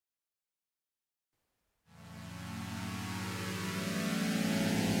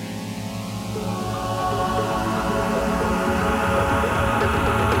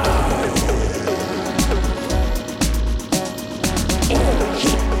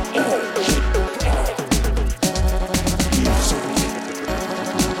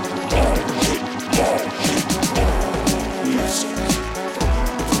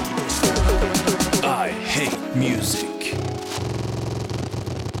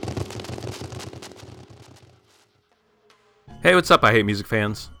Hey, what's up, I Hate Music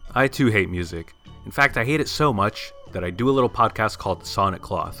fans? I too hate music. In fact, I hate it so much that I do a little podcast called The Sonic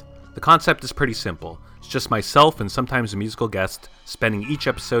Cloth. The concept is pretty simple. It's just myself and sometimes a musical guest spending each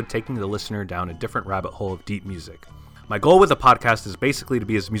episode taking the listener down a different rabbit hole of deep music. My goal with the podcast is basically to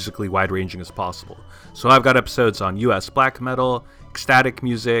be as musically wide-ranging as possible. So I've got episodes on US black metal, ecstatic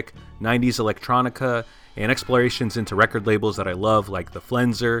music, 90s electronica, and explorations into record labels that I love like The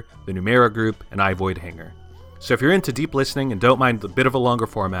Flenser, the Numera Group, and I Void Hanger. So if you're into deep listening and don't mind a bit of a longer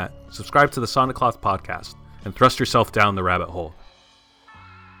format, subscribe to the Sonic Cloth podcast and thrust yourself down the rabbit hole.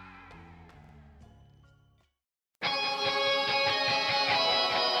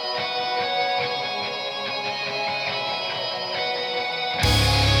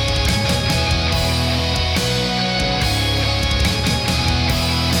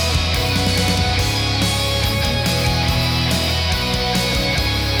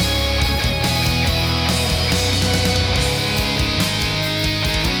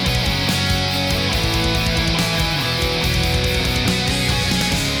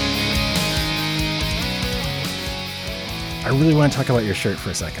 I really want to talk about your shirt for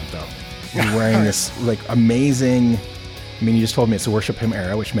a second, though. You're wearing this like amazing. I mean, you just told me it's a Worship Him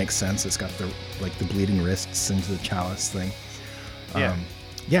era, which makes sense. It's got the bleeding wrists into the chalice thing.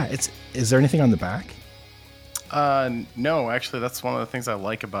 Yeah. Is there anything on the back? No, actually, that's one of the things I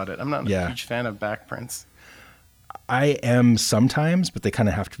like about it. I'm not a huge fan of back prints. I am sometimes, but they kind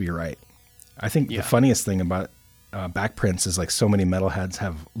of have to be right. I think the funniest thing about back prints is like so many metalheads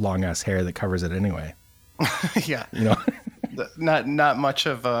have long ass hair that covers it anyway. Yeah. You know. Not much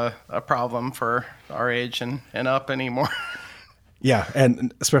of a problem for our age and up anymore. Yeah,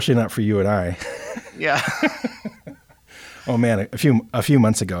 and especially not for you and I. Yeah. Oh man, a few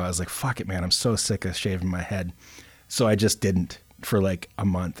months ago, I was like, "Fuck it, man! I'm so sick of shaving my head," so I just didn't for like a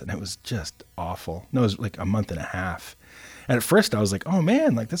month, and it was just awful. No, it was like a month and a half. And at first, I was like, "Oh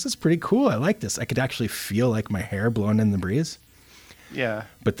man, like this is pretty cool. I like this. I could actually feel like my hair blowing in the breeze." Yeah.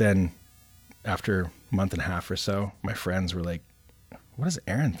 But then, after a month and a half or so, my friends were like, "What does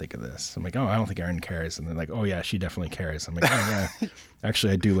Aaron think of this?" I'm like, "Oh, I don't think Aaron cares." And they're like, "Oh yeah, she definitely cares." I'm like, "Oh yeah,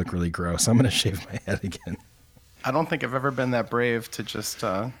 actually I do look really gross. I'm going to shave my head again." I don't think I've ever been that brave to just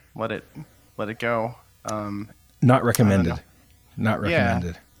let it go. Not recommended. Not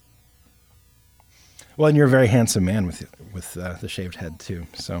recommended. Yeah. Well, and you're a very handsome man with the shaved head too.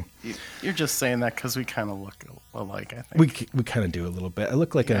 So you're just saying that because we kind of look alike, I think. We kind of do a little bit. I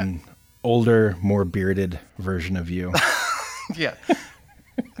look like an older, more bearded version of you. Yeah.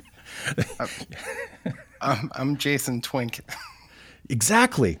 I'm Jason Twink.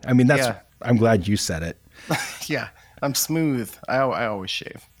 Exactly. I mean, I'm glad you said it. Yeah. I'm smooth. I always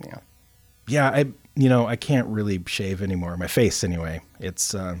shave. Yeah. Yeah. I can't really shave anymore. My face anyway.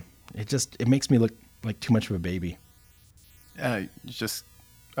 It's, it makes me look like too much of a baby. I'm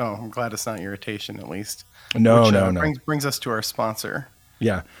glad it's not irritation at least. No. Brings us to our sponsor.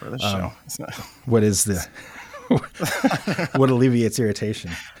 Yeah. For the show. What is what alleviates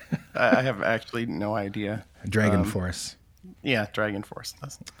irritation? I have actually no idea. Dragon Force. Yeah, Dragon Force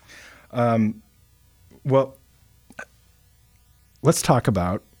does. Well, let's talk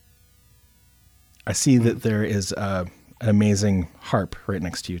about. I see that there is an amazing harp right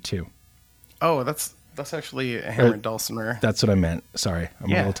next to you too. Oh, that's actually a hammered dulcimer. That's what I meant. Sorry,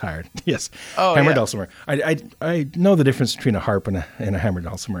 I'm a little tired. Yes. Oh, hammered dulcimer. I know the difference between a harp and a hammered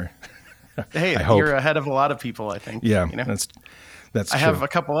dulcimer. Hey, you're ahead of a lot of people, I think. Yeah, you know? that's true. I have a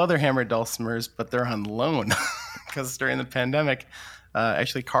couple other hammered dulcimers, but they're on loan because during the pandemic,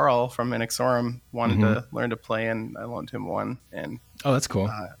 actually Carl from Inexorum wanted to learn to play, and I loaned him one. And oh, that's cool.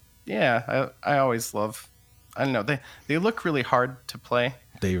 I always love. I don't know. They look really hard to play.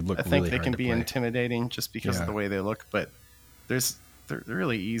 They look. I think really they hard can to be play. intimidating just because of the way they look, but they're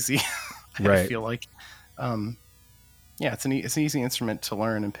really easy. Right. I feel like. It's an easy instrument to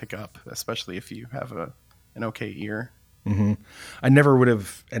learn and pick up, especially if you have an okay ear. Mm-hmm. I never would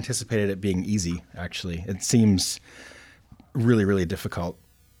have anticipated it being easy. Actually, it seems really, really difficult.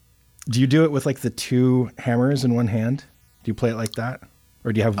 Do you do it with like the two hammers in one hand? Do you play it like that,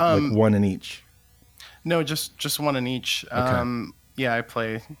 or do you have like one in each? No, just one in each. Okay. I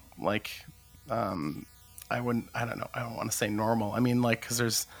play like I don't know. I don't want to say normal. I mean, like, because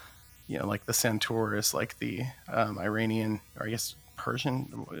there's like the Santur is like the Iranian, or I guess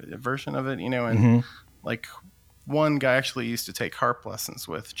Persian version of it, and like one guy actually used to take harp lessons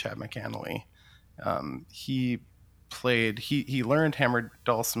with Chad McAnally. He learned hammered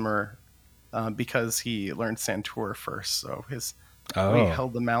dulcimer because he learned Santur first. So his way he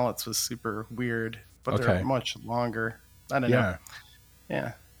held the mallets was super weird, but they're much longer. I don't know.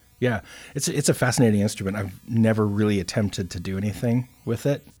 Yeah. Yeah. It's a fascinating instrument. I've never really attempted to do anything with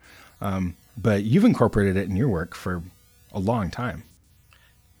it. But you've incorporated it in your work for a long time.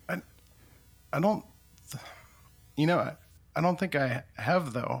 I don't, I don't think I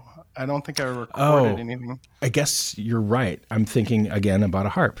have, though. I don't think I recorded anything. I guess you're right. I'm thinking again about a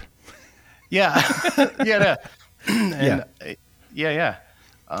harp. Yeah. Yeah. And Yeah.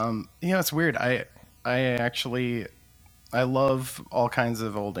 It's weird. I love all kinds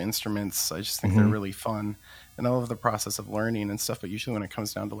of old instruments. I just think they're really fun. And I love the process of learning and stuff. But usually when it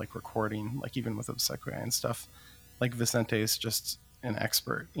comes down to like recording, like even with Obsequia and stuff, like Vicente is just an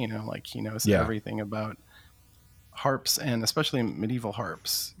expert, like he knows everything about harps, and especially medieval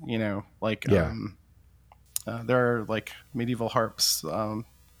harps, like there are like medieval harps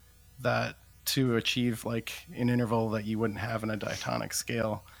that to achieve like an interval that you wouldn't have in a diatonic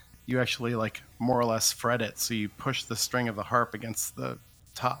scale, you actually like more or less fret it. So you push the string of the harp against the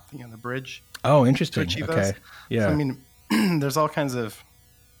top, the bridge. Oh, interesting. To achieve Okay. those. Yeah. So, I mean, there's all kinds of,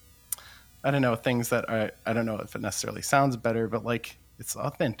 I don't know, things that I don't know if it necessarily sounds better, but like it's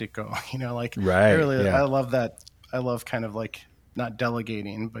authentico, like Right. I love that. I love kind of like not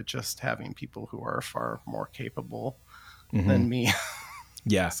delegating, but just having people who are far more capable than me.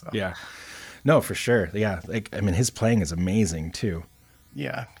 Yeah. So. Yeah. No, for sure. Yeah. Like, I mean, his playing is amazing too.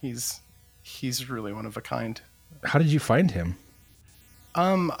 Yeah. He's really one of a kind. How did you find him?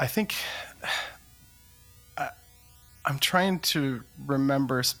 I think I'm trying to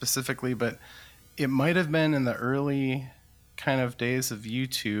remember specifically, but it might have been in the early kind of days of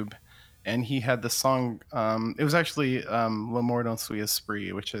YouTube, and he had the song. It was actually L'Amour dans sui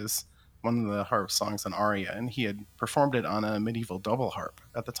esprit, which is one of the harp songs on Aria, and he had performed it on a medieval double harp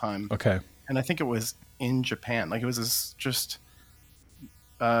at the time. Okay. And I think it was in Japan. Like it was this just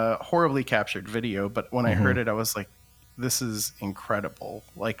horribly captured video, but when I heard it, I was like, this is incredible.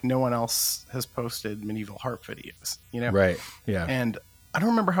 Like no one else has posted medieval harp videos, Right. Yeah. And I don't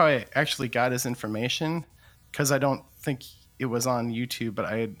remember how I actually got his information, because I don't think it was on YouTube, but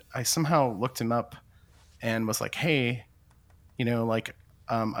I somehow looked him up and was like, hey,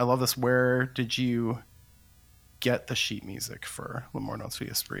 I love this. Where did you get the sheet music for L'Amour dans sui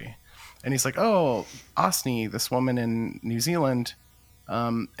esprit? And he's like, oh, Osni, this woman in New Zealand.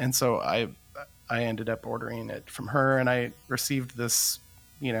 And so I ended up ordering it from her, and I received this,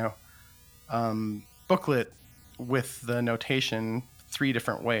 booklet with the notation 3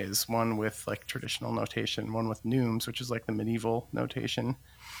 different ways. One with like traditional notation, one with neumes, which is like the medieval notation.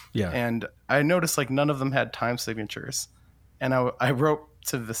 Yeah. And I noticed like none of them had time signatures. And I wrote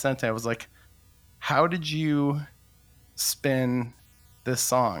to Vicente, I was like, how did you spin this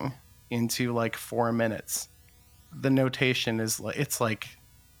song into like 4 minutes? The notation is like, it's like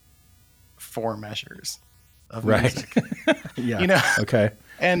 4 measures of music. Yeah. Okay.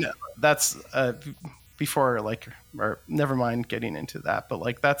 And that's before like, or never mind getting into that, but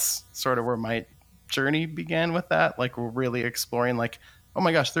like that's sort of where my journey began with that. Like we're really exploring like, oh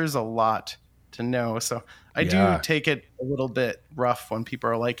my gosh, there's a lot to know. So I do take it a little bit rough when people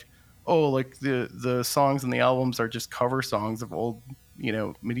are like, oh, like the songs and the albums are just cover songs of old,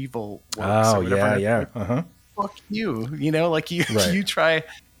 medieval works. Oh, or whatever. yeah. Uh-huh. Fuck you, like you, you try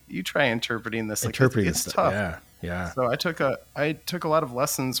interpreting this. Like it's tough. Yeah. So I took a lot of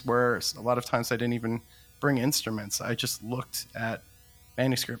lessons where a lot of times I didn't even bring instruments. I just looked at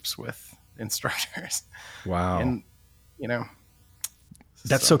manuscripts with instructors. Wow. And,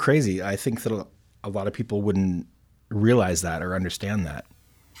 that's so crazy. I think that a lot of people wouldn't realize that or understand that.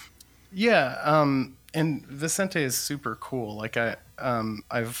 Yeah. And Vicente is super cool. Like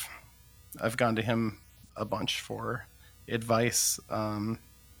I've gone to him a bunch for advice,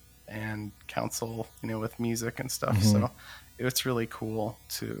 and counsel, with music and stuff. So it's really cool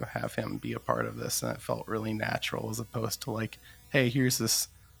to have him be a part of this. And it felt really natural, as opposed to like, hey, here's this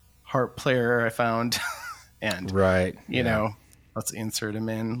harp player I found and let's insert him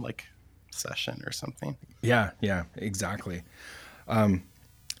in like session or something. Yeah, exactly.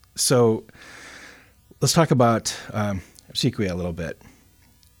 So let's talk about Obsequia a little bit.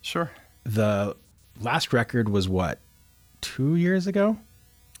 Sure. The last record was what, 2 years ago?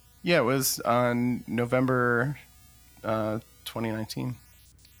 Yeah, it was on November 2019.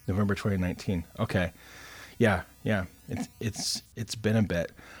 November 2019. Okay. Yeah. It's been a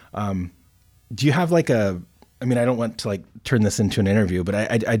bit. Do you have like I don't want to like turn this into an interview, but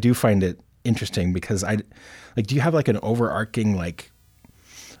I do find it interesting because do you have like an overarching like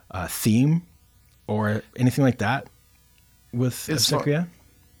theme or anything like that with Obsequia?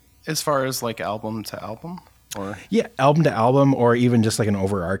 As far as like album to album? Or yeah, album to album, or even just like an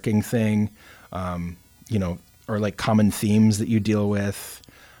overarching thing, or like common themes that you deal with.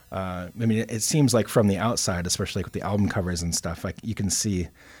 I mean, it seems like from the outside, especially like with the album covers and stuff, like you can see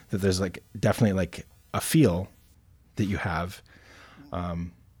that there's like definitely like a feel that you have.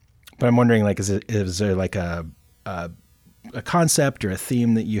 But I'm wondering, like, is there like a concept or a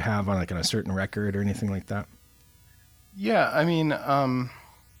theme that you have on like on a certain record or anything like that? Yeah, I mean,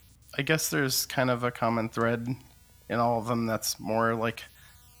 I guess there's kind of a common thread in all of them that's more like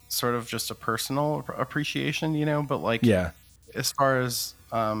sort of just a personal appreciation, you know, but like, Yeah. as far as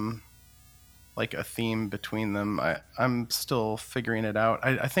like a theme between them, I'm still figuring it out.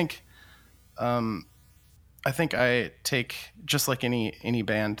 I think I take, just like any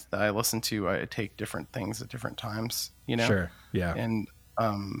band that I listen to, I take different things at different times, you know? Sure. Yeah. And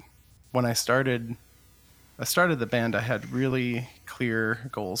when I started the band, I had really clear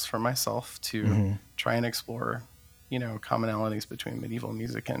goals for myself to try and explore, you know, commonalities between medieval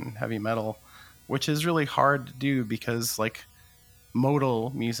music and heavy metal, which is really hard to do because like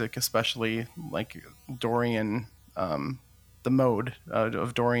modal music, especially like Dorian, the mode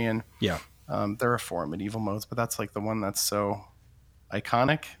of Dorian. Yeah. There are 4 medieval modes, but that's like the one that's so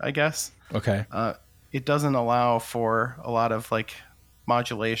iconic, I guess. Okay. It doesn't allow for a lot of like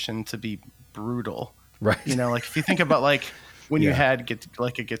modulation to be brutal. Right. You know, like if you think about like when you Yeah. had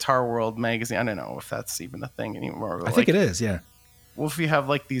like a Guitar World magazine, I don't know if that's even a thing anymore. But I think it is. Yeah. Well, if you have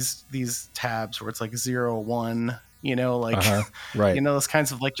like these tabs where it's like 0, 1, you know, like, Right. you know, those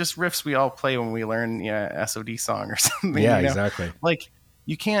kinds of like just riffs we all play when we learn, SOD song or something. Yeah, you know? exactly. Like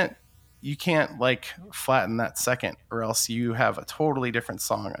you can't like flatten that second or else you have a totally different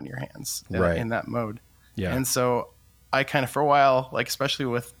song on your hands Right. in that mode. Yeah. And so I kind of, for a while, like, especially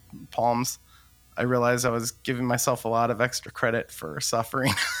with Palms, I realized I was giving myself a lot of extra credit for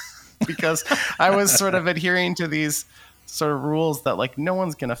suffering because I was sort of adhering to these sort of rules that like no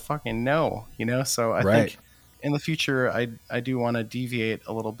one's going to fucking know, you know? So I Right. think in the future, I do want to deviate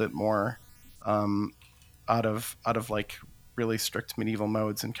a little bit more out of like really strict medieval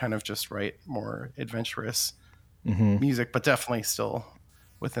modes and kind of just write more adventurous music, but definitely still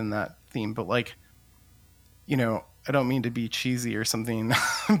within that theme. But like, you know, I don't mean to be cheesy or something,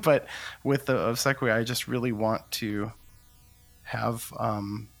 but with the Obsequiae, I just really want to have,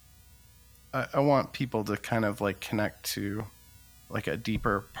 I want people to kind of like connect to like a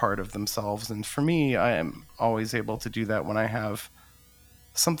deeper part of themselves. And for me, I am always able to do that when I have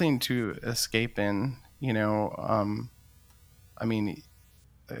something to escape in, you know. I mean,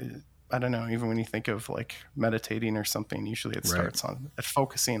 I don't know, even when you think of like meditating or something, usually it starts at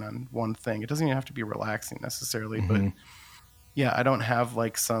focusing on one thing. It doesn't even have to be relaxing necessarily, but yeah, I don't have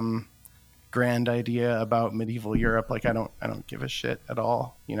like some grand idea about medieval Europe. Like I don't give a shit at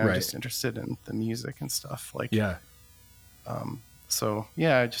all. You know, I'm just interested in the music and stuff. Like, Yeah. So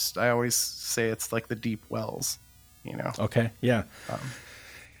yeah, I always say it's like the deep wells, you know? Okay. Yeah.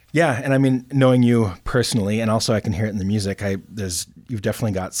 Yeah. And I mean, knowing you personally, and also I can hear it in the music, you've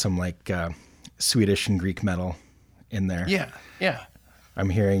definitely got some like Swedish and Greek metal in there. Yeah. Yeah. I'm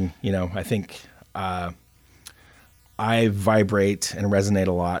hearing, you know, I think I vibrate and resonate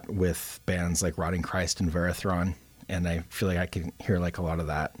a lot with bands like Rotting Christ and Verathron. And I feel like I can hear like a lot of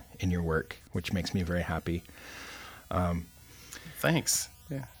that in your work, which makes me very happy. Thanks.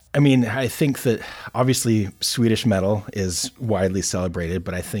 Yeah. I mean, I think that obviously Swedish metal is widely celebrated,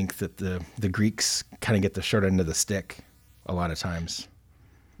 but I think that the Greeks kind of get the short end of the stick a lot of times.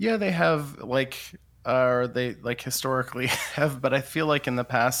 Yeah, they have like, or they like historically have, but I feel like in the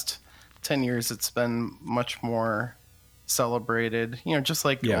past 10 years, it's been much more celebrated, you know, just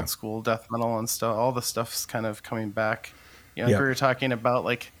like old school death metal and stuff. All the stuff's kind of coming back. You know, we were talking about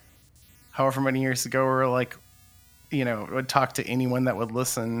like however many years ago, we were like, you know, would talk to anyone that would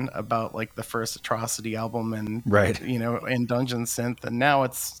listen about like the first Atrocity album and, you know, and Dungeon Synth. And now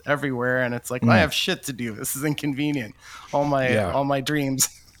it's everywhere. And it's like, I have shit to do. This is inconvenient. All my dreams.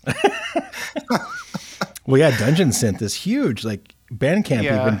 Well, yeah, Dungeon Synth is huge. Like Bandcamp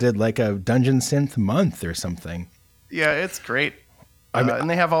even did like a Dungeon Synth month or something. Yeah, it's great. And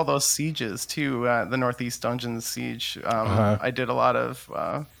they have all those sieges too. The Northeast Dungeons Siege. I did a lot of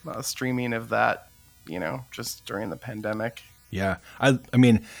streaming of that, you know, just during the pandemic. Yeah. I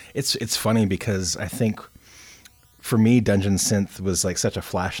mean, it's funny because I think for me, Dungeon Synth was like such a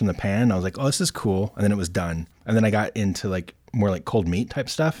flash in the pan. I was like, oh, this is cool. And then it was done. And then I got into like more like Cold Meat type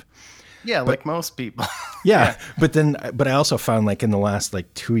stuff. Yeah, like most people. Yeah. But I also found like in the last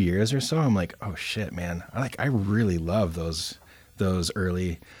like 2 years or so, I'm like, oh shit, man. I really love those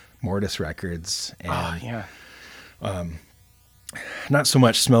early Mortis records. And, not so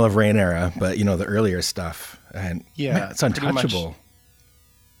much Smell of Rain era, but you know, the earlier stuff. And man, it's untouchable.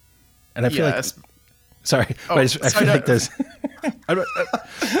 And I feel like, sorry, I feel like there's, I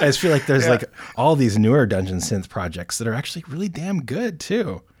just feel like there's like all these newer Dungeon synth projects that are actually really damn good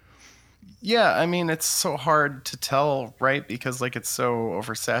too. Yeah, I mean, it's so hard to tell, right? Because like it's so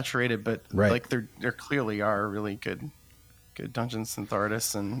oversaturated, but like there clearly are really good Dungeon synth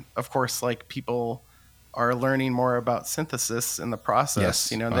artists, and of course, like people are learning more about synthesis in the process.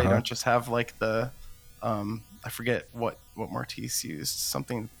 Yes. You know, they don't just have like the I forget what Mortiz used,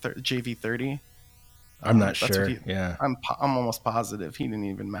 something JV30. I'm not sure. I'm almost positive he didn't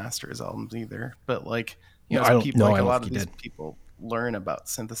even master his albums either. But like, you know, a lot of these people learn about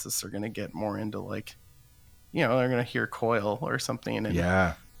synthesis are going to get more into like, you know, they're going to hear Coil or something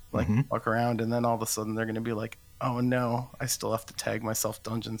and like walk around, and then all of a sudden they're going to be like, oh no, I still have to tag myself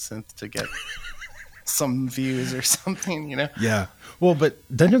Dungeon Synth to get some views or something, you know? Yeah. Well, but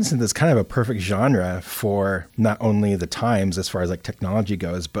Dungeon Synth is kind of a perfect genre for not only the times as far as like technology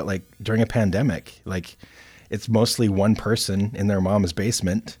goes, but like during a pandemic, like it's mostly one person in their mom's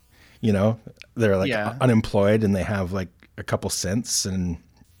basement, you know, they're like unemployed and they have like a couple synths and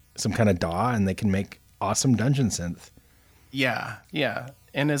some kind of DAW and they can make awesome Dungeon Synth. Yeah. Yeah.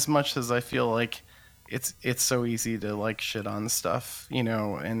 And as much as I feel like it's so easy to like shit on stuff, you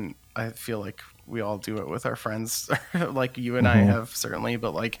know, and I feel like we all do it with our friends, like you and I have certainly,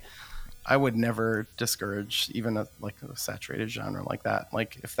 but like I would never discourage even a saturated genre like that.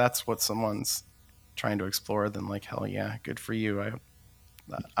 Like if that's what someone's trying to explore, then like, hell yeah, good for you.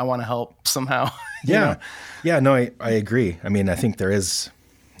 I want to help somehow. Yeah. know? Yeah, no, I agree. I mean, I think there is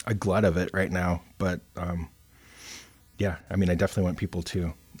a glut of it right now, but yeah, I mean, I definitely want people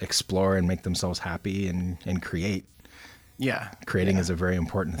to explore and make themselves happy and create. Yeah. Creating is a very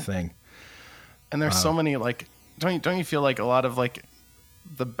important thing. And there's so many, like, don't you feel like a lot of like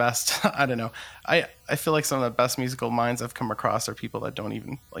the best, I don't know. I feel like some of the best musical minds I've come across are people that don't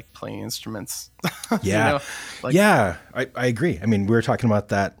even like play instruments. Yeah. You know? Like, yeah, I agree. I mean, we were talking about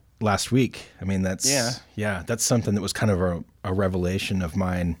that last week. I mean, that's something that was kind of a revelation of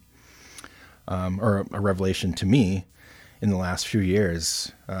mine, or a revelation to me in the last few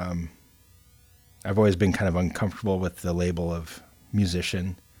years. I've always been kind of uncomfortable with the label of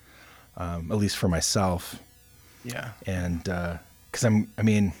musician, at least for myself. Yeah. And, cause I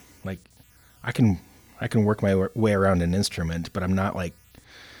mean, like I can work my way around an instrument, but I'm not like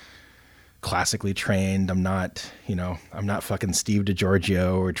classically trained. I'm not, you know, I'm not fucking Steve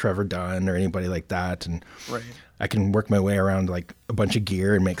DiGiorgio or Trevor Dunn or anybody like that. And I can work my way around like a bunch of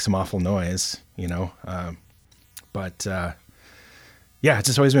gear and make some awful noise, you know? But yeah, it's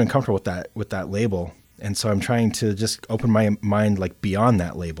just always been uncomfortable with that label. And so I'm trying to just open my mind like beyond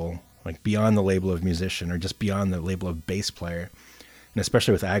that label, like beyond the label of musician or just beyond the label of bass player. And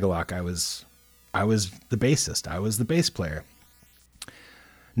especially with Agalloch, I was the bassist. I was the bass player.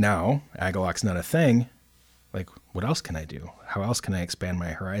 Now Agalloch's not a thing. Like, what else can I do? How else can I expand my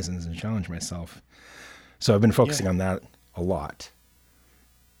horizons and challenge myself? So I've been focusing on that a lot.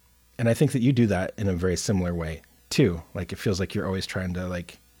 And I think that you do that in a very similar way too. Like, it feels like you're always trying to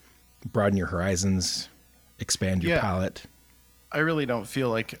like broaden your horizons, expand your palette. I really don't feel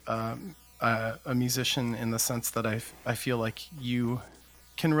like a musician in the sense that I feel like you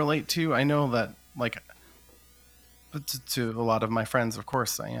can relate to. I know that like to a lot of my friends, of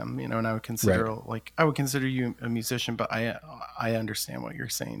course I am, you know, and I would consider I would consider you a musician, but I understand what you're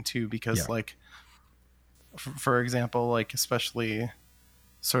saying too, because like, for example, like especially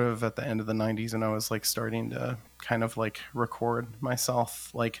sort of at the end of the 90s when I was like starting to kind of like record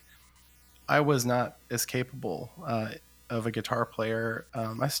myself, like I was not as capable of a guitar player.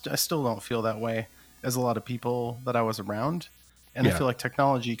 I still don't feel that way as a lot of people that I was around. And I feel like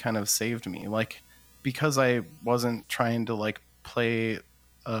technology kind of saved me. Like, because I wasn't trying to like play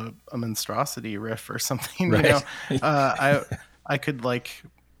a monstrosity riff or something, you know, I could like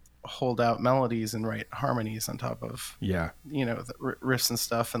hold out melodies and write harmonies on top of, you know, the riffs and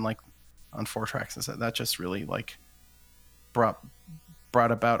stuff. And like on 4 tracks and stuff, that just really like brought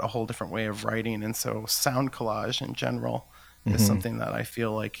about a whole different way of writing. And so sound collage in general is something that I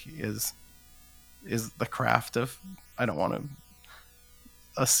feel like is the craft of, I don't want to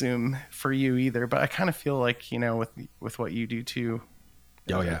assume for you either, but I kind of feel like, you know, with what you do too,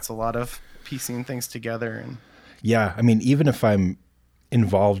 it's a lot of piecing things together. And I mean, even if I'm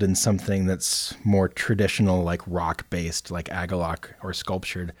involved in something that's more traditional, like rock based, like Agalloch or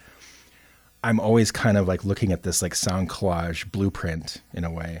Sculptured, I'm always kind of like looking at this like sound collage blueprint in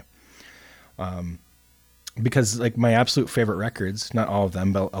a way. Because like my absolute favorite records, not all of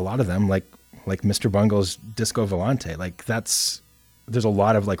them, but a lot of them, like Mr. Bungle's Disco Volante, like there's a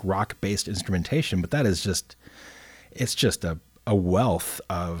lot of like rock based instrumentation, but that is it's just a wealth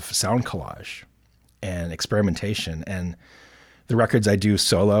of sound collage and experimentation. And the records I do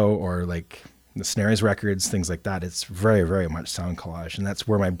solo or like the Snares records, things like that, it's very, very much sound collage. And that's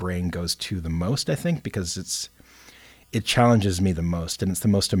where my brain goes to the most, I think, because it challenges me the most and it's the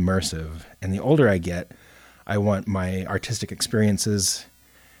most immersive. And the older I get, I want my artistic experiences,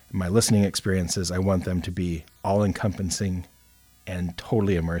 my listening experiences, I want them to be all encompassing and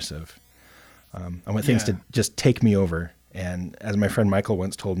totally immersive. I want things to just take me over. And as my friend Michael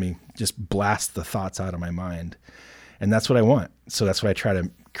once told me, just blast the thoughts out of my mind. And that's what I want. So that's what I try to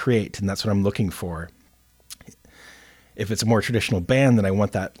create. And that's what I'm looking for. If it's a more traditional band, then I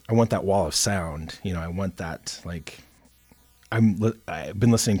want that wall of sound. You know, I want that, like, I've been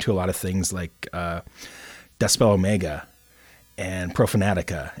listening to a lot of things like Decibel Omega and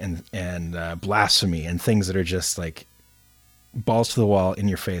Profanatica and Blasphemy and things that are just like balls to the wall in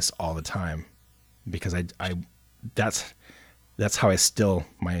your face all the time, because that's how I still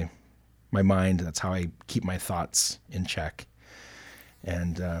my mind. That's how I keep my thoughts in check.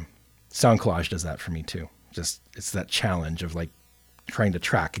 And sound collage does that for me too. Just it's that challenge of like trying to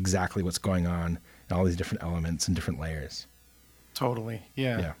track exactly what's going on and all these different elements and different layers. Totally.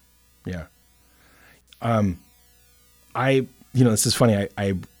 Yeah. This is funny.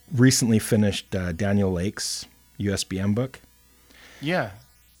 I recently finished Daniel Lake's USBM book. Yeah.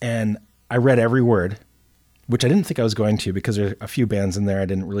 And I read every word, which I didn't think I was going to, because there's a few bands in there I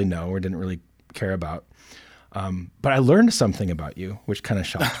didn't really know or didn't really care about. But I learned something about you, which kind of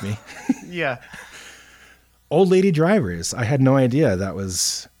shocked me. Yeah. Old Lady Drivers. I had no idea that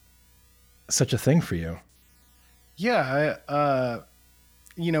was such a thing for you. Yeah.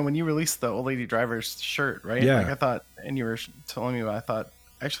 When you released the Old Lady Drivers shirt, right? Yeah. Like I thought, and you were telling me about,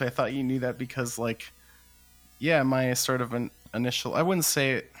 I thought you knew that because like, yeah, my sort of an initial, I wouldn't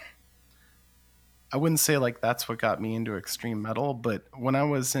say like that's what got me into extreme metal, but when I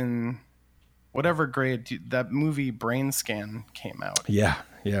was in whatever grade, that movie Brain Scan came out. Yeah.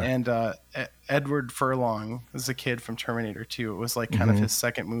 And Edward Furlong was a kid from Terminator 2. It was like kind of his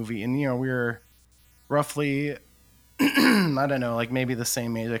second movie. And, we were roughly, I don't know, like maybe the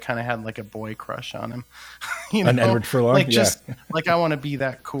same age. I kind of had like a boy crush on him. On Edward Furlong? Like just like I want to be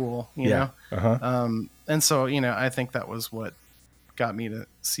that cool, you know? Uh-huh. And so, I think that was what got me to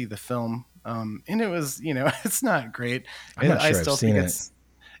see the film. And it was, it's not great. I'm not sure I still I've seen think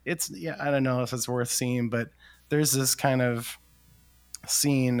it's I don't know if it's worth seeing, but there's this kind of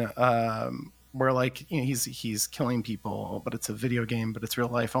scene where like he's killing people, but it's a video game, but it's real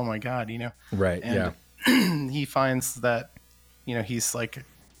life. Oh my God, Right. And he finds that he's like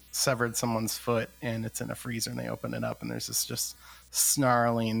severed someone's foot and it's in a freezer, and they open it up and there's this just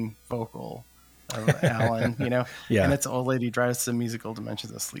snarling vocal of Alan, Yeah. And it's Old Lady Drives the Musical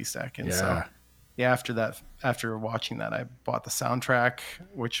Dimensions of Sleestack. And so after watching that, I bought the soundtrack,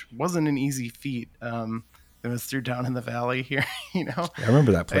 which wasn't an easy feat. It was through Down in the Valley here, I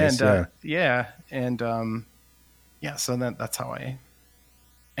remember that place. So that's how I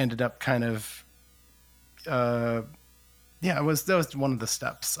ended up kind of, that was one of the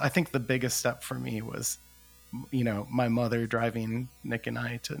steps. I think the biggest step for me was, my mother driving Nick and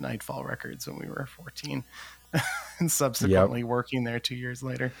I to Nightfall Records when we were 14 and subsequently working there 2 years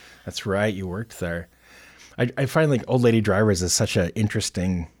later. That's right. You worked there. I find like Old Lady Drivers is such an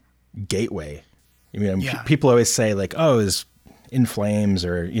interesting gateway. I mean, people always say like, oh, is In Flames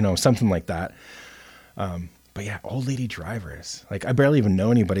or, something like that. But yeah, Old Lady Drivers. Like I barely even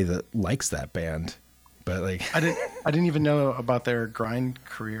know anybody that likes that band, but like I didn't even know about their grind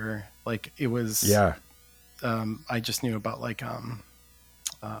career. Like it was, I just knew about like,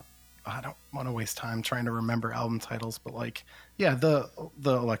 I don't want to waste time trying to remember album titles, but like, the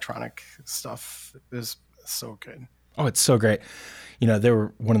electronic stuff is so good. Oh, it's so great. They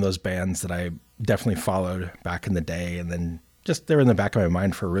were one of those bands that I definitely followed back in the day, and then just they were in the back of my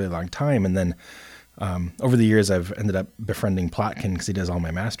mind for a really long time. And then over the years, I've ended up befriending Plotkin because he does all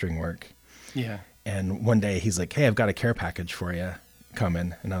my mastering work. Yeah. And one day he's like, hey, I've got a care package for you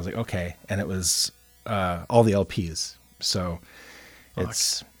coming. And I was like, okay. And it was all the LPs. So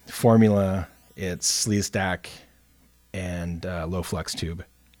it's Formula, it's Sleestack, and Low Flux Tube.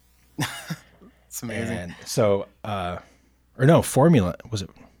 It's amazing. And so, Formula was it?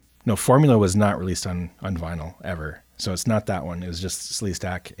 No, Formula was not released on vinyl ever. So it's not that one. It was just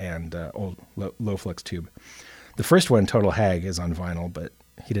Sleestack and old Low Flux Tube. The first one, Total Hag, is on vinyl, but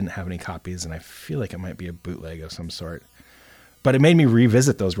he didn't have any copies, and I feel like it might be a bootleg of some sort. But it made me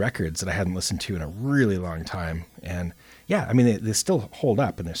revisit those records that I hadn't listened to in a really long time. And yeah, I mean, they still hold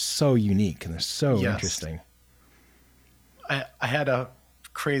up, and they're so unique, and they're so interesting. I had a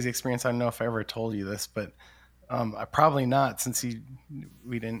crazy experience. I don't know if I ever told you this, but I probably not, since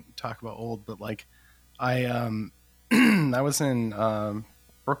we didn't talk about old, but like I I was in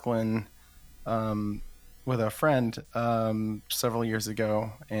Brooklyn with a friend several years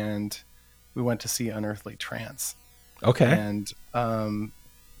ago, and we went to see Unearthly Trance. Okay. And I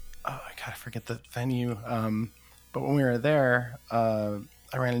gotta forget the venue. But when we were there, I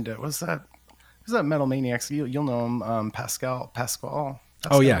ran into was that Metal Maniacs? You'll know him, Pascal.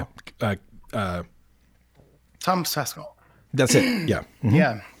 Oh yeah, Thomas Pascal. that's it. Yeah. Mhm.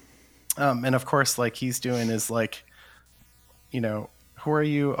 Yeah. And of course, like he's doing is like, who are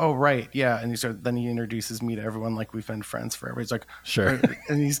you? Oh, right. Yeah. And then he introduces me to everyone. Like we've been friends forever. He's like, Sure.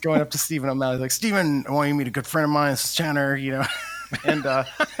 And he's going up to Stephen O'Malley. He's like, Stephen, I want you to meet a good friend of mine. This is Tanner, and I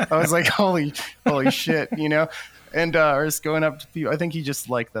was like, holy shit, and I was going up to people. I think he just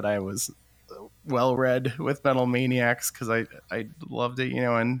liked that I was well read with Metal Maniacs. Cause I loved it,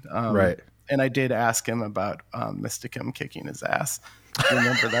 and, Right. And I did ask him about, Mysticum kicking his ass. Do you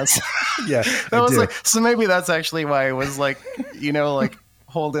remember that's Yeah. that was like, so maybe that's actually why it was like, like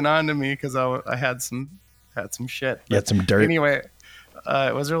holding on to me. Cause I had some shit. You had some dirt. Anyway,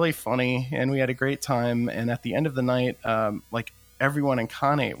 it was really funny and we had a great time. And at the end of the night, like everyone in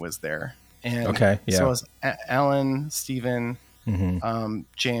Kane was there. And Okay, yeah. so it was Alan, Steven,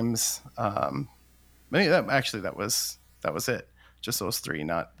 James, maybe that was it. Just those three,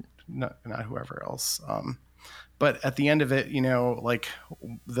 not whoever else. But at the end of it, like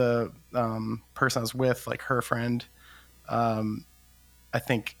the person I was with, like her friend, I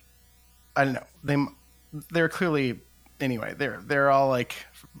think, I don't know, they're clearly, anyway, they're all like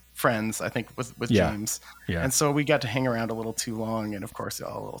friends, I think, with Yeah. James. Yeah. And so we got to hang around a little too long, and of course, a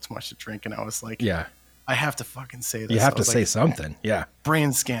little too much to drink. And I was like, Yeah. I have to fucking say this. You have I to was say like, something. Yeah.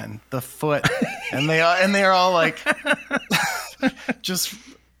 brain scan, the foot, and they're all like,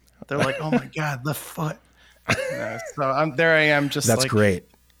 they're like, oh my god, the foot. So there I am, just That's like, great.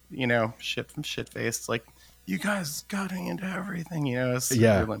 shit faced, like, you guys got into everything, it's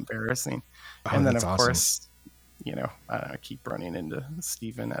Yeah. real embarrassing. Oh, And then that's of awesome. course, I keep running into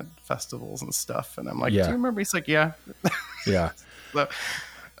Steven at festivals and stuff, and I'm like, Yeah. do you remember? He's like, yeah. Yeah. So,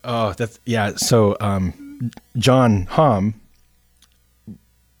 Oh, that's yeah. So, John Hamm,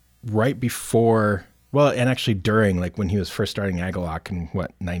 right before, well, and actually during, like when he was first starting Agalloch in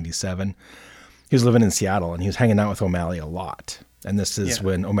 97, he was living in Seattle and he was hanging out with O'Malley a lot. And this is Yeah.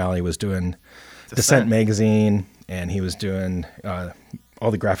 when O'Malley was doing Descent. Descent magazine, and he was doing all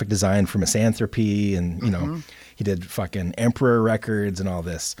the graphic design for Misanthropy, and he did fucking Emperor Records and all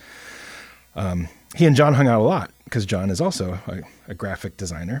this. He and John hung out a lot because John is also a graphic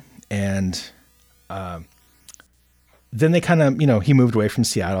designer. And then they kind of, he moved away from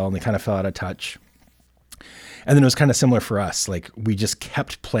Seattle and they kind of fell out of touch. And then it was kind of similar for us. Like we just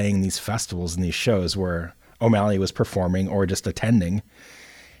kept playing these festivals and these shows where O'Malley was performing or just attending.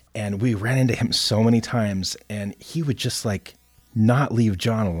 And we ran into him so many times and he would just like not leave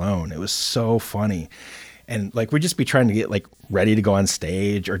John alone. It was so funny. And like, we'd just be trying to get like ready to go on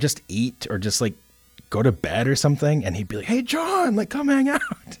stage or just eat or just like go to bed or something. And he'd be like, hey, John, like come hang out.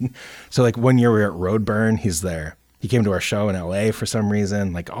 And so like one year we were at Roadburn, he's there. He came to our show in LA for some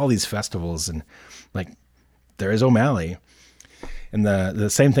reason, like all these festivals, and like there is O'Malley. And the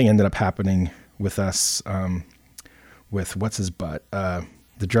same thing ended up happening with us, with what's his butt,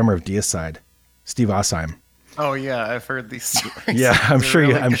 the drummer of Deicide, Steve Osheim. oh yeah, I've heard these stories. Yeah, I'm They're sure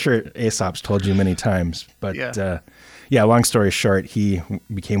really I'm good. sure Aesop's told you many times, but Yeah. yeah, long story short, he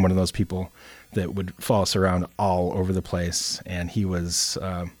became one of those people that would follow us around all over the place, and he was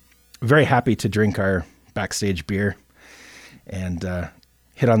very happy to drink our backstage beer and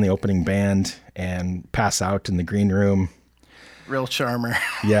hit on the opening band and pass out in the green room. Real charmer.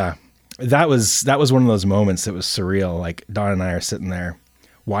 Yeah, that was one of those moments that was surreal. Like Don and I are sitting there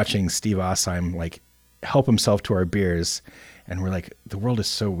watching Steve Osheim like help himself to our beers, and we're like, the world is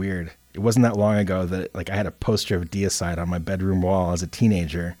so weird. It wasn't that long ago that like I had a poster of Deicide on my bedroom wall as a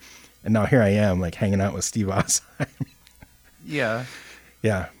teenager, and now here I am like hanging out with Steve Osheim. Yeah.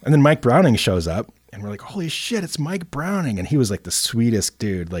 Yeah, and then Mike Browning shows up, and we're like, holy shit, it's Mike Browning, and he was like the sweetest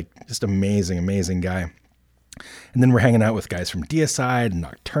dude, like just amazing guy. And then we're hanging out with guys from Deicide and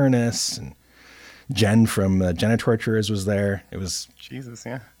Nocturnus, and Jen from Genitorturers was there. It was Jesus.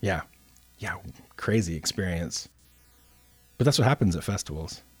 Yeah. yeah, crazy experience. But that's what happens at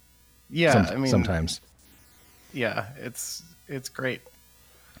festivals. Yeah. Sometimes. Yeah, it's great.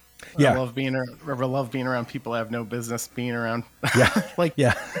 Yeah. I love being around people I have no business being around. Yeah. like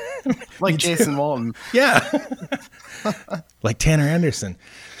Yeah. like Jason Walton. Yeah. Like Tanner Anderson.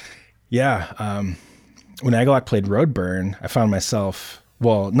 Yeah. When Agalloch played Roadburn, I found myself,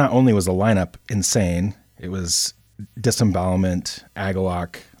 well, not only was the lineup insane, it was Disembowelment,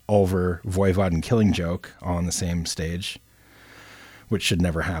 Agalloch, over Voivod and Killing Joke all on the same stage, which should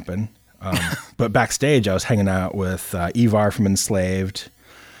never happen. But backstage, I was hanging out with Ivar from Enslaved,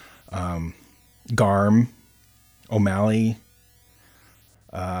 Garm, O'Malley,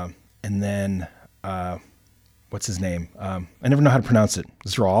 and then what's his name? I never know how to pronounce it.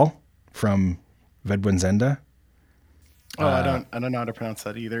 Zral from Vedwinzenda. Oh, I don't know how to pronounce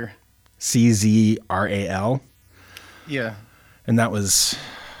that either. CZRAL. Yeah. And it was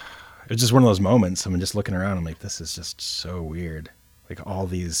just one of those moments. I'm just looking around. I'm like, this is just so weird. Like all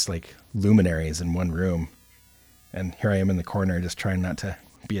these like luminaries in one room. And here I am in the corner just trying not to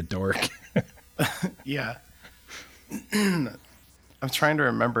be a dork. Yeah. I'm trying to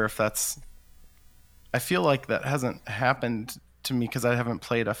remember if I feel like that hasn't happened to me because I haven't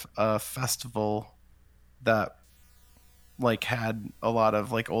played a festival that like had a lot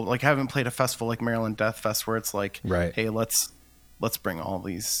of like old, like I haven't played a festival like Maryland Death Fest where it's like, right. Hey, let's bring all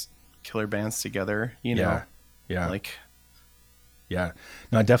these killer bands together, you know? Yeah. Like, yeah,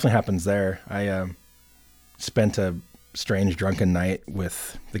 no, it definitely happens there. I spent a strange drunken night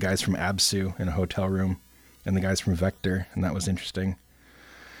with the guys from Absu in a hotel room and the guys from Vector, and that was interesting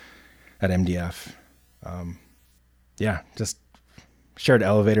at MDF. Yeah, just shared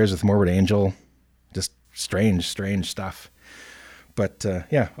elevators with Morbid Angel, just strange stuff. But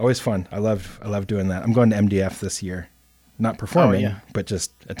yeah, always fun. I love doing that. I'm going to MDF this year, not performing, but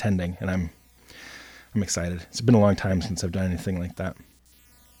just attending, and I'm excited. It's been a long time since I've done anything like that.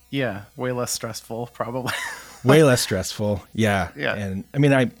 Yeah, way less stressful, probably. Way less stressful. Yeah. Yeah. And I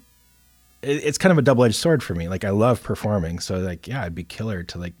mean, it's kind of a double-edged sword for me. Like I love performing, so like, yeah, it'd be killer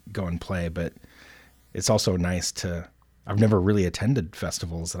to like go and play, but it's also nice I've never really attended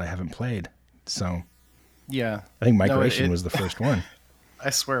festivals that I haven't played. So yeah, I think Migration was the first one. I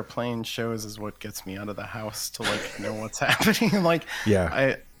swear playing shows is what gets me out of the house to like know what's happening. Like,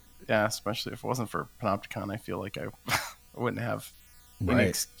 yeah, especially if it wasn't for Panopticon, I feel like I wouldn't have right. any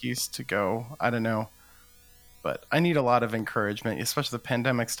excuse to go. I don't know. But I need a lot of encouragement, especially the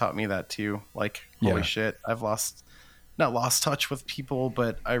pandemic's taught me that too. Like, holy shit, I've not lost touch with people,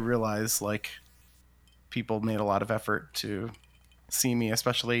 but I realize like people made a lot of effort to see me,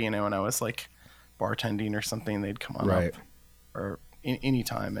 especially, you know, when I was like bartending or something, they'd come on right. up or any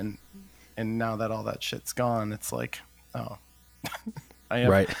time. And now that all that shit's gone, it's like, oh,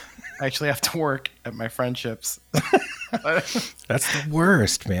 I actually have to work at my friendships. That's the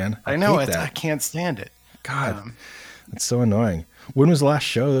worst, man. I know it. I can't stand it. God, that's so annoying. When was the last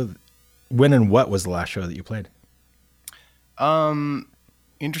show? When and what was the last show that you played?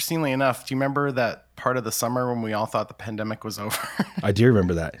 Interestingly enough, do you remember that part of the summer when we all thought the pandemic was over? I do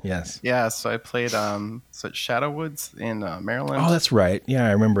remember that. Yes. Yeah. So I played at Shadow Woods in Maryland. Oh, that's right. Yeah,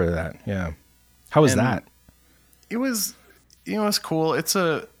 I remember that. Yeah. How was that? It was cool. It's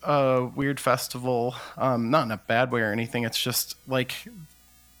a weird festival, not in a bad way or anything. It's just like,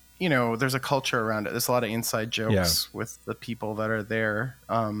 you know, there's a culture around it. There's a lot of inside jokes with the people that are there.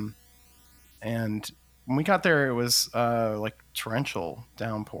 And when we got there, it was like torrential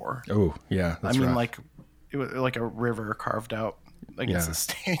downpour. Oh, yeah. I mean, like it was like a river carved out against the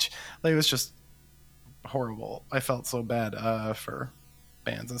stage. Like it was just horrible. I felt so bad for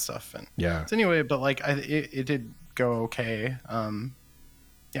bands and stuff. And so anyway, but like it did go okay. Yeah, I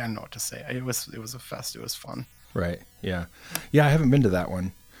don't know what to say. It was a fest. It was fun. Right. Yeah. Yeah. I haven't been to that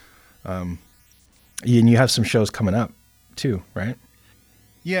one. And you have some shows coming up too, right?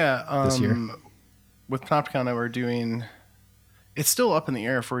 Yeah. This year with Panopticon, we're doing. It's still up in the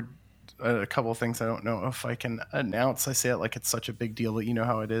air for a couple of things. I don't know if I can announce. I say it like it's such a big deal that you know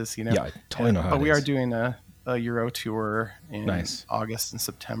how it is. You know. Yeah, I totally know how. But it we is. are doing a Euro tour in August and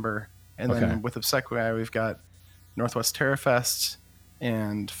September, and then with Obsequiae we've got Northwest Terror Fest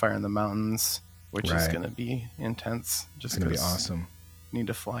and Fire in the Mountains, which is going to be intense. Just going to be awesome. Need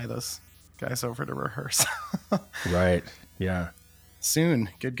to fly those guys over to rehearse. Right. Yeah. Soon.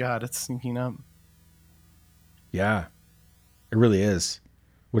 Good God, it's sneaking up. Yeah. It really is.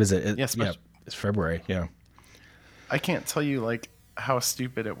 What is it? Yes. Yeah, it's February. Yeah. I can't tell you like how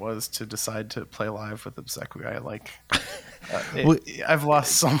stupid it was to decide to play live with Obsequiae. Like, I've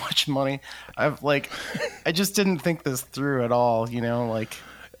lost so much money. I just didn't think this through at all. You know, like.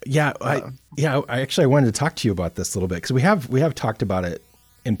 Yeah, I actually wanted to talk to you about this a little bit because we have talked about it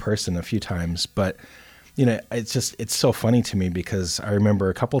in person a few times, but you know, it's so funny to me because I remember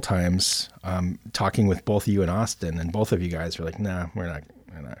a couple times talking with both you and Austin, and both of you guys were like, "Nah, we're not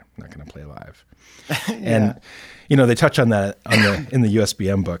going to play live." And you know, they touch on that in the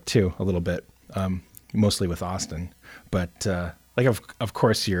USBM book too a little bit, mostly with Austin, but Like, of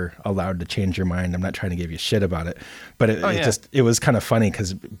course you're allowed to change your mind. I'm not trying to give you shit about it, but it was kind of funny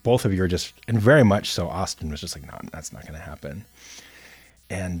because both of you are just, and very much so Austin was just like, no, that's not going to happen.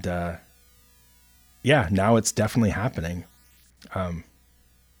 And, yeah, now it's definitely happening.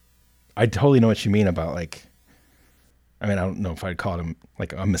 I totally know what you mean about like, I mean, I don't know if I'd call it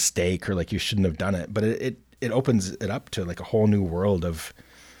like a mistake or like you shouldn't have done it, but it opens it up to like a whole new world of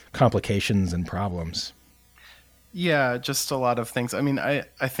complications and problems. Yeah, just a lot of things. I mean, I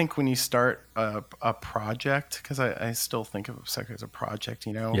think when you start a project, because I still think of Psycho as a project,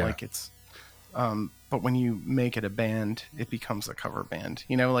 you know, like it's, but when you make it a band, it becomes a cover band,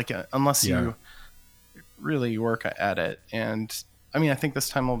 you know, like unless you really work at it. And I mean, I think this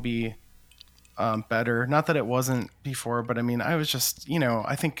time will be better. Not that it wasn't before, but I mean, I was just, you know,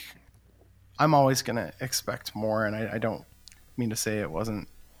 I think I'm always going to expect more, and I don't mean to say it wasn't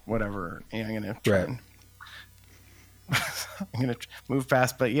whatever. I'm going to try and I'm going to move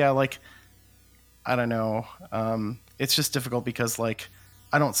fast, but yeah, like, I don't know. It's just difficult because like,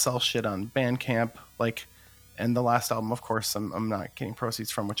 I don't sell shit on Bandcamp, like, and the last album, of course, I'm not getting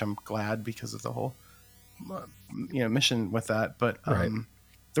proceeds from, which I'm glad because of the whole, you know, mission with that. But,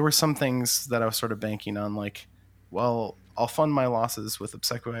 there were some things that I was sort of banking on, like, well, I'll fund my losses with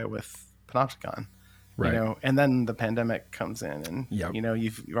Obsequia with Panopticon, you know, and then the pandemic comes in and, you know,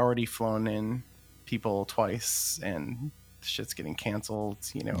 you've already flown in people twice and shit's getting canceled,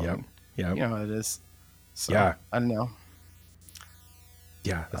 you know, you know how it is. So, I don't know.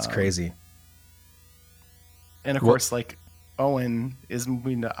 Yeah, that's crazy. And of course, like, Owen is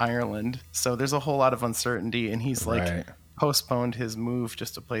moving to Ireland, so there's a whole lot of uncertainty, and he's like postponed his move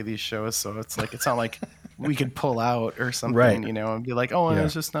just to play these shows. So it's like, it's not like we could pull out or something, you know, and be like, oh, and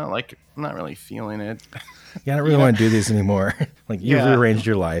it's just not like, I'm not really feeling it. Yeah, I don't really want to do these anymore. Like, you've rearranged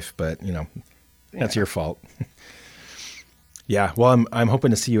your life, but you know, that's your fault. Yeah. Well, I'm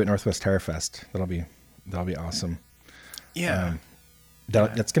hoping to see you at Northwest Terror Fest. That'll be awesome. Yeah.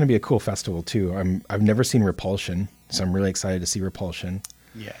 That's going to be a cool festival too. I've never seen Repulsion, so I'm really excited to see Repulsion.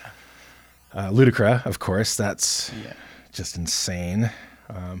 Yeah. Ludicra, of course. That's just insane.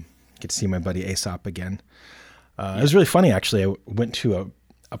 Get to see my buddy Aesop again. It was really funny, actually. I went to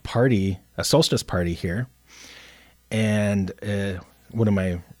a party, a solstice party here, and one of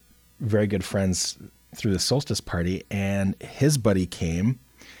my very good friends threw the solstice party, and his buddy came,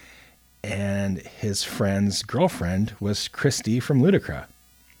 and his friend's girlfriend was Christy from Ludicra.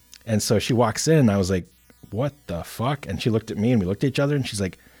 And so she walks in, and I was like, what the fuck? And she looked at me, and we looked at each other, and she's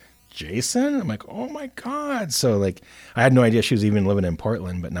like, Jason? I'm like, oh my God. So like, I had no idea she was even living in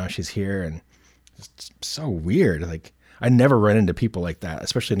Portland, but now she's here, and it's so weird. Like, I never run into people like that,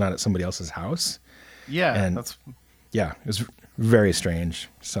 especially not at somebody else's house. Yeah. And it was very strange.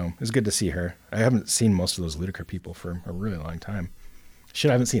 So it was good to see her. I haven't seen most of those Ludicra people for a really long time. Shit,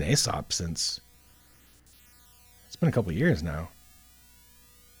 I haven't seen Aesop since, it's been a couple of years now.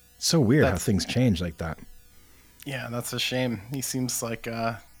 It's so weird how things change like that. Yeah, that's a shame. He seems like,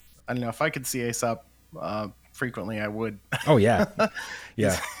 I don't know, if I could see Aesop frequently, I would. Oh, yeah.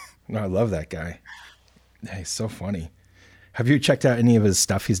 Yeah. No, I love that guy. Yeah, he's so funny. Have you checked out any of his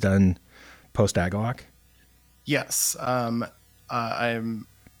stuff he's done post-Agalloch? Yes. I'm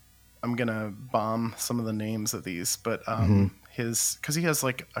going to bomb some of the names of these, but because he has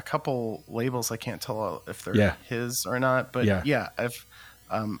like a couple labels, I can't tell if they're his or not, but I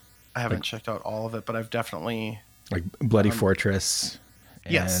haven't checked out all of it, but I've definitely like Bloody Fortress.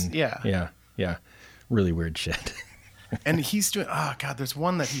 And, yeah. Really weird shit. And he's doing, oh God, there's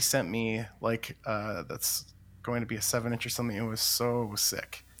one that he sent me, like, that's going to be a 7-inch or something. It was so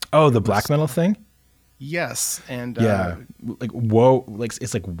sick. Oh, the black metal thing? Yes. And, like, whoa, like,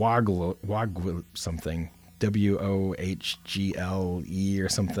 it's like Wog something, WOHGLE or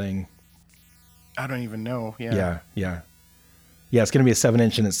something. I don't even know. Yeah. Yeah. It's going to be a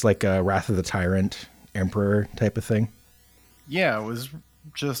 7-inch, and it's like a Wrath of the Tyrant Emperor type of thing. Yeah. It was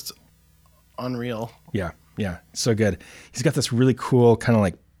just unreal. Yeah. So good. He's got this really cool kind of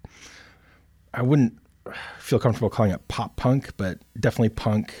like, I wouldn't feel comfortable calling it pop punk, but definitely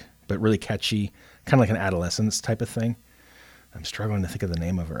punk, but really catchy, kind of like an Adolescence type of thing. I'm struggling to think of the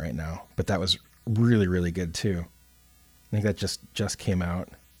name of it right now, but that was really, really good too. I think that just came out.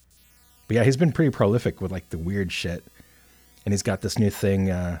 But yeah, he's been pretty prolific with like the weird shit. And he's got this new thing,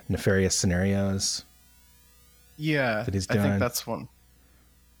 Nefarious Scenarios. Yeah, that he's done. I think that's one.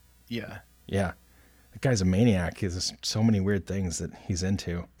 Yeah. That guy's a maniac. He has so many weird things that he's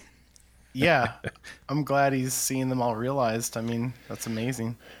into. Yeah. I'm glad he's seeing them all realized. I mean, that's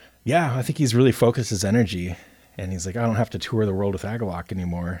amazing. Yeah, I think he's really focused his energy. And he's like, I don't have to tour the world with Agalloch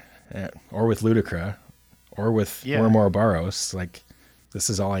anymore. Or with Ludicra. or with Ouroboros. Like, this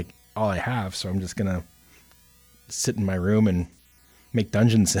is all I have, so I'm just gonna sit in my room and make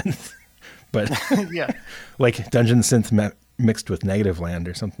dungeon synth. But yeah, like dungeon synth mixed with Negativland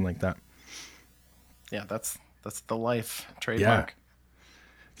or something like that. Yeah, that's the life trademark.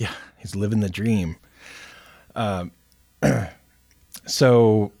 Yeah, he's living the dream.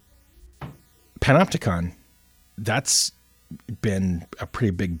 So Panopticon, that's been a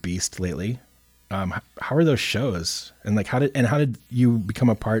pretty big beast lately. How are those shows? And like, how did you become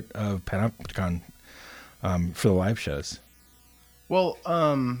a part of Panopticon for the live shows? Well,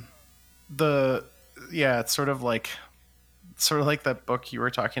 it's sort of like that book you were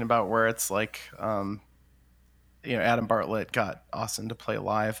talking about, where it's like, Adam Bartlett got Austin to play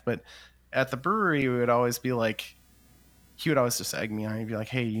live, but at the brewery, we would always be like, he would always just egg me on. He'd be like,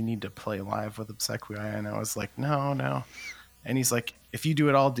 "Hey, you need to play live with Obsequiae," and I was like, "No," and he's like, "If you do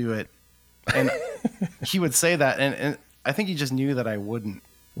it, I'll do it." And he would say that, and I think he just knew that I wouldn't.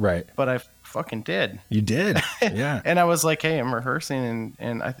 Right. But I fucking did. You did. Yeah. And I was like, "Hey, I'm rehearsing,"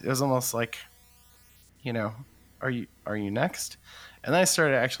 and it was almost like, are you next? And then I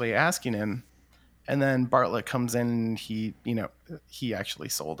started actually asking him, and then Bartlett comes in, and he actually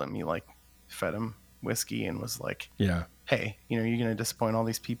sold him. He like fed him whiskey and was like, "Yeah, hey, you're going to disappoint all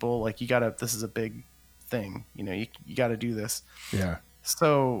these people. Like, this is a big thing. You got to do this." Yeah.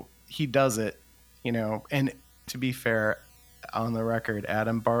 So he does it, and to be fair, on the record,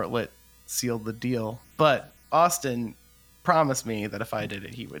 Adam Bartlett sealed the deal, but Austin promised me that if I did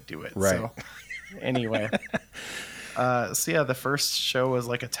it, he would do it. Right. So anyway, the first show was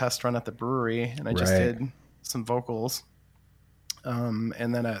like a test run at the brewery, and I just did some vocals.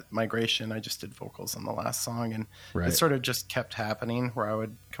 And then at Migration, I just did vocals on the last song, and it sort of just kept happening where I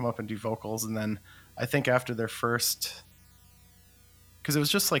would come up and do vocals. And then I think after their first, because it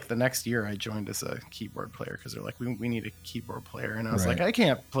was just like the next year I joined as a keyboard player, because they're like, we need a keyboard player. And I was like, I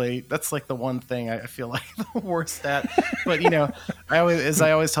can't play. That's like the one thing I feel like the worst at. But, I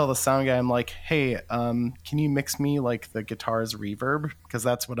always tell the sound guy, I'm like, "Hey, can you mix me like the guitar's reverb? Because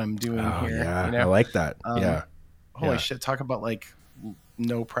that's what I'm doing here." Yeah, I like that. Yeah. Holy shit, talk about like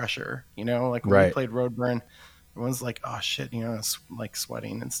no pressure, like when we played Roadburn, everyone's like, "Oh shit," it's like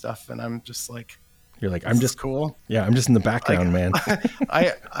sweating and stuff, and I'm just like, you're like, "I'm just cool." Yeah, I'm just in the background, man.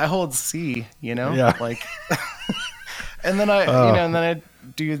 I hold C, Yeah. like, and then I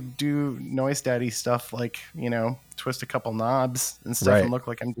do Noise Daddy stuff, like, twist a couple knobs and stuff and look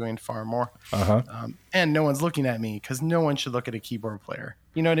like I'm doing far more. And no one's looking at me, because no one should look at a keyboard player.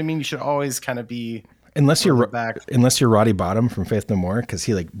 You know what I mean? You should always kind of be, unless you're Roddy Bottom from Faith No More, because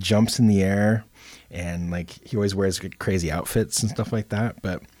he like jumps in the air and like he always wears crazy outfits and stuff like that.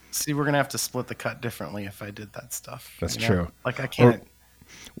 But see, we're gonna have to split the cut differently if I did that stuff. That's true. Like, I can't.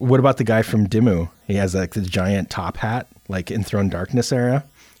 What about the guy from Dimmu? He has like the giant top hat, like in Throne Darkness era.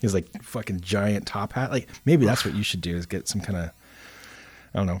 He's like fucking giant top hat. Like, maybe that's what you should do, is get some kind of,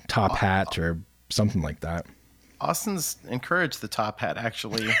 I don't know, top hat or something like that. Austin's encouraged the top hat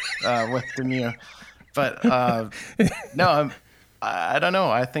actually with Dimmu. But no, I don't know.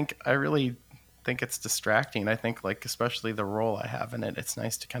 I really think it's distracting. I think, like, especially the role I have in it, it's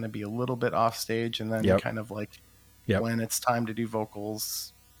nice to kind of be a little bit off stage, and then kind of like when it's time to do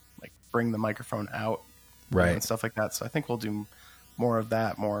vocals, like bring the microphone out, and stuff like that. So I think we'll do more of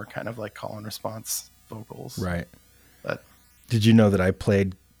that, more kind of like call and response vocals. Right. But did you know that I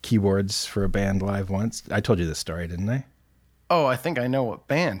played keyboards for a band live once? I told you this story, didn't I? Oh, I think I know what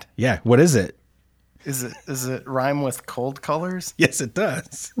band. Yeah. What is it? Is it rhyme with Cold Colors? Yes, it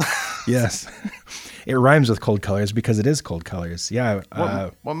does. Yes. It rhymes with Cold Colors because it is Cold Colors. Yeah.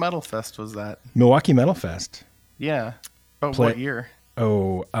 What Metal Fest was that? Milwaukee Metal Fest. Yeah. But what year?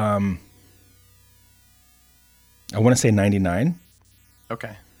 Oh, I want to say 99.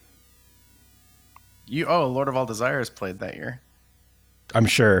 Okay. Lord of All Desires played that year. I'm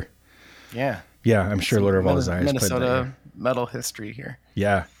sure. Yeah. Yeah, I'm sure Lord of All Desires played that year. Minnesota metal history here.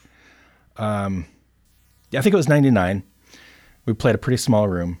 Yeah. I think it was 99. We played a pretty small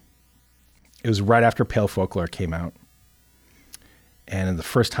room. It was right after Pale Folklore came out. And the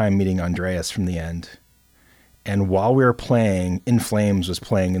first time meeting Andreas from The End. And while we were playing, In Flames was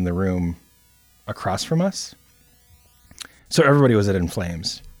playing in the room across from us. So everybody was at In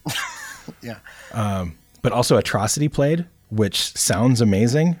Flames. Yeah. But also Atrocity played, which sounds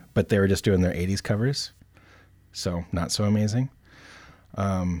amazing, but they were just doing their 80s covers. So not so amazing.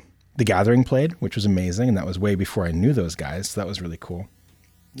 The Gathering played, which was amazing, and that was way before I knew those guys, so that was really cool.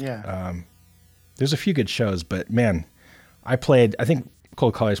 Yeah. There's a few good shows, but man, I think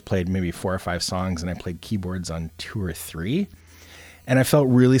Cold Colors played maybe 4 or 5 songs, and I played keyboards on 2 or 3. And I felt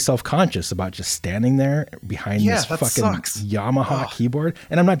really self-conscious about just standing there behind this that fucking sucks. Yamaha keyboard,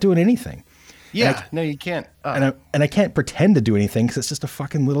 and I'm not doing anything. Yeah, no, you can't. And I can't pretend to do anything because it's just a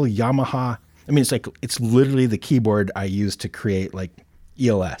fucking little Yamaha. I mean, it's literally the keyboard I used to create like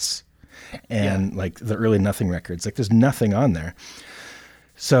ELS and like the early Nothing records. Like there's nothing on there.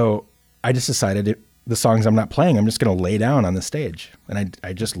 So I just decided the songs I'm not playing, I'm just going to lay down on the stage. And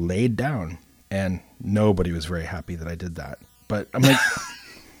I just laid down, and nobody was very happy that I did that. But I'm like,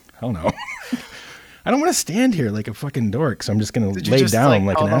 I don't know. I don't want to stand here like a fucking dork, so I'm just going to lay down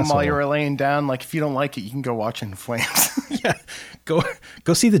like an asshole. While you were laying down, like if you don't like it, you can go watch In Flames. Yeah,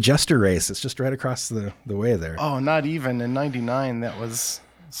 go see the Jester race. It's just right across the way there. Oh, not even. In '99, that was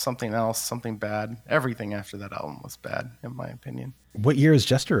something else, something bad. Everything after that album was bad, in my opinion. What year is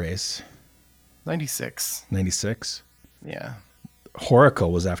Jester race? 96. 96. Yeah.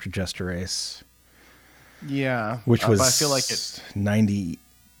 Horacle was after Jester race. Yeah. Which was but I feel like it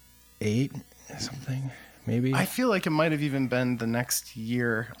 98 something, maybe. I feel like it might have even been the next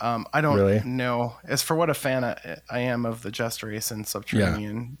year. I don't Really? know. As for what a fan I am of the Jester race and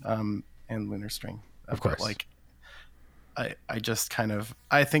Subterranean and Lunar String. Of course. But like I just kind of,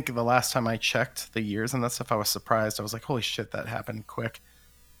 I think the last time I checked the years and that stuff, I was surprised. I was like, holy shit, that happened quick.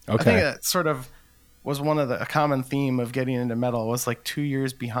 Okay. I think that sort of was a common theme of getting into metal was like 2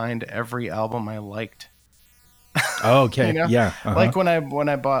 years behind every album I liked. Oh, okay. You know? Yeah. Uh-huh. Like when I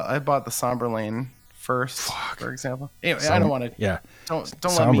bought the Somberlane first, for example. Anyway, I don't want to. Yeah. Don't let me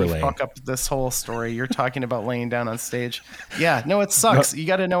Somberlane. fuck up this whole story. You're talking about laying down on stage. Yeah, no, it sucks. You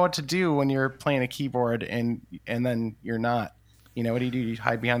got to know what to do when you're playing a keyboard and then you're not. You know what do? You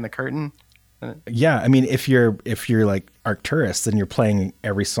hide behind the curtain. Yeah, I mean, if you're like Arcturus, then you're playing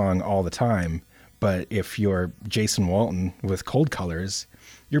every song all the time. But if you're Jason Walton with Cold Colors,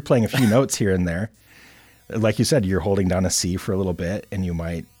 you're playing a few notes here and there. Like you said, you're holding down a C for a little bit, and you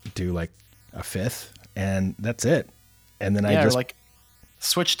might do like a fifth, and that's it. And then I just like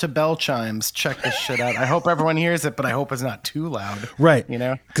switch to bell chimes. Check this shit out. I hope everyone hears it, but I hope it's not too loud. right, You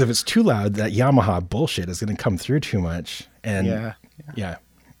know, because if it's too loud, that Yamaha bullshit is going to come through too much. And yeah,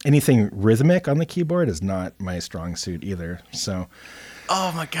 anything rhythmic on the keyboard is not my strong suit either. So,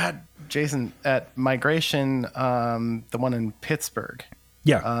 oh my god, Jason, at Migration, the one in Pittsburgh.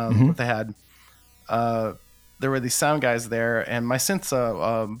 yeah, What they had. There were these sound guys there, and my synth's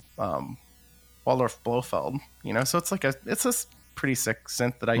Waldorf Blofeld, you know, so it's a pretty sick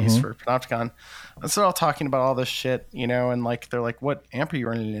synth that I use for Panopticon. And so they're all talking about all this shit, you know, and like they're like, "What amp are you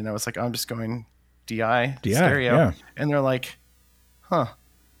running?" And I was like, "I'm just going DI stereo." yeah. And they're like, "Huh."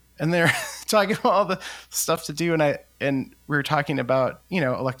 And they're talking about all the stuff to do, and we were talking about, you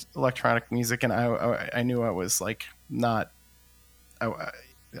know, electronic music, and I knew I was like not.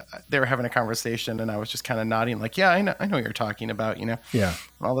 They were having a conversation, and I was just kind of nodding, like, "Yeah, I know what you're talking about," you know, yeah.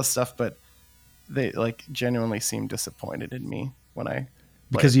 all this stuff. But they like genuinely seemed disappointed in me when I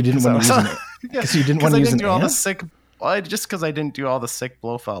Because you didn't want to use an because you didn't want to use an all the amp? sick. Well, just because I didn't do all the sick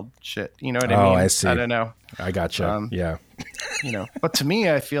Blofeld shit. You know what I Oh, mean? I see. I don't know. I gotcha. Yeah. You know, but to me,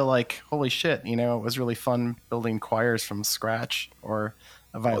 I feel like holy shit. You know, it was really fun building choirs from scratch or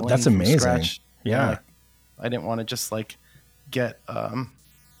a violin. that's from amazing. Scratch. Yeah. Like, I didn't want to just like get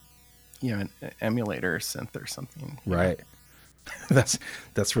you know, an emulator synth or something. Right. That's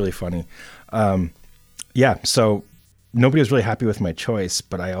really funny. Yeah. So nobody was really happy with my choice,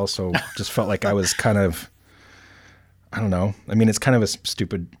 but I also just felt like I was kind of, I don't know. I mean, it's kind of a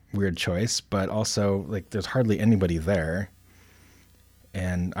stupid, weird choice, but also like there's hardly anybody there.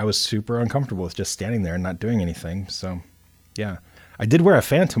 And I was super uncomfortable with just standing there and not doing anything. So yeah, I did wear a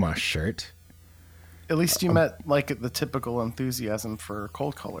Phantomas shirt. At least you met like the typical enthusiasm for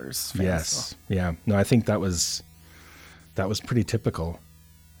Cold Colors. Fans, Yes. so. Yeah. No, I think that was pretty typical.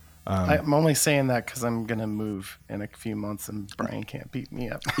 I'm only saying that because I'm gonna move in a few months, and Brian can't beat me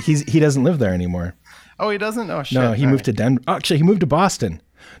up. He doesn't live there anymore. Oh, he doesn't. Oh shit. No, he moved to Denver. Actually, he moved to Boston.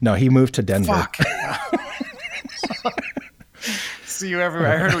 No, he moved to Denver. Fuck. See you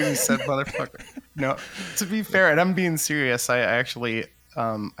everywhere. I heard what you said, motherfucker. No, to be fair, and I'm being serious. I actually,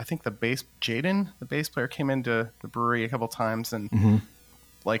 I think Jaden, the bass player, came into the brewery a couple times, and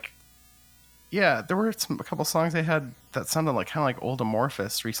like, yeah, there were a couple songs they had that sounded like kind of like old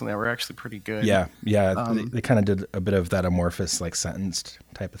Amorphous recently that were actually pretty good. Yeah. They kind of did a bit of that Amorphous, like sentenced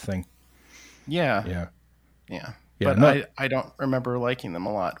type of thing. Yeah. Yeah. Yeah. Yeah, But no- I don't remember liking them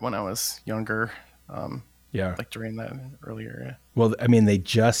a lot when I was younger. Yeah. Like during that earlier. Well, I mean,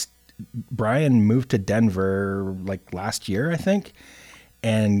 Brian moved to Denver like last year, I think,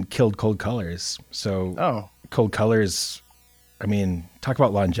 and killed Cold Colors. So Oh. Cold Colors, I mean, talk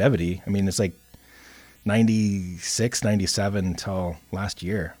about longevity. I mean, it's like 96, 97 until last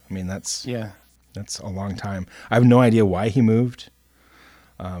year. I mean, that's a long time. I have no idea why he moved.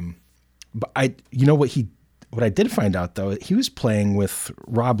 But what I did find out though, he was playing with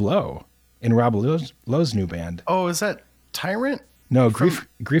Rob Lowe in Rob Lowe's new band. Oh, is that Tyrant? No, Grief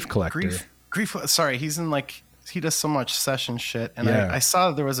Collector. Grief. Sorry, he's in he does so much session shit, and I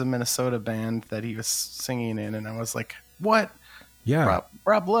saw there was a Minnesota band that he was singing in, and I was like, what? Yeah,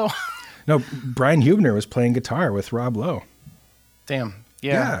 Rob Lowe. No, Brian Huebner was playing guitar with Rob Lowe. Damn.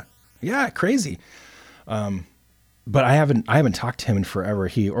 Yeah. Yeah, crazy. But I haven't talked to him in forever.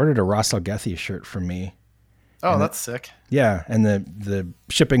 He ordered a Ross Algethi shirt from me. Oh, that's sick. Yeah, and the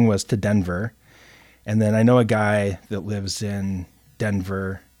shipping was to Denver. And then I know a guy that lives in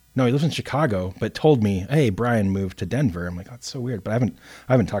Denver. No, he lives in Chicago, but told me, "Hey, Brian moved to Denver." I'm like, "That's so weird." But I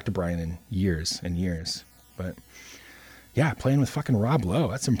haven't talked to Brian in years and years. But yeah, playing with fucking Rob Lowe,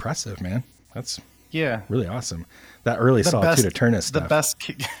 that's impressive, man. That's really awesome. That early Solitude Aeterna stuff.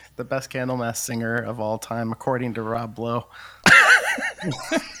 The best Candlemass singer of all time, according to Rob Lowe.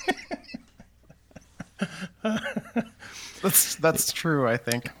 That's true, I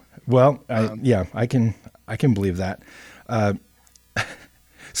think. Well, I can believe that.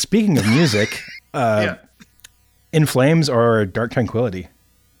 Speaking of music, In Flames or Dark Tranquillity?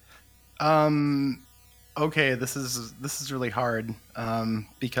 Okay, this is really hard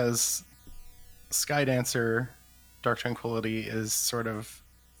because Skydancer, Dark Tranquillity is sort of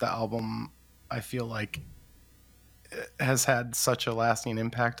the album I feel like has had such a lasting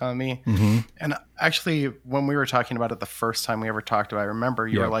impact on me. Mm-hmm. And actually, when we were talking about it the first time we ever talked about it, I remember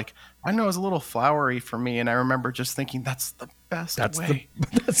you were like, I know it was a little flowery for me. And I remember just thinking, that's the best way.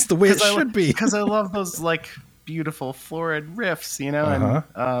 That's the way it should be. Because I love those like beautiful florid riffs, you know?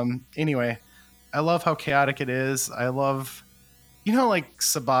 And anyway, I love how chaotic it is. I love, like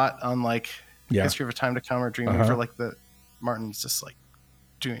Sabat on like History of a Time to Come or Dreaming for like Martin's just like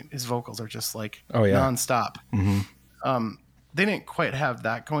doing, his vocals are just like nonstop. Mm-hmm. They didn't quite have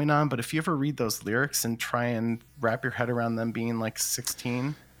that going on, but if you ever read those lyrics and try and wrap your head around them being like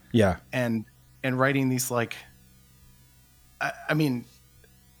 16 and writing these like, I mean,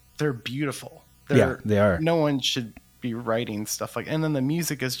 they're beautiful. They are. No one should be writing stuff like, and then the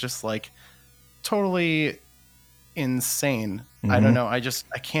music is just like totally insane. Mm-hmm. I don't know. I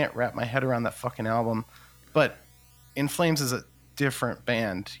can't wrap my head around that fucking album, but In Flames is a different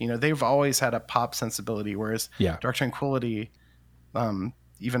band. They've always had a pop sensibility, whereas Dark Tranquillity,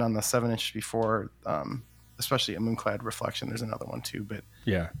 even on the 7-inch before, especially a Moonclad Reflection, there's another one too, but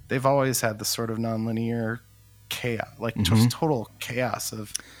they've always had this sort of nonlinear chaos, like just total chaos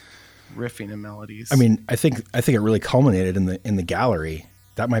of riffing and melodies. I mean, I think it really culminated in the Gallery.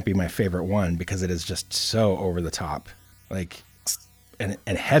 That might be my favorite one because it is just so over the top, like, and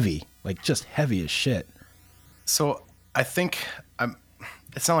heavy, like just heavy as shit. So I think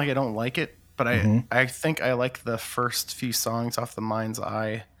it's not like I don't like it, but I think I like the first few songs off the Mind's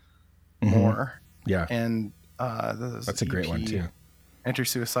Eye more. Yeah. And that's a great one too. Enter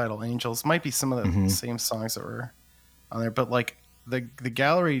Suicidal Angels might be some of the same songs that were on there, but like the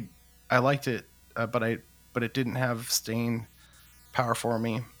Gallery, I liked it, but it didn't have staying power for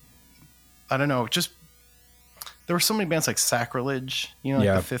me. I don't know. Just there were so many bands like Sacrilege, like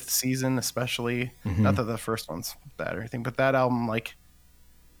the Fifth Season, especially. Not that the first one's bad or anything, but that album, like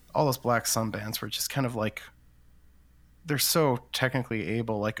all those Black Sun bands were just kind of like, they're so technically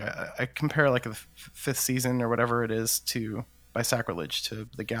able. Like I compare like the Fifth Season or whatever it is by Sacrilege to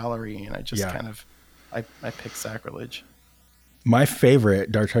the Gallery, and I just kind of I pick Sacrilege. My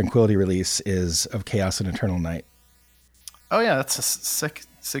favorite Dark Tranquillity release is Of Chaos and Eternal Night. Oh yeah, that's a sick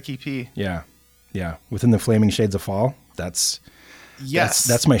EP. Yeah. Within the Flaming Shades of Fall. That's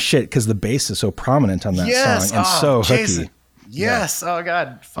my shit because the bass is so prominent on that song and so hooky. Yes. Yeah. Oh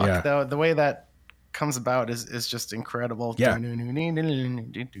God. Fuck. The way that comes about is just incredible. Yeah.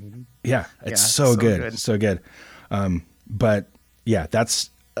 It's so good. So good. But yeah, that's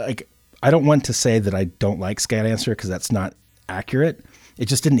like, I don't want to say that I don't like Skydancer because that's not accurate. It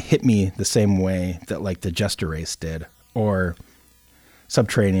just didn't hit me the same way that like the Jester Race did, or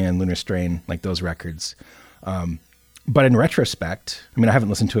Subterranean, Lunar Strain, like those records. But in retrospect, I mean, I haven't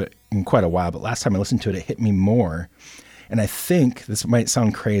listened to it in quite a while, but last time I listened to it, it hit me more. And I think, this might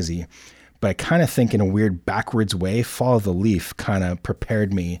sound crazy, but I kind of think in a weird backwards way, Fall of the Leaf kind of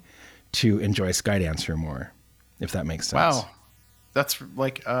prepared me to enjoy Skydancer more, if that makes sense. Wow. That's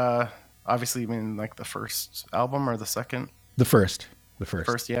like, obviously, you mean like the first album or the second? The first.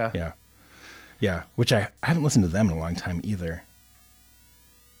 First, yeah. Yeah, which I haven't listened to them in a long time either.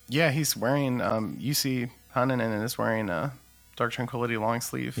 Yeah, he's wearing, Jussi Hanninen is wearing a Dark Tranquillity long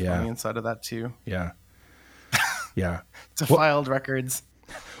sleeve on the inside of that too. Yeah. Yeah. Defiled Records.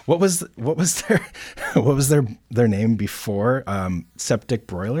 What was their their name before? Septic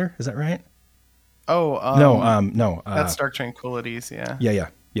Broiler, is that right? Oh, No. that's Dark Tranquilities. Yeah.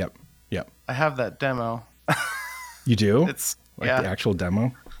 Yep. I have that demo. You do? It's the actual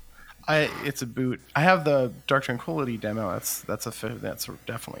demo. It's a boot. I have the Dark Tranquility demo. That's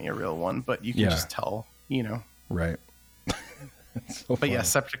definitely a real one, but you can just tell, Right. So but yeah,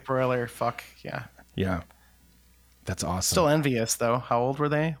 Septic Broiler. Fuck yeah. Yeah. That's awesome. Still envious though. How old were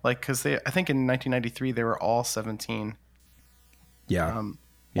they? Like, because I think in 1993 they were all 17. Yeah.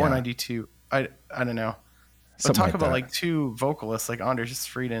 Or 92. I don't know. But Something talk like about that. like two vocalists like Anders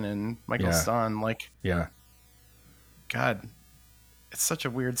Frieden and Michael Stahn. Like, Yeah. God, it's such a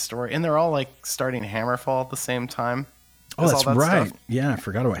weird story, and they're all like starting Hammerfall at the same time. Oh, that's all that right. stuff. Yeah, I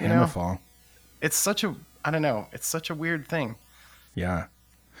forgot about Hammerfall. It's such a I don't know. It's such a weird thing. Yeah.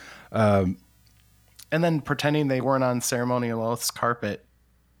 And then pretending they weren't on Ceremonial Oath's carpet.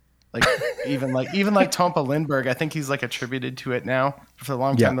 Like even like Tompa Lindbergh, I think he's like attributed to it now. For a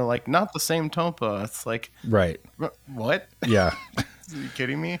long time they're like, not the same Tompa. It's like, Right. what? Yeah. Are you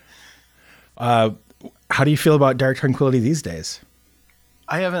kidding me? How do you feel about Dark Tranquility these days?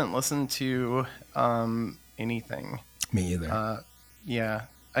 I haven't listened to anything. Me either. Yeah.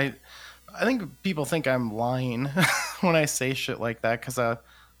 I think people think I'm lying when I say shit like that, because I'll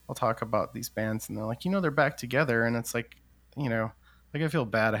talk about these bands and they're like, they're back together, and it's like, like I feel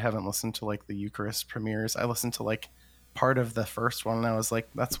bad I haven't listened to like the Eucharist premieres. I listened to like part of the first one and I was like,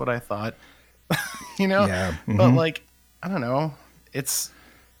 that's what I thought. Yeah. Mm-hmm. But like, I don't know. It's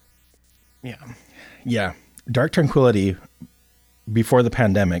Yeah. Dark Tranquility, before the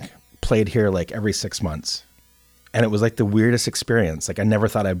pandemic, played here like every 6 months. And it was like the weirdest experience. Like I never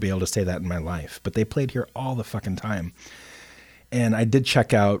thought I'd be able to say that in my life, but they played here all the fucking time. And I did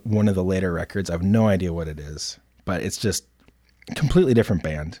check out one of the later records. I have no idea what it is, but it's just a completely different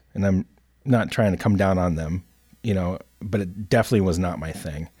band. And I'm not trying to come down on them, but it definitely was not my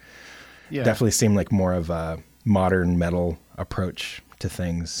thing. yeah. Definitely seemed like more of a modern metal approach to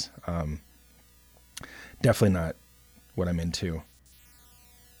things. Definitely not what I'm into.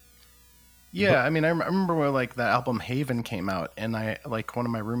 Yeah, I mean, I remember when like the album Haven came out, and I like one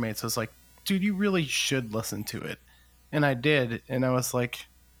of my roommates was like, "Dude, you really should listen to it," and I did, and I was like,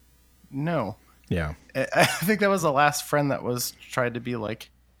 "No." Yeah. I think that was the last friend that was tried to be like,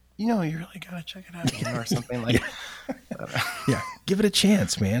 you really gotta check it out, or something like. Yeah. Give it a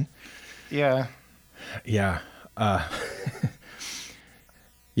chance, man. Yeah. Yeah.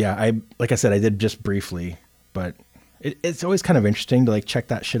 Yeah. Like I said, I did just briefly, but it's always kind of interesting to like check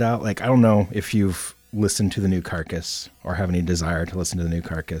that shit out. Like, I don't know if you've listened to the new Carcass or have any desire to listen to the new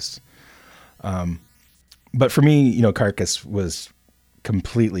Carcass. But for me, Carcass was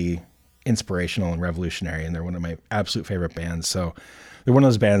completely inspirational and revolutionary, and they're one of my absolute favorite bands. So they're one of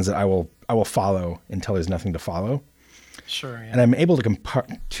those bands that I will follow until there's nothing to follow. Sure. Yeah. And I'm able to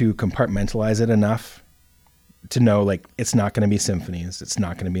compartmentalize it enough to know, like, it's not going to be symphonies. It's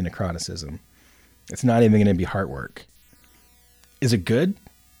not going to be necroticism. It's not even going to be Heartwork. Is it good?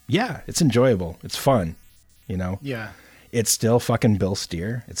 Yeah, it's enjoyable. It's fun, Yeah. It's still fucking Bill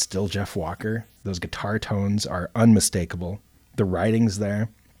Steer. It's still Jeff Walker. Those guitar tones are unmistakable. The writing's there.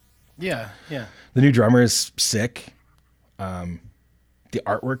 Yeah. Yeah. The new drummer is sick. The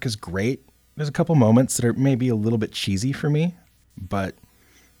artwork is great. There's a couple moments that are maybe a little bit cheesy for me, but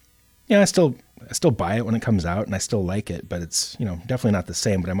I still buy it when it comes out, and I still like it, but it's, definitely not the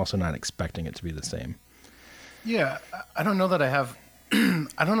same, but I'm also not expecting it to be the same. Yeah. I don't know that I have,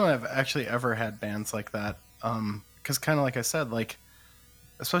 I don't know I've actually ever had bands like that. Cause kind of like I said, like,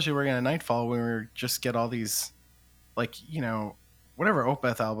 especially working at Nightfall, when we just get all these, like, whatever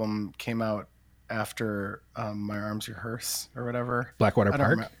Opeth album came out after My Arms Your Hearse or whatever. Blackwater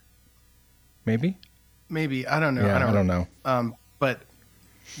Park? Maybe? Maybe. I don't know. Yeah, I don't know. But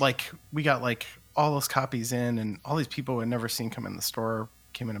like we got like all those copies in, and all these people who had never seen come in the store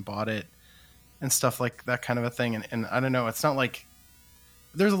came in and bought it and stuff like that kind of a thing. And I don't know. It's not like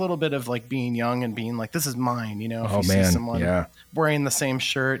there's a little bit of like being young and being like, this is mine, if you see someone wearing the same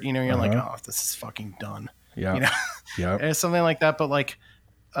shirt, you're like, oh, this is fucking done. Yeah. Yeah. And something like that. But like,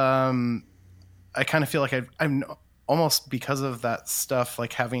 I kind of feel like I'm almost, because of that stuff,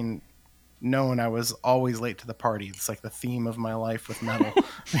 like having known I was always late to the party. It's like the theme of my life with metal,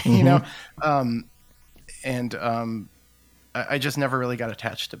 I just never really got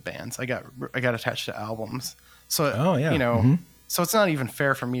attached to bands. I got attached to albums. So, so it's not even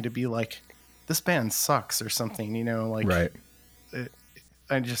fair for me to be like, this band sucks or something, like, right.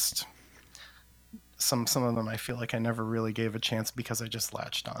 I just, some of them, I feel like I never really gave a chance because I just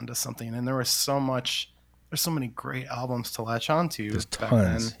latched onto something. And there was so much there's so many great albums to latch on to. There's back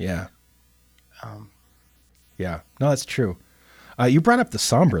tons. then. Yeah. Yeah. No, that's true. You brought up the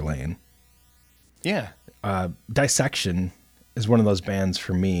Somber Lane. Yeah. Dissection is one of those bands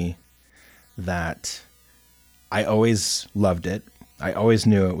for me that I always loved it. I always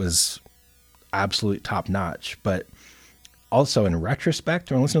knew it was absolute top notch, but also in retrospect,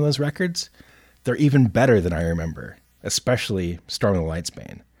 when I listen to those records, they're even better than I remember, especially Storm of the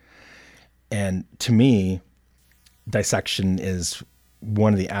Lightsbane. And to me, Dissection is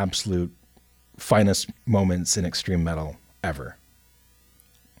one of the absolute finest moments in extreme metal ever.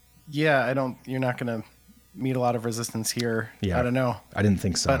 Yeah, you're not going to meet a lot of resistance here. Yeah. I don't know. I didn't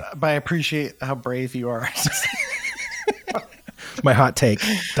think so. But I appreciate how brave you are. My hot take,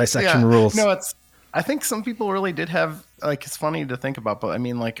 Dissection rules. No, I think some people really did have, like, it's funny to think about, but I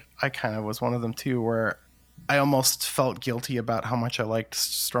mean, like, I kind of was one of them too, where I almost felt guilty about how much I liked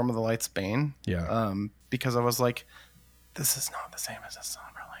Storm of the Lightsbane. Yeah. Because I was like, this is not the same as a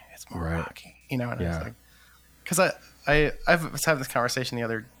Somber Lane. It's more rocky, you know? And Yeah. I was like, because I've had this conversation the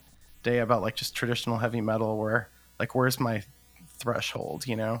other day about like just traditional heavy metal, where like, where's my threshold,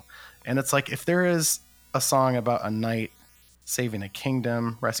 you know? And it's like, if there is a song about a knight saving a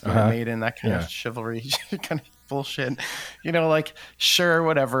kingdom, rescuing a maiden, that kind of chivalry kind of bullshit, you know, like, sure,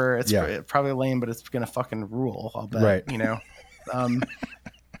 whatever, it's probably lame, but it's gonna fucking rule, I'll bet. Right. You know?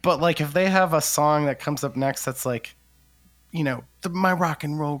 But like, if they have a song that comes up next that's like, you know, my rock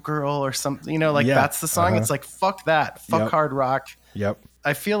and roll girl or something, you know, like that's the song. It's like, fuck that, fuck hard rock. Yep.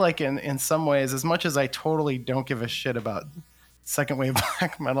 I feel like in some ways, as much as I totally don't give a shit about second wave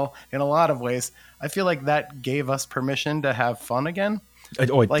black metal, in a lot of ways, I feel like that gave us permission to have fun again.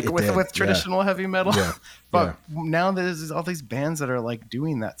 With traditional heavy metal. Yeah. But now there's all these bands that are like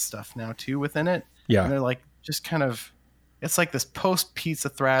doing that stuff now too within it. Yeah. And they're like just kind of, it's like this post pizza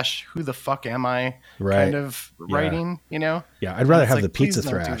thrash, who the fuck am I kind of writing, you know? Yeah. I'd rather have like, the pizza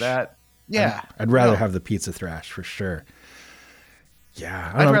please don't thrash. do that. Yeah. I'd rather have the pizza thrash for sure.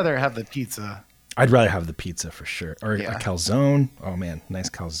 Yeah. I'd rather have the pizza. I'd rather have the pizza for sure. Or a calzone. Oh man, nice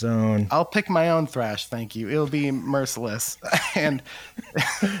calzone. I'll pick my own thrash, thank you. It'll be Merciless. And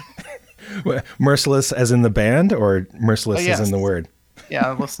Merciless as in the band, or Merciless as in the word? Yeah,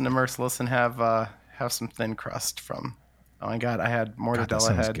 I'll listen to Merciless and have some thin crust from, oh my God, I had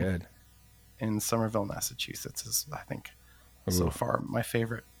Mortadella Head good. in Somerville, Massachusetts is, I think, so far my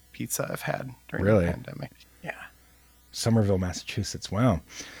favorite pizza I've had during the pandemic. Yeah. Somerville, Massachusetts. Wow.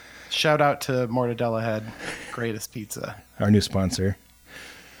 Shout out to Mortadella Head, greatest pizza. Our new sponsor.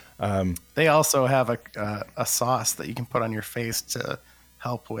 They also have a sauce that you can put on your face to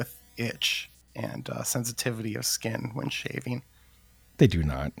help with itch and sensitivity of skin when shaving. They do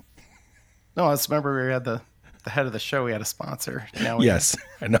not. No, I just remember we had the head of the show. We had a sponsor. Now yes,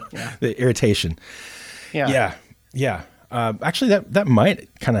 I know. Yeah. The irritation. Yeah. Yeah. Actually, that might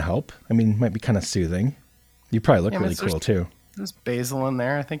kind of help. I mean, might be kind of soothing. You probably look really cool too. There's basil in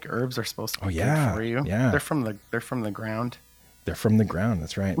there. I think herbs are supposed to be good for you. Yeah. They're from the ground. They're from the ground.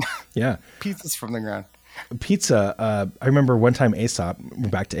 That's right. Yeah. Pizza's from the ground. Pizza. I remember one time Aesop, we're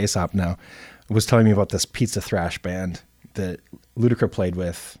back to Aesop now, was telling me about this pizza thrash band that Ludacris played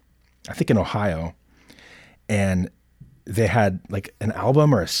with, I think in Ohio. And they had like an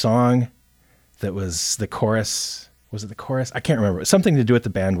album or a song that was the chorus. Was it the chorus? I can't remember. Something to do with the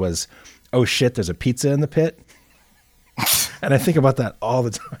band was, oh shit, there's a pizza in the pit. And I think about that all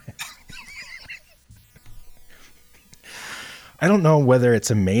the time. I don't know whether it's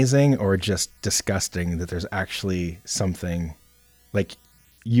amazing or just disgusting that there's actually something like,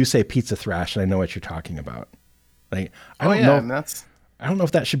 you say pizza thrash and I know what you're talking about. Like, I don't know. I don't know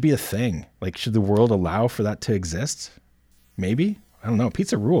if that should be a thing. Like, should the world allow for that to exist? Maybe. I don't know.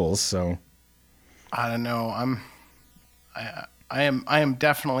 Pizza rules. So I don't know. I am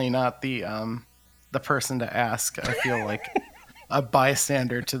definitely not the person to ask. I feel like a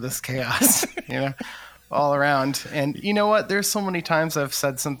bystander to this chaos, you know, all around. And you know what? There's so many times I've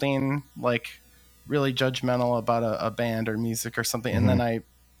said something like really judgmental about a band or music or something, and then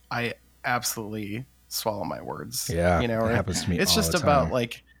I absolutely swallow my words. Yeah, you know, it happens to me. It's all just the about time.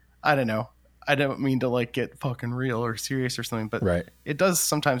 like, I don't know. I don't mean to like get fucking real or serious or something, but it does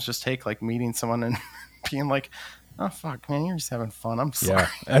sometimes just take like meeting someone and being like, oh fuck, man, you're just having fun. I'm sorry.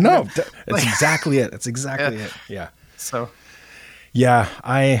 Yeah, I know. That's exactly it. That's exactly it. Yeah. So, yeah,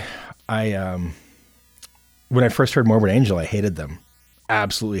 I when I first heard Morbid Angel, I hated them.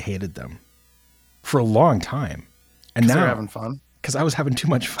 Absolutely hated them for a long time. And now you're having fun because I was having too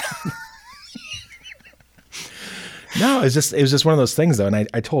much fun. No, it was just one of those things though. And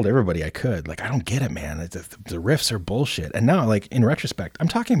I told everybody I could, like, I don't get it, man. The riffs are bullshit. And now, like, in retrospect, I'm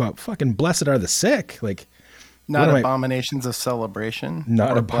talking about fucking Blessed Are the Sick. Like, Not What am I- Abominations of Celebration.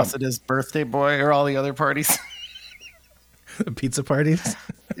 Not or Blessed is Birthday Boy, or all the other parties. pizza parties?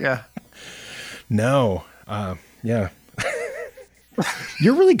 Yeah. No. Yeah.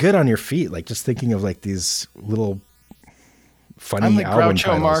 You're really good on your feet. Like just thinking of like these little funny I'm the album Groucho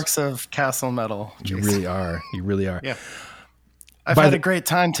titles. Marx of Castle Metal. You Jason. really are. You really are. Yeah. I've By had the- a great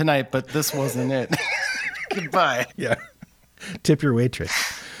time tonight, but this wasn't it. Goodbye. Yeah. Tip your waitress.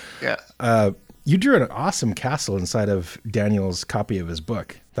 Yeah. You drew an awesome castle inside of Daniel's copy of his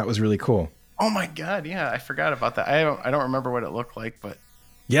book. That was really cool. Oh my God. Yeah. I forgot about that. I don't remember what it looked like, but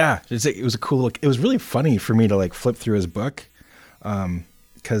Yeah, it was a cool look. It was really funny for me to like flip through his book,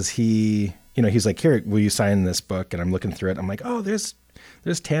 because he's like, here, will you sign this book? And I'm looking through it. I'm like, oh, there's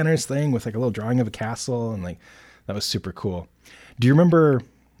Tanner's thing with like a little drawing of a castle, and like that was super cool. Do you remember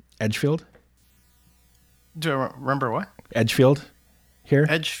Edgefield? do I remember what? Edgefield here.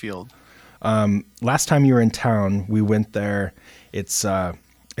 Edgefield. Last time you were in town, we went there. It's a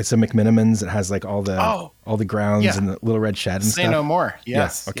McMinimans. It has like all the grounds Yeah. and the little red shed and Say stuff. no more.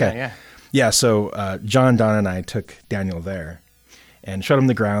 Yes. Yeah, okay. Yeah. Yeah, so John, Don, and I took Daniel there and showed him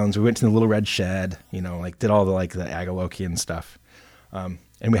the grounds. We went to the little red shed, like did all the Agalokian stuff. And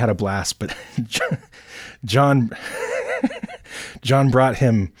we had a blast, but John brought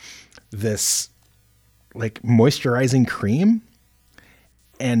him this like moisturizing cream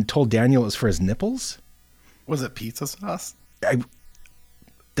and told Daniel it was for his nipples. Was it pizza sauce?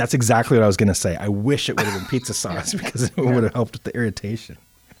 That's exactly what I was going to say. I wish it would have been pizza sauce because it would have helped with the irritation.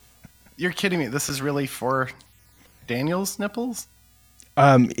 You're kidding me. This is really for Daniel's nipples?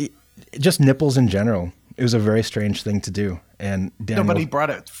 Just nipples in general. It was a very strange thing to do. And Daniel, Nobody brought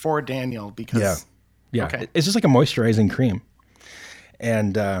it for Daniel because. yeah, Okay. it's just like a moisturizing cream.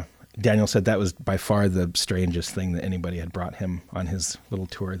 And Daniel said that was by far the strangest thing that anybody had brought him on his little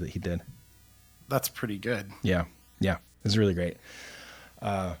tour that he did. That's pretty good. Yeah, it was really great.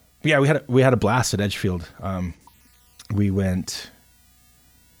 Yeah, we had a blast at Edgefield. We went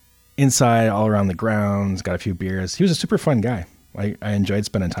inside, all around the grounds, got a few beers. He was a super fun guy. I enjoyed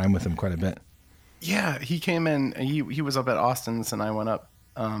spending time with him quite a bit. Yeah, he came in. He was up at Austin's, and I went up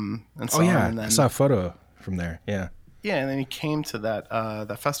and saw him. And then, I saw a photo from there. Yeah. Yeah, and then he came to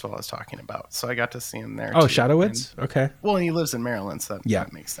that festival I was talking about, so I got to see him there. Oh, too. Shadowwoods? And, Okay. well, and he lives in Maryland, so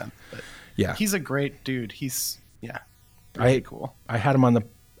that makes sense. But Yeah. he's a great dude. He's really cool. I had him on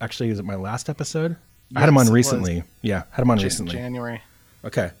actually, was it my last episode? I had him on Yes, it recently. was. Yeah, had him on recently. January.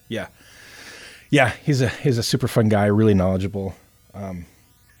 Okay. Yeah. Yeah, he's a super fun guy, really knowledgeable,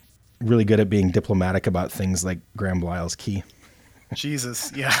 really good at being diplomatic about things like Graham Lyle's key.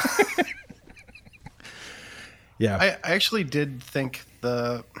 Jesus, yeah. Yeah. I actually did think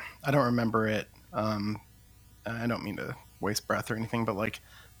I don't remember it. I don't mean to waste breath or anything, but like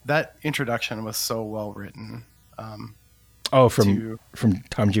that introduction was so well written. From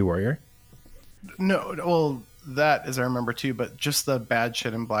Tom G. Warrior? No, well, that as I remember too, but just the bad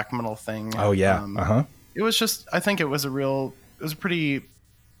shit in black metal thing. Oh, yeah. It was just, I think it was a pretty,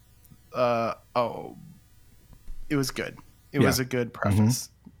 it was good. It was a good preface.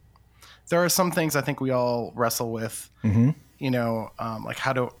 There are some things I think we all wrestle with, like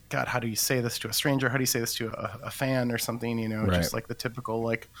how do you say this to a stranger? How do you say this to a fan or something, Right. just like the typical,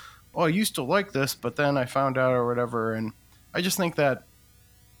 like, oh, I used to like this, but then I found out or whatever. And I just think that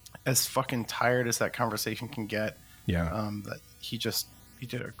as fucking tired as that conversation can get, that he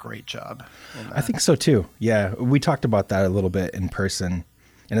did a great job. I think so too. Yeah. We talked about that a little bit in person,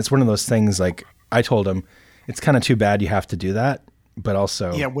 and it's one of those things, like I told him, it's kind of too bad you have to do that, but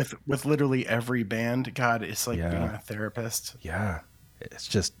also, with literally every band, God, it's like being a therapist. Yeah. It's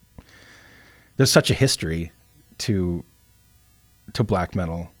just, there's such a history to black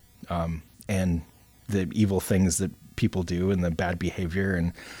metal, and the evil things that people do and the bad behavior.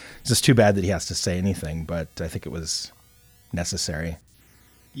 And it's just too bad that he has to say anything, but I think it was necessary.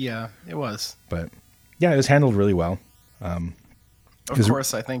 Yeah, it was. But yeah, it was handled really well. Of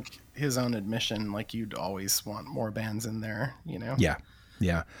course, I think his own admission, like you'd always want more bands in there, Yeah.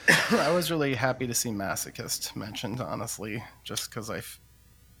 Yeah. I was really happy to see Masochist mentioned, honestly, just because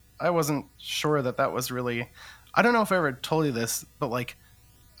I wasn't sure that was really, I don't know if I ever told you this, but like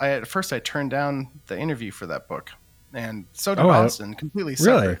at first I turned down the interview for that book, and so did Austin, completely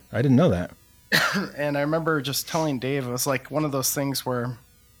separate. Really? I didn't know that. And I remember just telling Dave, it was like one of those things where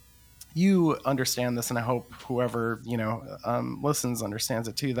you understand this, and I hope whoever, listens understands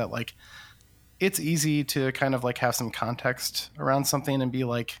it too, that like, it's easy to kind of like have some context around something and be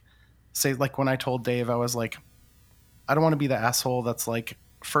like, say, like when I told Dave, I was like, I don't want to be the asshole that's like,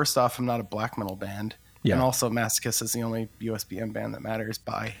 first off, I'm not a black metal band. Yeah. And also Masochist is the only USBM band that matters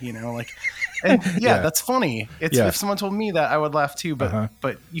by, like, and that's funny. It's if someone told me that, I would laugh too, but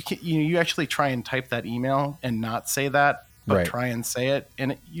you can, you actually try and type that email and not say that, but try and say it.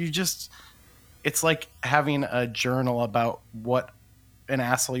 And it's like having a journal about what an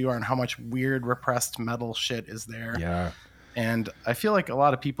asshole you are and how much weird repressed metal shit is there. Yeah. And I feel like a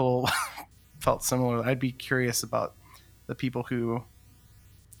lot of people felt similar. I'd be curious about the people who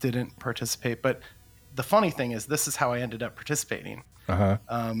didn't participate, but the funny thing is, this is how I ended up participating.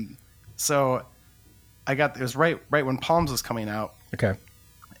 So it was right when Palms was coming out. Okay.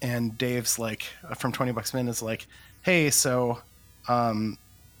 And Dave's like, from 20 Bucks Min is like, hey, so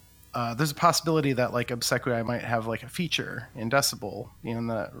there's a possibility that like Obsequiae might have like a feature in Decibel in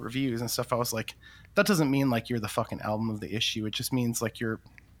the reviews and stuff. I was like, that doesn't mean like you're the fucking album of the issue. It just means like you're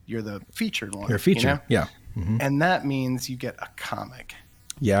the featured one. You're a feature. Yeah. Mm-hmm. And that means you get a comic.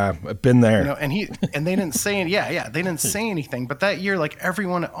 Yeah, I've been there. And they didn't say they didn't say anything. But that year, like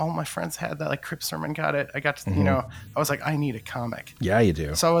all my friends had that. Like Crip Sermon got it. I got to, I was like, I need a comic. Yeah, you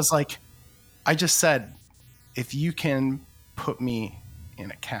do. So I was like, I just said, if you can put me in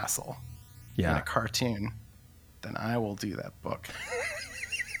a castle, in a cartoon, then I will do that book.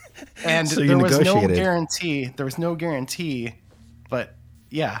 And so there was no guarantee. There was no guarantee, but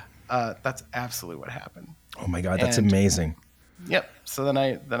that's absolutely what happened. Oh my God, that's amazing. Yep. So then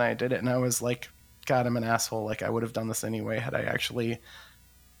I did it, and I was like, God, I'm an asshole. Like I would have done this anyway had I actually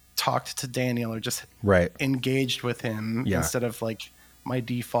talked to Daniel or just engaged with him instead of like my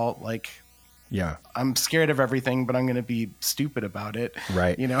default like. Yeah. I'm scared of everything, but I'm going to be stupid about it.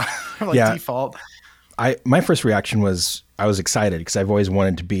 Right. Default. My first reaction was I was excited because I've always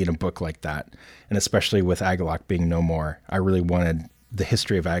wanted to be in a book like that. And especially with Agalloch being no more, I really wanted the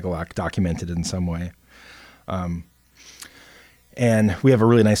history of Agalloch documented in some way. And we have a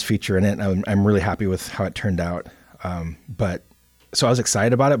really nice feature in it. And I'm really happy with how it turned out. But so I was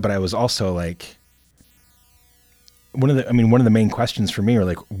excited about it, but I was also like, one of the main questions for me are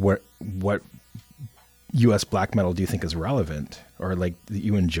like, what US black metal do you think is relevant or like that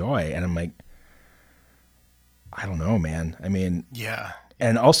you enjoy? And I'm like, I don't know, man. I mean, yeah.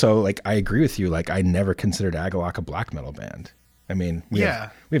 And also like, I agree with you. Like I never considered Agalloch a black metal band. I mean, we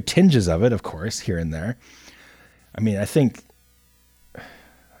have tinges of it, of course, here and there. I mean, I think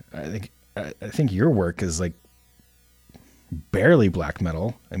your work is like barely black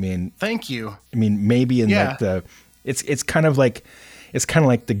metal. I mean, thank you. I mean, maybe in like it's kind of like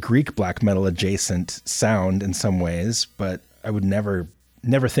the Greek black metal adjacent sound in some ways, but I would never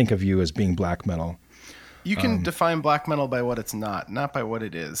think of you as being black metal. You can define black metal by what it's not by what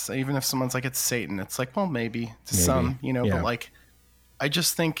it is. Even if someone's like, it's Satan, it's like, well, maybe to some, but like, I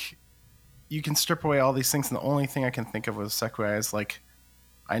just think you can strip away all these things. And the only thing I can think of with Obsequiae is like,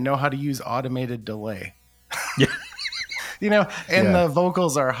 I know how to use automated delay, and the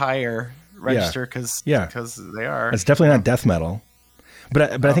vocals are higher register because they are. It's definitely not death metal,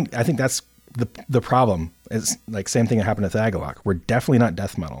 but I think that's the problem. Is like same thing that happened with Agalloch. We're definitely not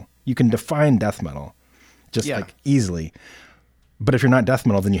death metal. You can define death metal just like easily, but if you're not death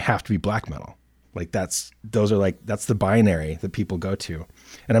metal, then you have to be black metal. Like that's the binary that people go to.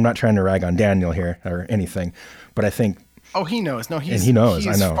 And I'm not trying to rag on Daniel here or anything, but I think. Oh, he knows. No, he knows.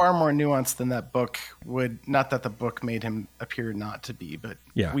 I know. Far more nuanced than that book would. Not that the book made him appear not to be, but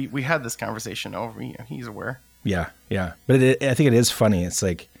we had this conversation over. He's aware. Yeah. But I think it is funny. It's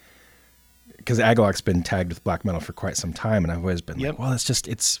like because Agalloch's been tagged with black metal for quite some time, and I've always been like, well, it's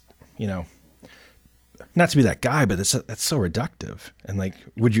not to be that guy, but that's so reductive. And like,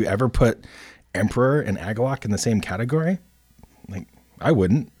 would you ever put Emperor and Agalloch in the same category? Like, I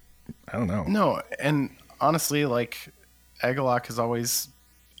wouldn't. I don't know. No, and honestly, like. Agalloch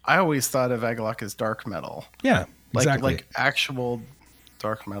I always thought of Agalloch as dark metal. Yeah, exactly. Like actual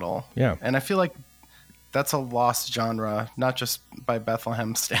dark metal. Yeah. And I feel like that's a lost genre, not just by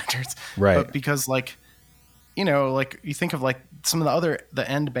Bethlehem standards. Right. But because like, like you think of like some of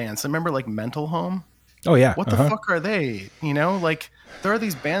the end bands. I remember like Mental Home. Oh yeah. What the fuck are they? Like there are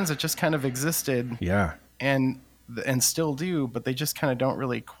these bands that just kind of existed. Yeah. And still do, but they just kind of don't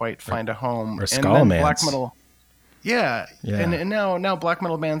really quite find a home. Or Skull Man. Black metal. Yeah. And now black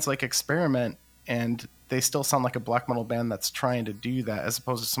metal bands like experiment and they still sound like a black metal band that's trying to do that as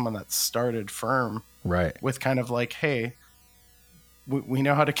opposed to someone that started firm. Right. With kind of like, hey, we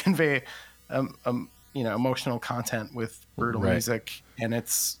know how to convey, emotional content with brutal music and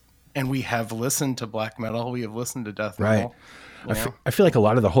it's And we have listened to black metal. We have listened to death Right. metal. I feel like a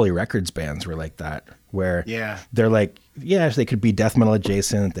lot of the Holy Records bands were like that, where Yeah. they're like, yeah, they could be death metal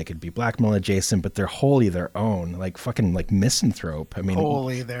adjacent, they could be black metal adjacent, but they're wholly their own, like fucking like Misanthrope. I mean,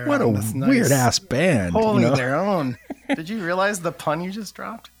 Wholly their what own. a That's weird nice. ass band. Wholly you know? their own. Did you realize the pun you just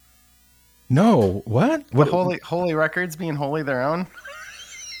dropped? No, what? What? Holy Records being wholly their own?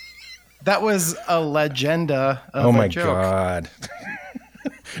 That was a legenda of Oh my a joke. god!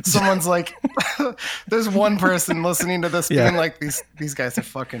 Someone's like, there's one person listening to this Yeah. being like, these guys are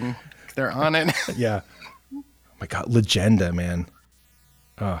fucking, they're on it. Yeah. Oh my god, Legenda, man.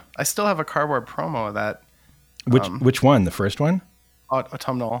 I still have a cardboard promo of that Which one? The first one?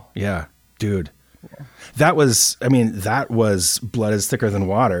 autumnal. Yeah, dude. That was Blood is Thicker Than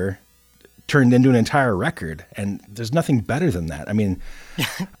Water turned into an entire record, and there's nothing better than that. I mean,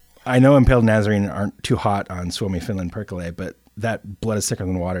 I know Impaled Nazarene aren't too hot on Suomi Finland Perkele, but that Blood is Thicker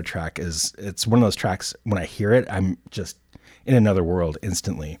Than Water track it's one of those tracks, when I hear it, I'm just in another world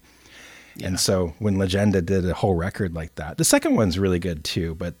instantly. Yeah. And so when Legenda did a whole record like that, the second one's really good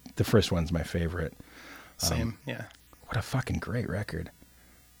too, but the first one's my favorite. Same, yeah. What a fucking great record.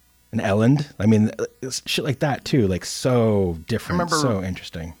 And Elland, I mean, shit like that too, like so different, so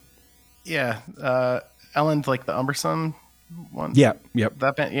interesting. Yeah, Ellen, like the Umbersum one. Yeah, yep.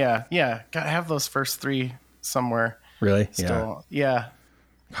 That band, yeah. Gotta have those first three somewhere. Really? Still, yeah.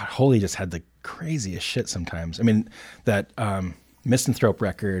 God, Holy just had the craziest shit sometimes. I mean, that Misanthrope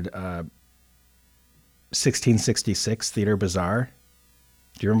record, 1666 Theater Bazaar.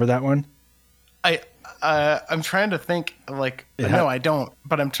 Do you remember that one? I'm trying to think, like, no, I don't,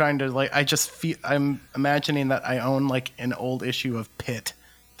 but I'm trying to, like, I just feel, I'm imagining that I own, like, an old issue of Pit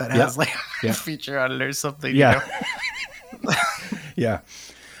that has, like, a feature on it or something. Yeah. You know? Yeah.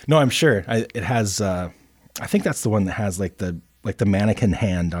 No, I'm sure. It has, I think that's the one that has, like the mannequin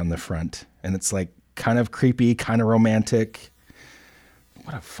hand on the front, and it's, like, kind of creepy, kind of romantic.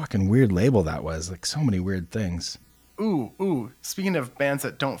 What a fucking weird label that was. Like, so many weird things. Ooh. Speaking of bands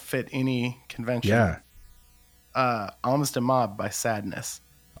that don't fit any convention. Yeah. Almost a Mob by Sadness.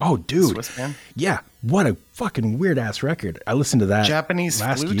 Oh, dude. Swiss band. Yeah. What a fucking weird ass record. I listened to that Japanese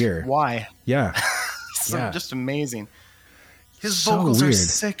last flute? year. Why? Yeah. Just amazing. His So vocals weird. are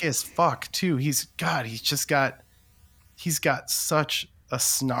sick as fuck too. He's got such a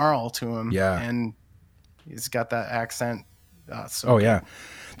snarl to him. Yeah. And he's got that accent. Oh yeah.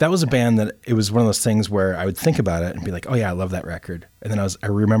 That was a band that it was one of those things where I would think about it and be like, oh yeah, I love that record. And then I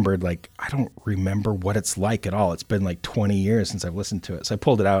remembered, like, I don't remember what it's like at all. It's been like 20 years since I've listened to it. So I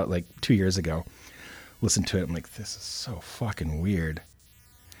pulled it out like 2 years ago, listened to it. I'm like, this is so fucking weird.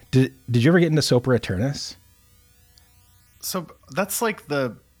 Did you ever get into Soper Aeternus? So that's like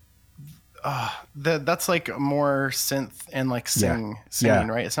that's like more synth and like singing,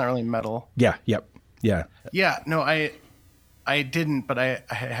 right? It's not really metal. Yeah. Yep. Yeah. Yeah. No, I didn't, but I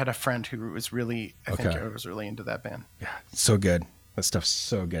had a friend who was really, I think I was really into that band. Yeah. So good. That stuff's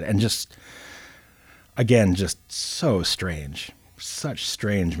so good. And just, again, just so strange. Such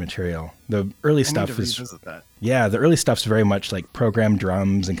strange material. The early stuff need to is, revisit that. Yeah, the early stuff's very much like programmed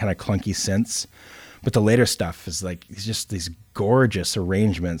drums and kind of clunky synths. But the later stuff is like just these gorgeous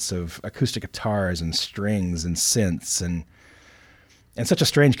arrangements of acoustic guitars and strings and synths and such a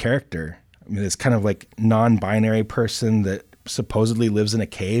strange character. I mean, it's kind of like non-binary person that supposedly lives in a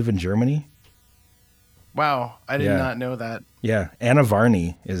cave in Germany. Wow, I did not know that. Yeah, Anna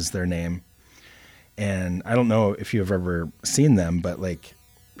Varney is their name. And I don't know if you've ever seen them, but like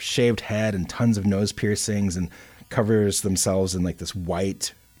shaved head and tons of nose piercings and covers themselves in like this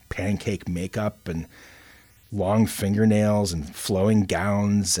white pancake makeup and long fingernails and flowing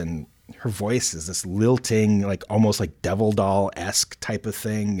gowns, and her voice is this lilting, like almost like Devil Doll-esque type of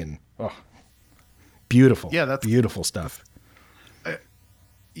thing, and beautiful. Yeah, that's beautiful stuff.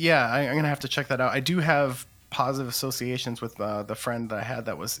 I'm gonna have to check that out. I do have positive associations with the friend that I had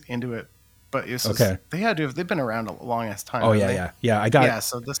that was into it, but it was they've been around a long ass time. Oh yeah. I got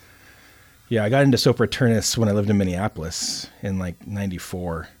into Soper Aeternus when I lived in Minneapolis in like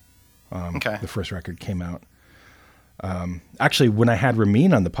 '94. The first record came out. Actually, when I had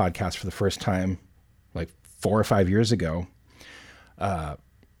Ramin on the podcast for the first time, like 4 or 5 years ago,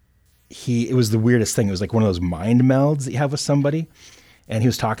 it was the weirdest thing. It was like one of those mind melds that you have with somebody. And he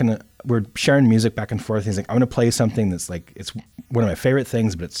was we're sharing music back and forth. He's like, I'm going to play something that's like, it's one of my favorite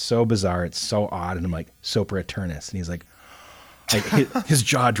things, but it's so bizarre. It's so odd. And I'm like, Soper Aeternus. And he's like his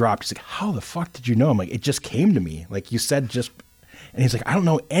jaw dropped. He's like, how the fuck did you know? I'm like, it just came to me. Like you said, and he's like, I don't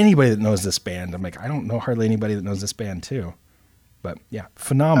know anybody that knows this band. I'm like, I don't know hardly anybody that knows this band too. But yeah,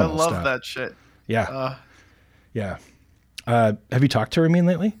 phenomenal stuff. I love that shit. Yeah. Yeah. Have you talked to Ramin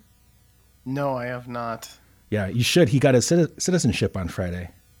lately? No, I have not. Yeah, you should. He got his citizenship on Friday.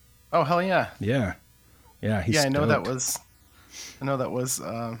 Oh, hell yeah. Yeah. Yeah, he's Yeah, I know that stoked. was,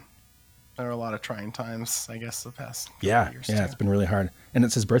 there were a lot of trying times, I guess, the past couple Yeah, years. yeah, too. it's been really hard. And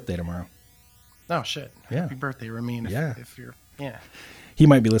it's his birthday tomorrow. Oh, shit. Yeah. Happy birthday, Ramin. Yeah. If you're, yeah. He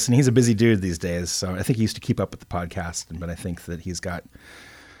might be listening. He's a busy dude these days, so I think he used to keep up with the podcast, but I think that he's got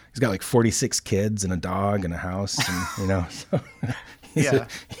like 46 kids and a dog and a house, and so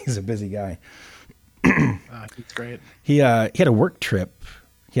he's a busy guy. He's great. He had a work trip.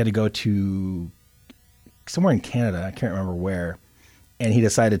 He had to go to somewhere in Canada. I can't remember where. And he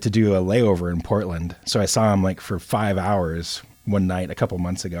decided to do a layover in Portland. So I saw him like for 5 hours one night a couple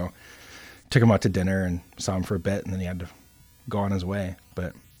months ago. Took him out to dinner and saw him for a bit, and then he had to go on his way.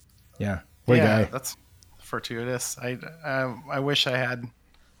 But yeah, what a guy. That's fortuitous. I wish I had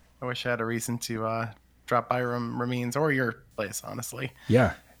a reason to drop by Ramin's or your place, honestly.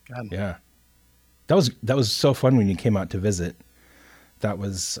 Yeah. God. Yeah. That was so fun when you came out to visit. That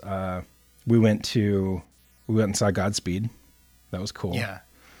was we went and saw Godspeed. That was cool. Yeah.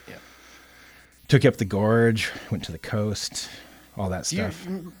 Yeah. Took you up the gorge, went to the coast, all that stuff.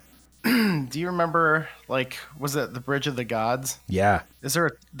 Do you remember, like, was it the Bridge of the Gods? Yeah. Is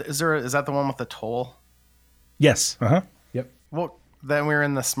that the one with the toll? Yes. Uh-huh. Yep. Well, then we were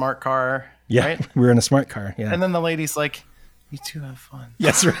in the smart car. Yeah. Right? We were in a smart car. Yeah. And then the lady's like, "You two have fun."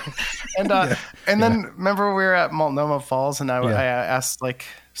 Yes. Right. And then remember we were at Multnomah Falls, and I Yeah. asked like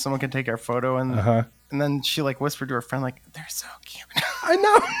if someone could take our photo, and Uh-huh. and then she like whispered to her friend like, "They're so cute." I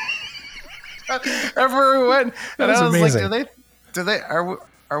know. Everywhere we went, That and was I was amazing. like,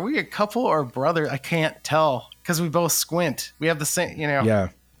 are we a couple or brother? I can't tell because we both squint. We have the same, Yeah.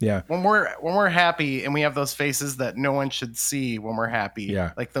 Yeah. When we're happy and we have those faces that no one should see when we're happy.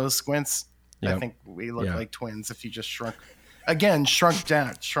 Yeah. Like those squints. Yeah. I think we look Yeah. like twins if you just shrunk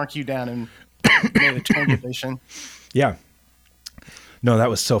you down and made a twin edition. Yeah. No, that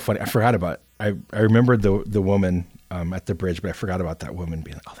was so funny. I forgot about it. I remembered the woman at the bridge, but I forgot about that woman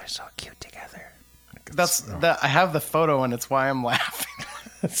being like, "Oh, they're so cute together." I have the photo and it's why I'm laughing.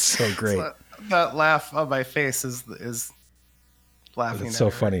 That's so great. That laugh on my face is laughing. It's so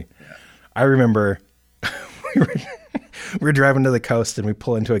at her. funny. Yeah. I remember we were driving to the coast and we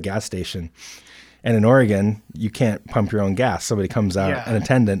pull into a gas station. And in Oregon, you can't pump your own gas. Somebody comes out, Yeah. an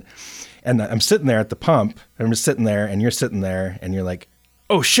attendant. And I'm sitting there at the pump. And I'm just sitting there and you're sitting there and you're like,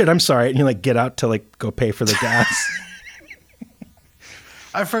 "Oh shit, I'm sorry." And you like get out to like go pay for the gas.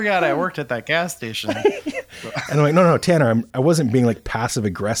 I forgot I worked at that gas station. And I'm like, no, Tanner, I wasn't being like passive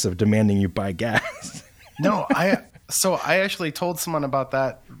aggressive demanding you buy gas. No, I actually told someone about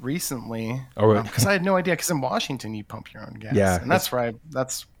that recently. Oh, really? Because I had no idea. Because in Washington, you pump your own gas. Yeah, and that's where I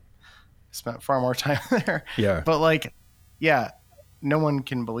spent far more time there. Yeah. But like, yeah, no one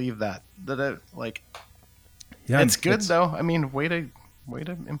can believe that. Yeah, it's good though. I mean, way to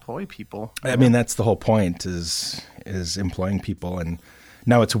employ people. I mean, that's the whole point is employing people. And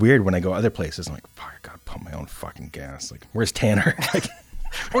now it's weird when I go other places. I'm like, fuck, I gotta pump my own fucking gas. Like, where's Tanner? Like,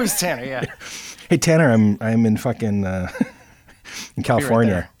 Where's Tanner? Yeah. hey Tanner, I'm in fucking in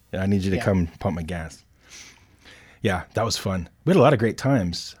California. I need you to Yeah. come pump my gas. Yeah, that was fun. We had a lot of great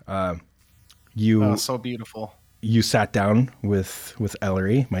times. You So beautiful. you sat down with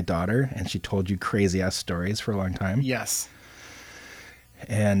Ellery, my daughter, and she told you crazy ass stories for a long time. Yes.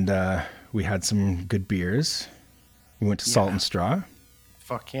 And we had some good beers. We went to Salt Yeah. and Straw.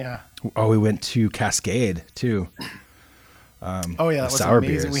 Fuck yeah. Oh, we went to Cascade too. Oh yeah, that was sour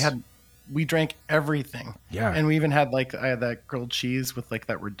amazing. beers. We drank everything. Yeah. And we even had I had that grilled cheese with like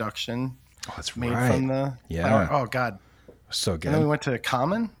that reduction Oh, that's made right. from the Yeah. Oh god. So And then we good. went to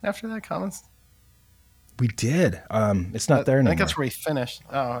Common after that. Commons. We did. It's not there I anymore. think that's where we finished.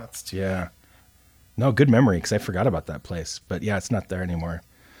 Oh, that's too. Yeah. No, good memory because I forgot about that place. But yeah, it's not there anymore.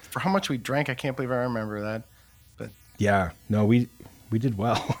 For how much we drank, I can't believe I remember that. But Yeah. No, we did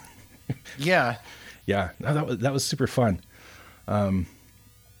well. yeah, Yeah. No, that was super fun.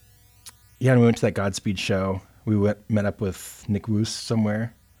 Yeah, and we went to that Godspeed show. We met up with Nick Woos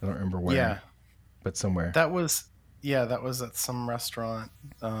somewhere. I don't remember where. yeah. But somewhere. That was at some restaurant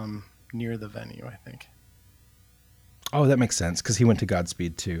near the venue, I think. Oh, that makes sense because he went to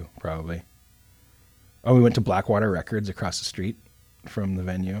Godspeed too, probably. Oh, we went to Blackwater Records across the street from the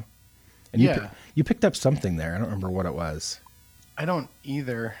venue. And Yeah. you picked up something there. I don't remember what it was. I don't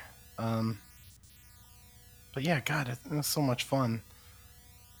either. But yeah, God, it was so much fun.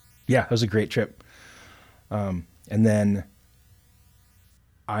 Yeah, it was a great trip. And then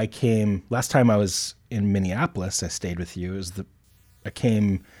I came last time I was in Minneapolis. I stayed with you. I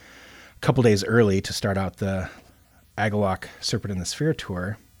came a couple days early to start out the Agalock Serpent in the Sphere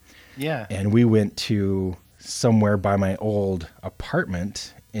tour, Yeah. And we went to somewhere by my old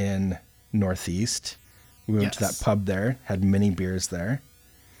apartment in Northeast. We went to that pub there, had many beers there.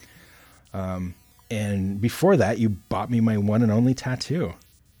 And before that, you bought me my one and only tattoo.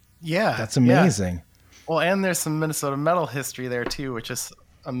 Yeah. That's amazing. Yeah. Well, and there's some Minnesota metal history there too, which is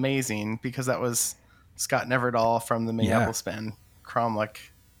amazing because that was Scott Neverdahl from the Minneapolis band Cromlech.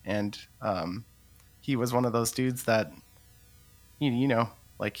 And he was one of those dudes that, you know,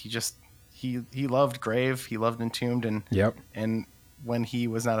 like he loved Grave, he loved Entombed, and when he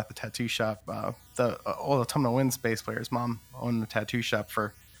was not at the tattoo shop, the Autumnal Winds bass player's mom owned the tattoo shop.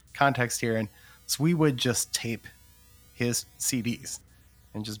 For context here, and so we would just tape his CDs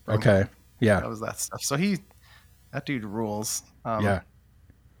and just bring them. Yeah, that was that stuff. So that dude rules. Yeah,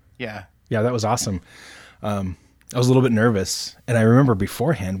 that was awesome. I was a little bit nervous, and I remember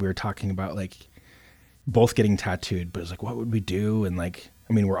beforehand we were talking about like both getting tattooed, but it was like, what would we do? And like,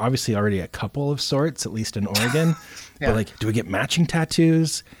 I mean, we're obviously already a couple of sorts, at least in Oregon, but like, do we get matching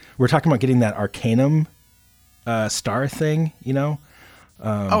tattoos? We're talking about getting that Arcanum star thing, you know?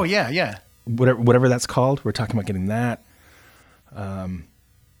 Whatever that's called. We're talking about getting that. And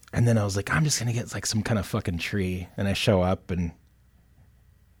then I was like, I'm just going to get like some kind of fucking tree. And I show up and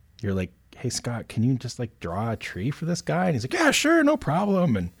you're like, hey, Scott, can you just like draw a tree for this guy? And he's like, yeah, sure. No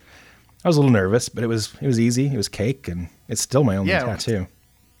problem. And I was a little nervous, but it was easy. It was cake, and it's still my only tattoo.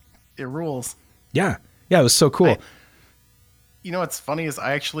 It rules. Yeah. Yeah. It was so cool. You know, what's funny is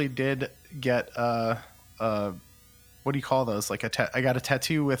I actually did get, what do you call those? Like I got a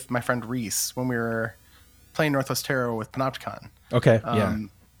tattoo with my friend Reese when we were playing Northwest Tarot with Panopticon. Okay.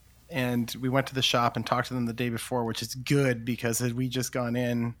 And we went to the shop and talked to them the day before, which is good because had we just gone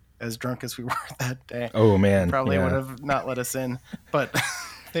in as drunk as we were that day, oh man, probably would have not let us in. But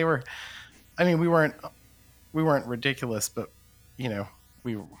they were, I mean, we weren't ridiculous, but you know,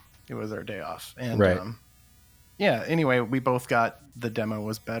 it was our day off. And anyway, we both got the demo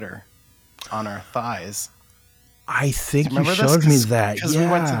was better on our thighs. I think you showed me that. Because we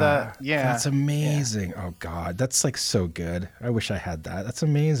went to that. Yeah. That's amazing. Yeah. Oh God. That's like so good. I wish I had that. That's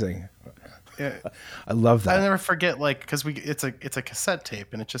amazing. Yeah. I love that. I'll never forget, like, because it's a cassette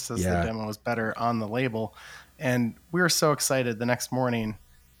tape and it just says the demo was better on the label. And we were so excited. The next morning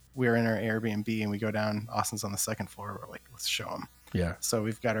we were in our Airbnb and we go down, Austin's on the second floor. We're like, let's show him. Yeah. So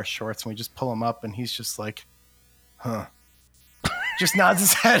we've got our shorts and we just pull them up and he's just like, huh. Just nods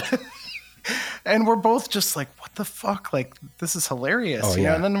his head. And we're both just like, what the fuck? Like, this is hilarious, you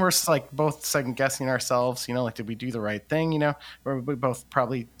know? And then we're like both second guessing ourselves, you know, like, did we do the right thing? You know, we both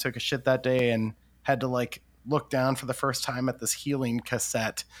probably took a shit that day and had to like look down for the first time at this healing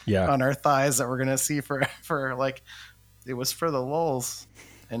cassette on our thighs that we're going to see for like, it was for the lulz,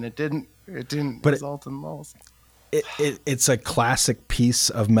 and it didn't result in lulz. It's a classic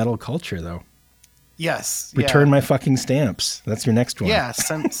piece of metal culture though. Yes. Return my fucking stamps. That's your next one. Yeah.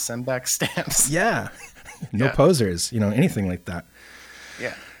 Send back stamps. Yeah. No posers, you know, anything like that.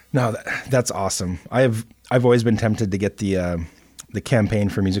 Yeah. No, that's awesome. I've always been tempted to get the Campaign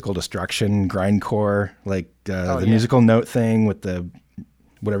for Musical Destruction grindcore, like the musical note thing with the,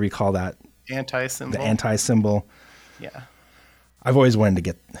 whatever you call that. Anti-symbol. The anti-symbol. Yeah. I've always wanted to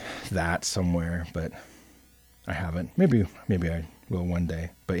get that somewhere, but I haven't. Maybe I will one day,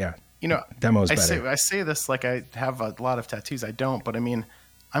 but yeah. You know, demo's better. I say this like I have a lot of tattoos. I don't, but I mean,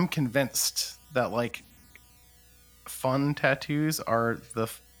 I'm convinced that like fun tattoos are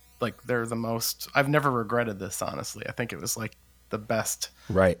they're the most. I've never regretted this, honestly. I think it was like the best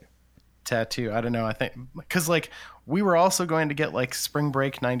tattoo. I don't know. I think because like we were also going to get like Spring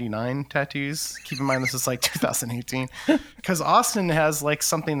Break '99 tattoos. Keep in mind this is like 2018, because Austin has like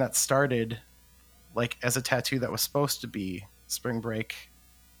something that started like as a tattoo that was supposed to be Spring Break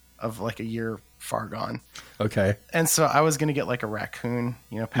of like a year far gone. Okay. And so I was going to get like a raccoon,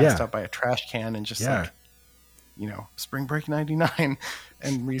 you know, passed out by a trash can and just like, you know, Spring Break '99,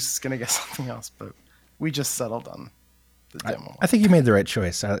 and Reese is going to get something else, but we just settled on the demo. I think you made the right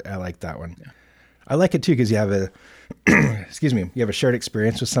choice. I like that one. Yeah. I like it too, because you have you have a shared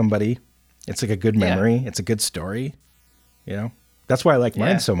experience with somebody. It's like a good memory. Yeah. It's a good story. You know, that's why I like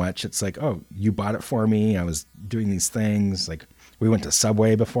mine so much. It's like, oh, you bought it for me. I was doing these things. Like, we went to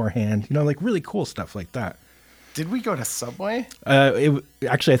Subway beforehand, you know, like really cool stuff like that. Did we go to Subway?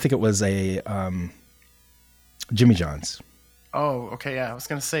 Actually, I think it was a Jimmy John's. Oh, okay. Yeah. I was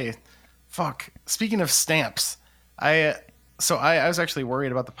going to say, fuck. Speaking of stamps, I was actually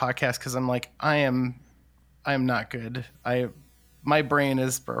worried about the podcast because I'm like, I am not good. My brain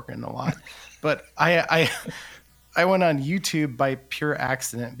is broken a lot, but I went on YouTube by pure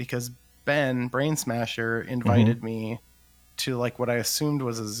accident because Ben Brain Smasher invited me to like what I assumed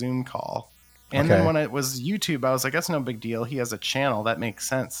was a Zoom call. And then when it was YouTube, I was like, that's no big deal. He has a channel. That makes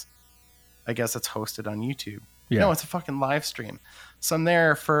sense. I guess it's hosted on YouTube. Yeah. No, it's a fucking live stream. So I'm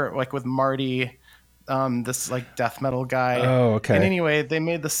there for like with Marty, this like death metal guy. Oh, okay. And anyway, they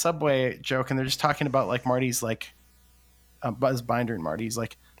made the Subway joke, and they're just talking about like Marty's like Buzz Binder and Marty's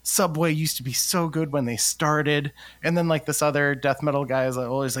like, Subway used to be so good when they started. And then like this other death metal guy is like,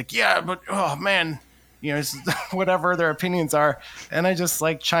 always like, yeah, but oh man, you know, whatever their opinions are. And I just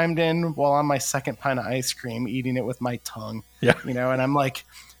like chimed in while on my second pint of ice cream, eating it with my tongue. Yeah. You know, and I'm like,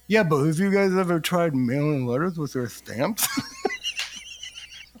 yeah, but have you guys ever tried mailing letters with their stamps?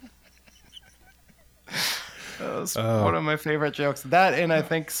 That was one of my favorite jokes. That, and I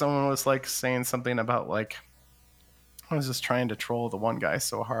think someone was like saying something about like, I was just trying to troll the one guy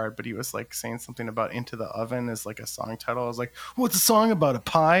so hard, but he was like saying something about Into the Oven as like a song title. I was like, what's a song about, a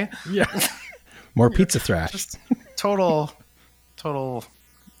pie? Yeah. More pizza thrash. Just total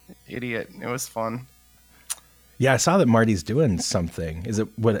idiot. It was fun. Yeah, I saw that Marty's doing something. Is it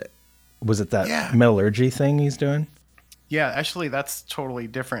that metallurgy thing he's doing? Yeah, actually, that's totally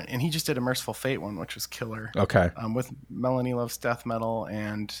different. And he just did a Merciful Fate one, which was killer. Okay. With Melanie Loves Death Metal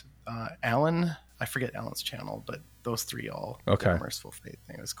and Alan. I forget Alan's channel, but those three all did a Merciful Fate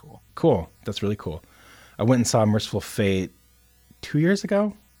thing. It was cool. Cool. That's really cool. I went and saw Merciful Fate 2 years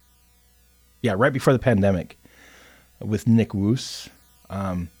ago. Yeah, right before the pandemic with Nick Woos.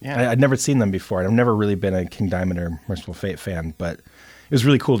 I'd never seen them before. I've never really been a King Diamond or Merciful Fate fan, but it was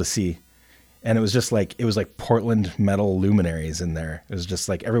really cool to see. And it was just like, Portland metal luminaries in there. It was just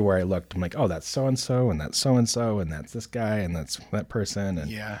like everywhere I looked, I'm like, oh, that's so-and-so, and that's so-and-so, and that's this guy, and that's that person.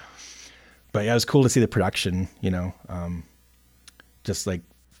 And yeah. But yeah, it was cool to see the production, you know. Just like,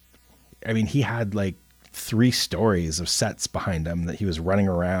 I mean, he had like 3 stories of sets behind him that he was running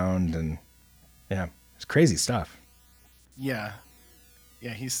around, and yeah, it's crazy stuff. Yeah.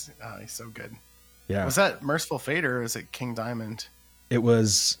 Yeah, he's so good. Yeah. Was that Merciful Fate or was it King Diamond? It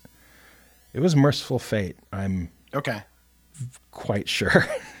was Merciful Fate. I'm okay. Quite sure.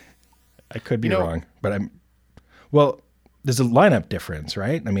 I could be wrong, but there's a lineup difference,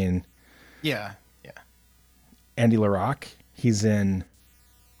 right? I mean, yeah. Andy LaRocque, is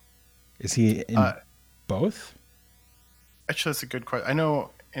he in both? Actually, that's a good question. I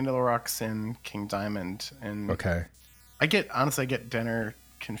know Andy LaRocque's in King Diamond, and okay. I get Denner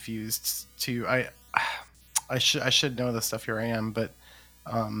confused too. I should know the stuff. Here I am, but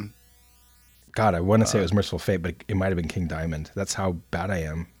God, I want to say it was Merciful Fate, but it might have been King Diamond. That's how bad I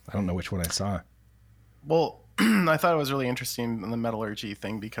am. I don't know which one I saw. Well, I thought it was really interesting in the metallurgy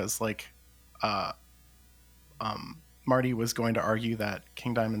thing because like, Marty was going to argue that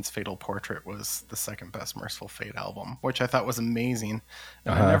King Diamond's Fatal Portrait was the second best Merciful Fate album, which I thought was amazing.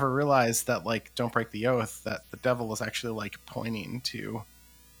 And I never realized that like Don't Break the Oath, that the devil was actually like pointing to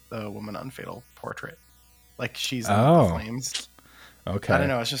the woman on Fatal Portrait. Like she's in the flames. Okay. I don't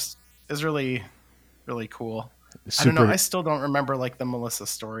know. It's really, really cool. I don't know. I still don't remember like the Melissa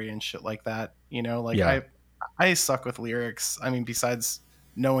story and shit like that. You know, like I suck with lyrics. I mean, besides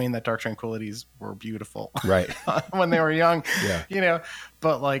knowing that Dark Tranquillities were beautiful, right, when they were young, yeah, you know.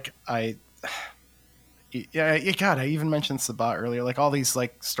 But like I even mentioned Sabat earlier. Like all these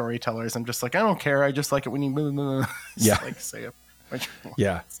like storytellers, I'm just like, I don't care. I just like it when you like say it.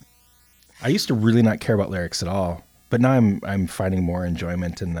 Yeah, I used to really not care about lyrics at all, but now I'm finding more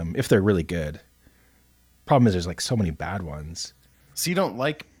enjoyment in them if they're really good. Problem is, there's like so many bad ones. So you don't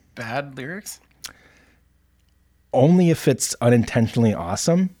like bad lyrics? Only if it's unintentionally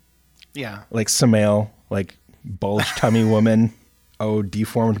awesome. Yeah. Like Samael, like bulge tummy woman,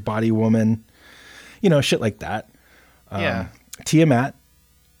 deformed body woman, you know, shit like that. Yeah. Tiamat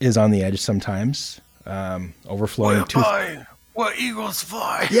is on the edge sometimes. Overflowing Where eagles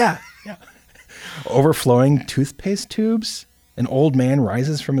fly. Yeah. Overflowing toothpaste tubes. An old man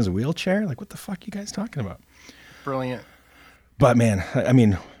rises from his wheelchair. Like, what the fuck you guys talking about? Brilliant. But man, I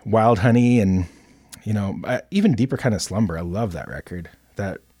mean, Wild Honey and, you know, even Deeper Kind of Slumber. I love that record.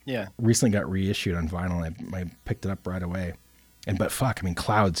 That recently got reissued on vinyl. I picked it up right away. But fuck, I mean,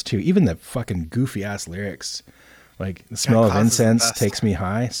 Clouds too. Even the fucking goofy ass lyrics, like the smell of incense takes me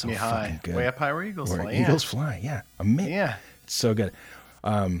high. So fucking high. good. Way up high where eagles fly. Eagles fly. Yeah, amazing. Yeah, it's so good.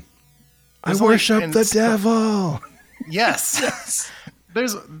 I worship the devil. Yes.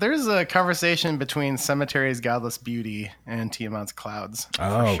 There's a conversation between Cemetery's Godless Beauty and Tiamat's Clouds.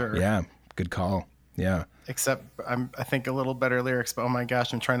 For sure. Yeah, good call. Yeah. Except I think a little better lyrics, but oh my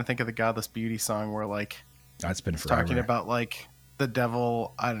gosh, I'm trying to think of the Godless Beauty song where like that's been forever. Talking about like the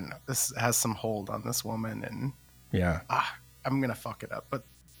devil. I don't know. This has some hold on this woman, and I'm gonna fuck it up, but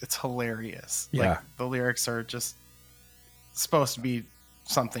it's hilarious. Yeah. Like the lyrics are just supposed to be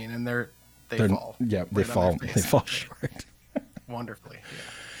something, and they fall. Yeah, they right on their they face. fall short. Wonderfully.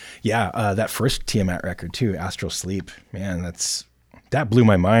 Yeah, that first Tiamat record too, Astral Sleep, man, that blew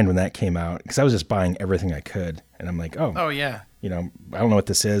my mind when that came out, because I was just buying everything I could, and I'm like, Oh yeah. I don't know what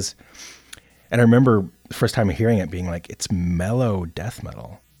this is. And I remember the first time hearing it being like, it's mellow death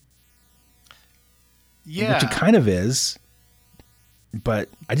metal. Yeah. Which it kind of is, but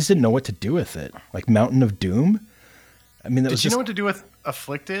I just didn't know what to do with it. Like Mountain of Doom. I mean, Did you know what to do with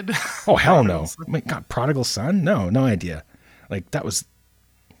Afflicted? Oh, hell no. Oh my God, Prodigal Son? No idea. Like, that was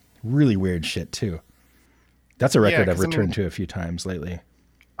really weird shit too. That's a record I've returned to a few times lately.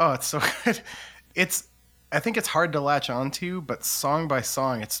 Oh, it's so good. I think it's hard to latch onto, but song by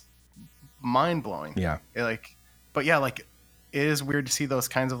song, it's mind blowing. Yeah. But yeah, like it is weird to see those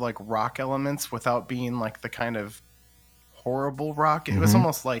kinds of like rock elements without being like the kind of horrible rock. It was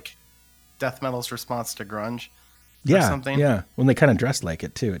almost like death metal's response to grunge. Yeah. Or something. Yeah. When they kind of dressed like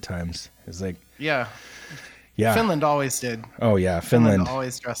it too at times. It's like, yeah. Yeah. Finland always did. Oh yeah. Finland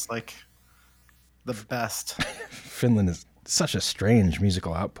always dressed like the best. Finland is such a strange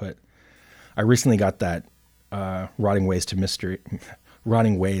musical output. I recently got that Rotting Ways to Misery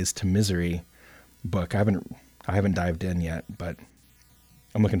book. I haven't dived in yet, but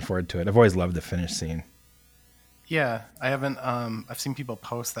I'm looking forward to it. I've always loved the Finnish scene. Yeah, I haven't. I've seen people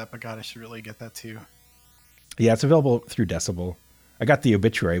post that, but God, I should really get that too. Yeah, it's available through Decibel. I got the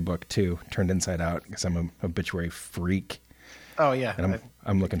Obituary book too, Turned Inside Out, because I'm an obituary freak. Oh yeah, and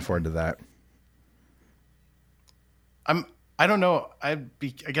I'm looking forward to that. I don't know. I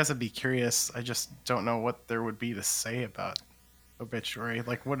guess I'd be curious. I just don't know what there would be to say about Obituary.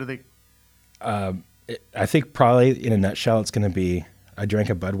 Like, what do they? I think probably in a nutshell, it's going to be: I drank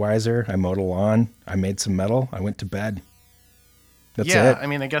a Budweiser, I mowed a lawn, I made some metal, I went to bed. That's it. I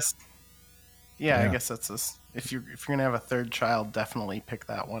mean, I guess. Yeah, I guess that's this. If you're gonna have a third child, definitely pick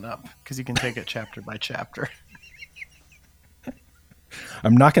that one up because you can take it chapter by chapter.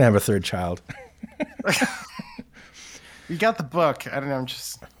 I'm not going to have a third child. You got the book. I don't know. I'm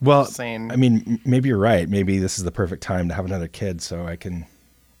just saying. I mean, maybe you're right. Maybe this is the perfect time to have another kid so I can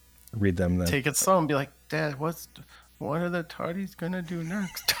read them. Take it slow and be like, Dad, what are the Tardies going to do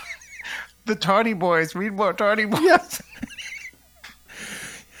next? The Tardy Boys. Read more Tardy Boys. Yes.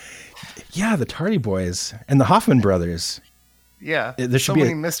 Yeah, the Tardy Boys and the Hoffman brothers. Yeah. There should be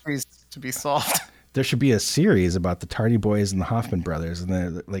many mysteries to be solved. There should be a series about the Tardy Boys and the Hoffman brothers and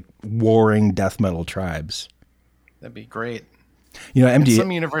the like warring death metal tribes. That'd be great. MD. In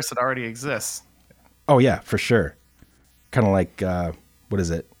some universe it already exists. Oh yeah, for sure. Kind of like what is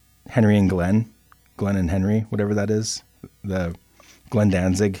it? Henry and Glenn and Henry, whatever that is. The Glenn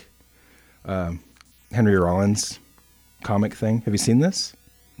Danzig, Henry Rollins comic thing. Have you seen this?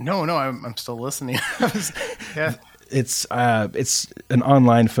 No, I'm still listening. Yeah. It's an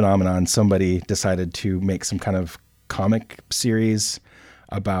online phenomenon. Somebody decided to make some kind of comic series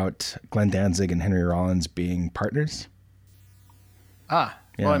about Glenn Danzig and Henry Rollins being partners. Yeah.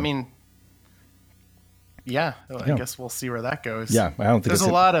 Well, I mean, I Yeah. guess we'll see where that goes. Yeah, I don't think there's a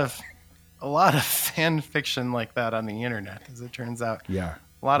lot of fan fiction like that on the internet, as it turns out. Yeah,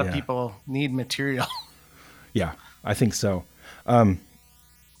 a lot of people need material. Yeah, I think so. Do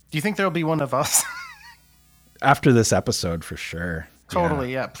you think there'll be one of us? After this episode, for sure.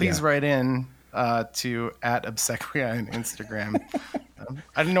 Totally, yeah. Please write in to @Obsequia on Instagram.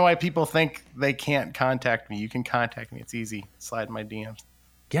 I don't know why people think they can't contact me. You can contact me. It's easy. Slide in my DMs.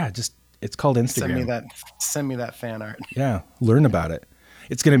 Yeah, it's called Instagram. Send me that fan art. Yeah, learn about it.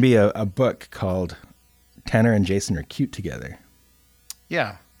 It's going to be a book called Tanner and Jason Are Cute Together.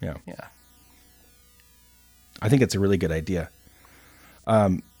 Yeah. Yeah. I think it's a really good idea.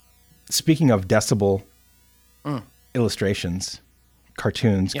 Speaking of Decibel illustrations,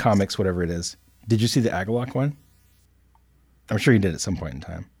 cartoons, comics, whatever it is, did you see the Agalloch one? I'm sure you did at some point in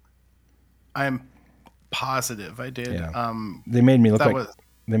time. I'm positive I did. Yeah. They made me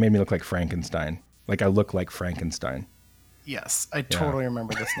look like Frankenstein. Like I look like Frankenstein. Yes, I totally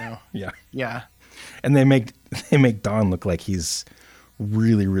remember this now. Yeah. Yeah. And they make Don look like he's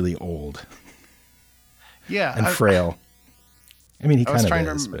really, really old. Yeah. And frail. I mean, he kind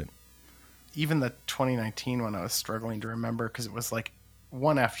of is, but even the 2019 one I was struggling to remember because it was like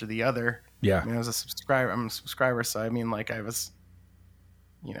one after the other. Yeah. I mean, I'm a subscriber, so I mean, like I was,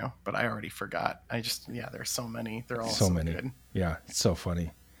 but I already forgot. There's so many. They're all so many. Good. Yeah, it's so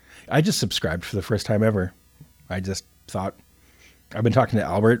funny. I just subscribed for the first time ever. I just thought, I've been talking to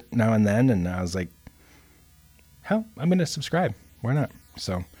Albert now and then, and I was like, hell, I'm going to subscribe. Why not?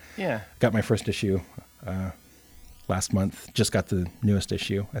 So yeah, got my first issue last month. Just got the newest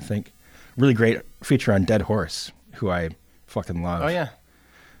issue, I think. Really great feature on Dead Horse, who I Fucking love. Oh yeah.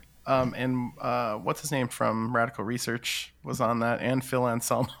 And what's his name from Radical Research was on that, and Phil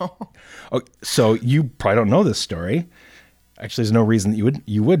Anselmo. Oh, so you probably don't know this story. Actually, there's no reason that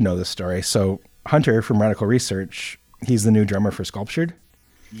you would know this story. So Hunter from Radical Research, he's the new drummer for Sculptured.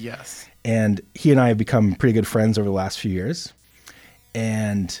 Yes. And he and I have become pretty good friends over the last few years.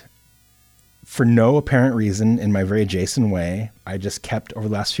 And for no apparent reason, in my very Jason way, I just kept over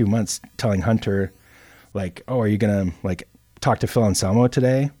the last few months telling Hunter, like, oh, are you going to like talk to Phil Anselmo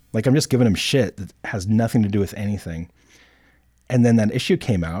today? Like, I'm just giving him shit that has nothing to do with anything. And then that issue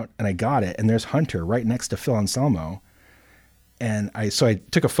came out and I got it. And there's Hunter right next to Phil Anselmo. And I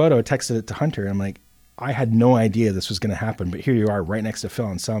took a photo, texted it to Hunter. And I'm like, I had no idea this was going to happen, but here you are right next to Phil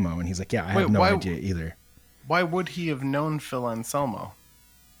Anselmo. And he's like, yeah, I have no idea either. Why would he have known Phil Anselmo?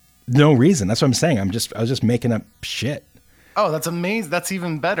 No reason. That's what I'm saying. I was just making up shit. Oh, that's amazing. That's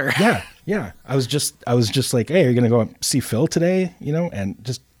even better. Yeah. I was just like, hey, are you going to go see Phil today? You know, and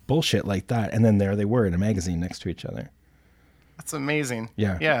just bullshit like that. And then there they were in a magazine next to each other. That's amazing.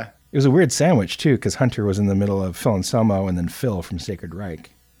 Yeah. Yeah. It was a weird sandwich too, because Hunter was in the middle of Phil Anselmo and then Phil from Sacred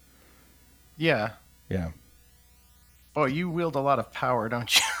Reich. Yeah. Yeah. Oh, you wield a lot of power,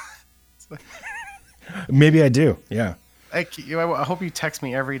 don't you? Maybe I do. Yeah. I hope you text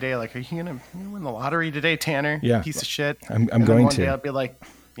me every day. Like, are you gonna win the lottery today, Tanner? Yeah. Piece of shit. I'm going one to. Day I'll be like,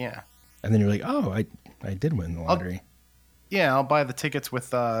 yeah. And then you're like, oh, I did win the lottery. I'll buy the tickets with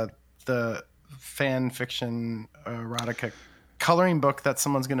the fan fiction erotica coloring book that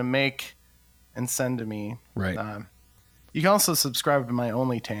someone's gonna make and send to me. Right. You can also subscribe to my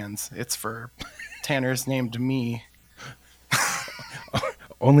OnlyTans. It's for Tanners named me.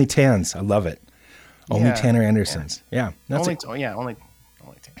 Only Tans. I love it. Only Tanner Andersons. Yeah. That's only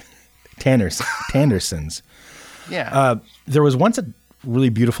Tanners. Tandersons. Yeah. There was once a really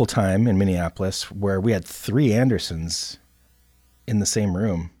beautiful time in Minneapolis where we had 3 Andersons in the same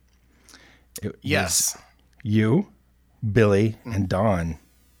room. Yes. You, Billy, and Don.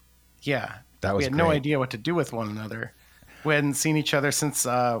 Yeah. That was We had no idea what to do with one another. We hadn't seen each other since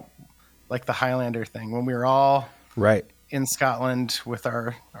like the Highlander thing, when we were all right in Scotland with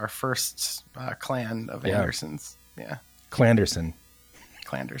our first clan of Andersons. Yeah. Clandersons.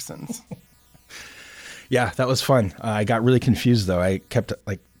 Yeah, that was fun. I got really confused though. I kept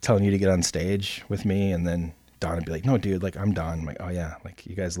like telling you to get on stage with me, and then Don would be like, "No, dude, like I'm Don." I'm like, "Oh yeah, like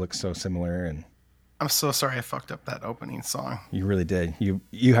you guys look so similar." And I'm so sorry I fucked up that opening song. You really did.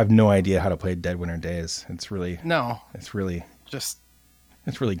 You have no idea how to play Dead Winter Days. It's really It's really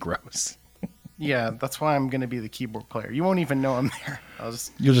gross. Yeah, that's why I'm going to be the keyboard player. You won't even know I'm there. I'll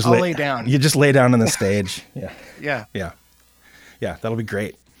lay down. You just lay down on the stage. Yeah. Yeah. Yeah, that'll be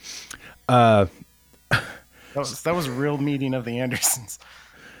great. That was a real meeting of the Andersons.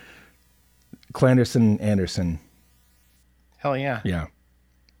 Clanderson Anderson. Hell yeah. Yeah.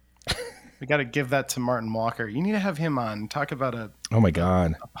 We got to give that to Martin Walker. You need to have him on. Talk about oh my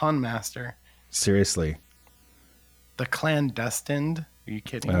God, a pun master. Seriously. The Clandestined. Are you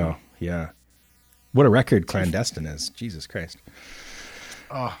kidding me? Oh yeah. What a record Clandestine is. Jesus Christ.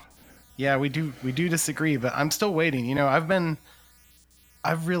 Oh yeah, we do disagree, but I'm still waiting. You know,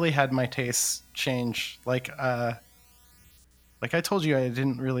 I've really had my tastes change. Like I told you, I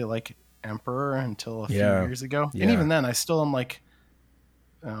didn't really like Emperor until a few years ago. Yeah. And even then I still am like,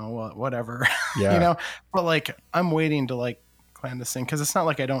 oh, whatever. Yeah. You know, but like I'm waiting to like Clandestine, because it's not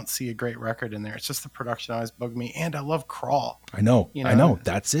like I don't see a great record in there. It's just the production always bugged me, and I love Crawl. I know.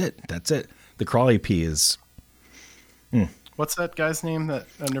 That's it. The Crawl EP is. What's that guy's name? That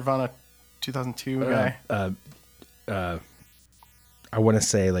Nirvana 2002 guy. I want to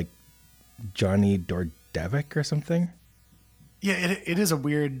say like Johnny Dordevic or something. Yeah, it is a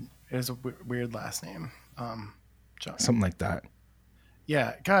weird last name. John. Something like that.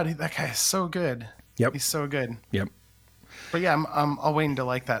 Yeah, God, that guy is so good. Yep, he's so good. Yep. But yeah, I'll waiting to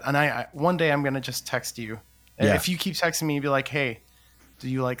like that, and I one day I'm gonna just text you. Yeah. If you keep texting me, be like, "Hey, do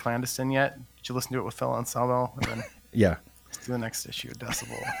you like Clandestine yet? Did you listen to it with Phil Anselmo?" And then yeah, let's do the next issue of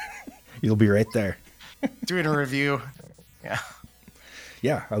Decibel. You'll be right there. Doing a review. Yeah.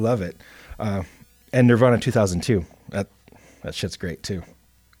 Yeah, I love it. And Nirvana 2002. That shit's great too.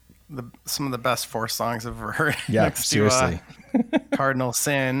 Some of the best Force songs I've ever heard. Yeah, next seriously. To Cardinal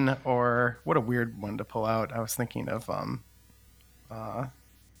Sin, or what a weird one to pull out. I was thinking of what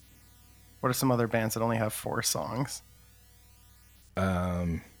are some other bands that only have 4 songs?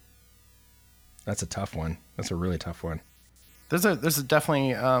 That's a tough one. That's a really tough one. There's a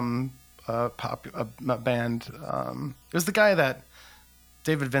definitely a band. There's the guy that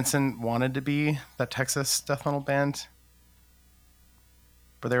David Vincent wanted to be, that Texas death metal band.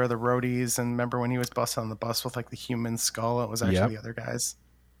 where they were the roadies. And remember when he was busted on the bus with like the human skull? It was actually Yep. the other guys.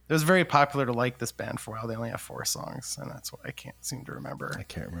 It was very popular to like this band for a while. They only have 4 songs, and that's what I can't seem to remember. I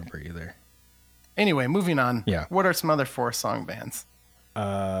can't remember either. Anyway, moving on. Yeah. What are some other 4-song bands?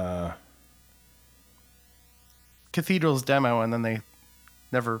 Cathedral's demo, and then they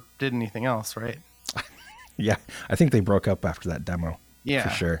never did anything else, right? Yeah, I think they broke up after that demo. Yeah, for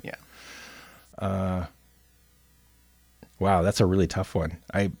sure. Yeah. Wow, that's a really tough one.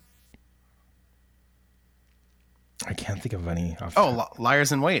 I can't think of any. Off the top.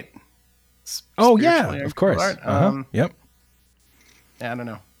 Liars in Wait. Oh yeah, Spiritually of course. art. Yep. Yeah, I don't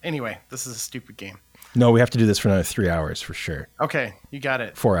know. Anyway, this is a stupid game. No, we have to do this for another 3 hours for sure. Okay, you got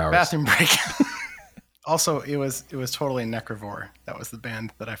it. 4 hours. Bathroom break. Also, it was totally Necrovore. That was the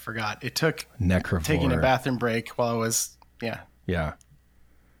band that I forgot. It took Necrovore. taking a bathroom break while I was Yeah.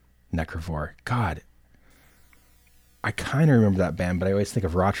 Necrovore. God. I kind of remember that band, but I always think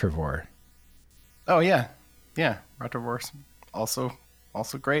of Rotrevore. Oh yeah, Rotrovore's also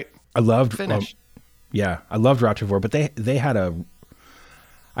great. I loved Finnish. I loved Rotrevore, but they had I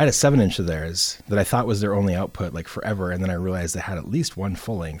had a 7-inch of theirs that I thought was their only output like forever, and then I realized they had at least one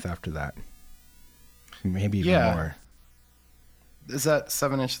full length after that. Maybe even more. Is that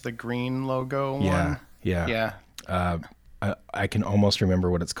 7-inch the green logo one? Yeah. I can almost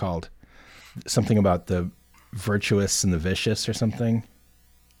remember what it's called. Something about the virtuous and the vicious or something.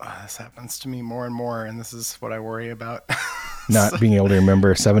 This happens to me more and more, and this is what I worry about. Not being able to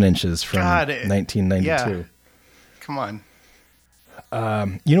remember 7 inches from God, 1992. Yeah. Come on.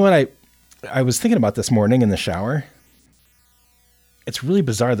 You know what? I was thinking about this morning in the shower. It's really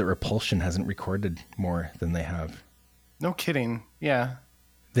bizarre that Repulsion hasn't recorded more than they have. No kidding. Yeah.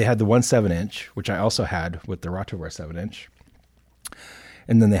 They had the 1 7-inch, which I also had with the Rotovore 7-inch.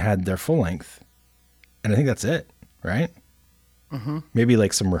 And then they had their full length. And I think that's it, right? Mm-hmm. Maybe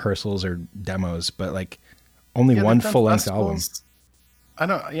like some rehearsals or demos, but like only one full length album. I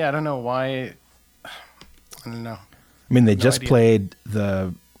don't know why. I don't know. I mean, they just played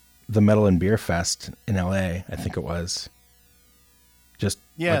the Metal and Beer Fest in LA, I think it was. Just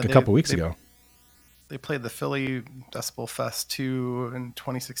like a couple weeks ago. They played the Philly Decibel Fest 2 in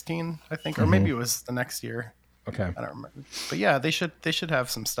 2016, I think, or maybe it was the next year. Okay. I don't remember. But yeah, they should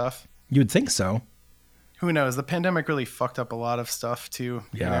have some stuff. You would think so. Who knows? The pandemic really fucked up a lot of stuff too.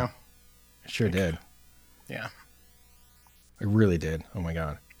 Yeah. You know? It sure did. Yeah. It really did. Oh my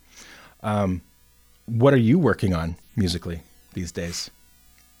God. What are you working on musically these days?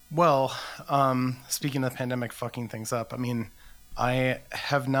 Well, speaking of the pandemic fucking things up, I mean, I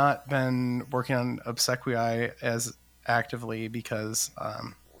have not been working on Obsequiae as actively because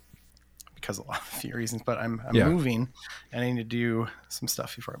a lot of few reasons, but I'm moving and I need to do some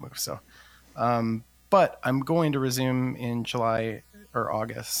stuff before I move. So, but I'm going to resume in July or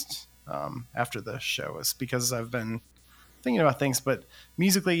August after the show is because I've been thinking about things, but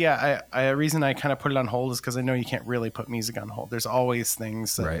musically, a reason I kind of put it on hold is because I know you can't really put music on hold. There's always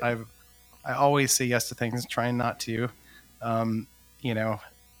things that right. I always say yes to things, trying not to,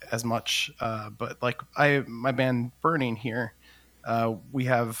 as much. But like my band Burning here, we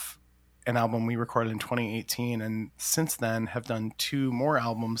have an album we recorded in 2018, and since then have done 2 more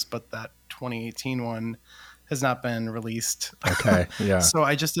albums, but that 2018 one has not been released. Okay, yeah. So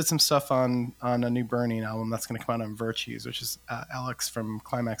I just did some stuff on a new Burning album that's going to come out on Virtues, which is Alex from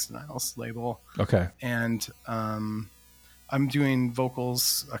Climax Denial's label. Okay. And I'm doing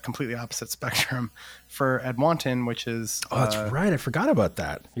vocals, a completely opposite spectrum, for Edmonton, which is... Oh, that's right. I forgot about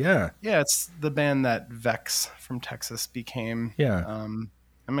that. Yeah. Yeah, it's the band that Vex from Texas became. Yeah.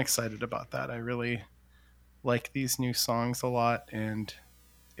 I'm excited about that. I really like these new songs a lot, and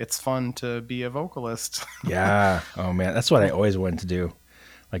it's fun to be a vocalist. Yeah. Oh man, that's what I always wanted to do.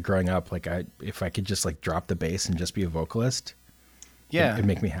 Like growing up, like if I could just like drop the bass and just be a vocalist, yeah, it'd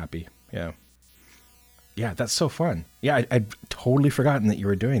make me happy. Yeah. Yeah, that's so fun. Yeah, I'd totally forgotten that you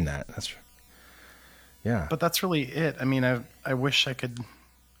were doing that. Yeah. But that's really it. I mean, I wish I could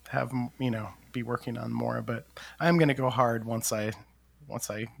have, be working on more, but I'm going to go hard once I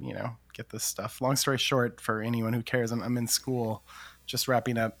get this stuff. Long story short, for anyone who cares, I'm in school, just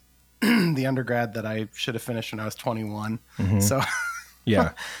wrapping up the undergrad that I should have finished when I was 21. Mm-hmm. So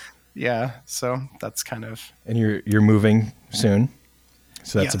yeah. Yeah. So that's kind of, and you're moving soon.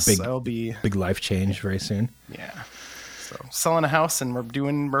 So that's yes, a big life change very soon. Yeah. So selling a house and we're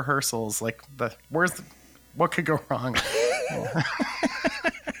doing rehearsals. Like what could go wrong?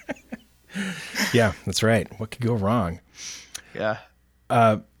 Yeah, that's right. What could go wrong? Yeah.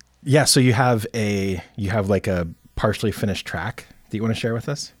 Yeah. So you have like a partially finished track that you want to share with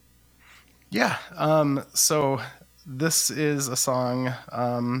us? Yeah. So this is a song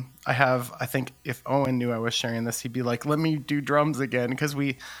I think if Owen knew I was sharing this, he'd be like, let me do drums again, because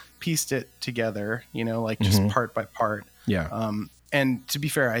we pieced it together, like just part by part. Yeah. And to be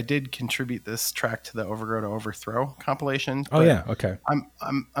fair, I did contribute this track to the Overgrow to Overthrow compilation. Oh yeah, okay.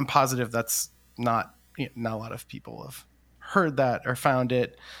 I'm positive that's not a lot of people have heard that or found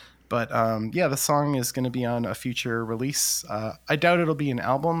it. But the song is going to be on a future release. I doubt it'll be an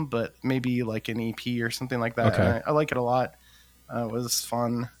album, but maybe like an EP or something like that. Okay. I like it a lot. It was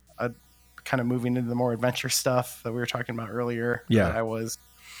fun. Kind of moving into the more adventure stuff that we were talking about earlier. Yeah. I was.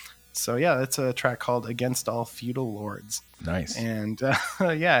 So yeah, it's a track called Against All Feudal Lords. Nice. And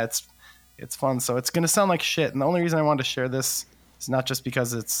it's fun. So it's going to sound like shit. And the only reason I wanted to share this is not just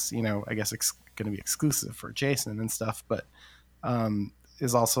because it's, I guess it's going to be exclusive for Jason and stuff, but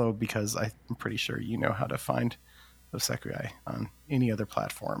is also because I'm pretty sure you know how to find Osekai on any other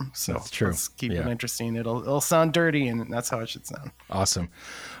platform. So that's true. Let's keep it interesting. It'll sound dirty, and that's how it should sound. Awesome.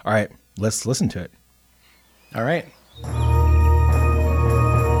 All right, let's listen to it. All right.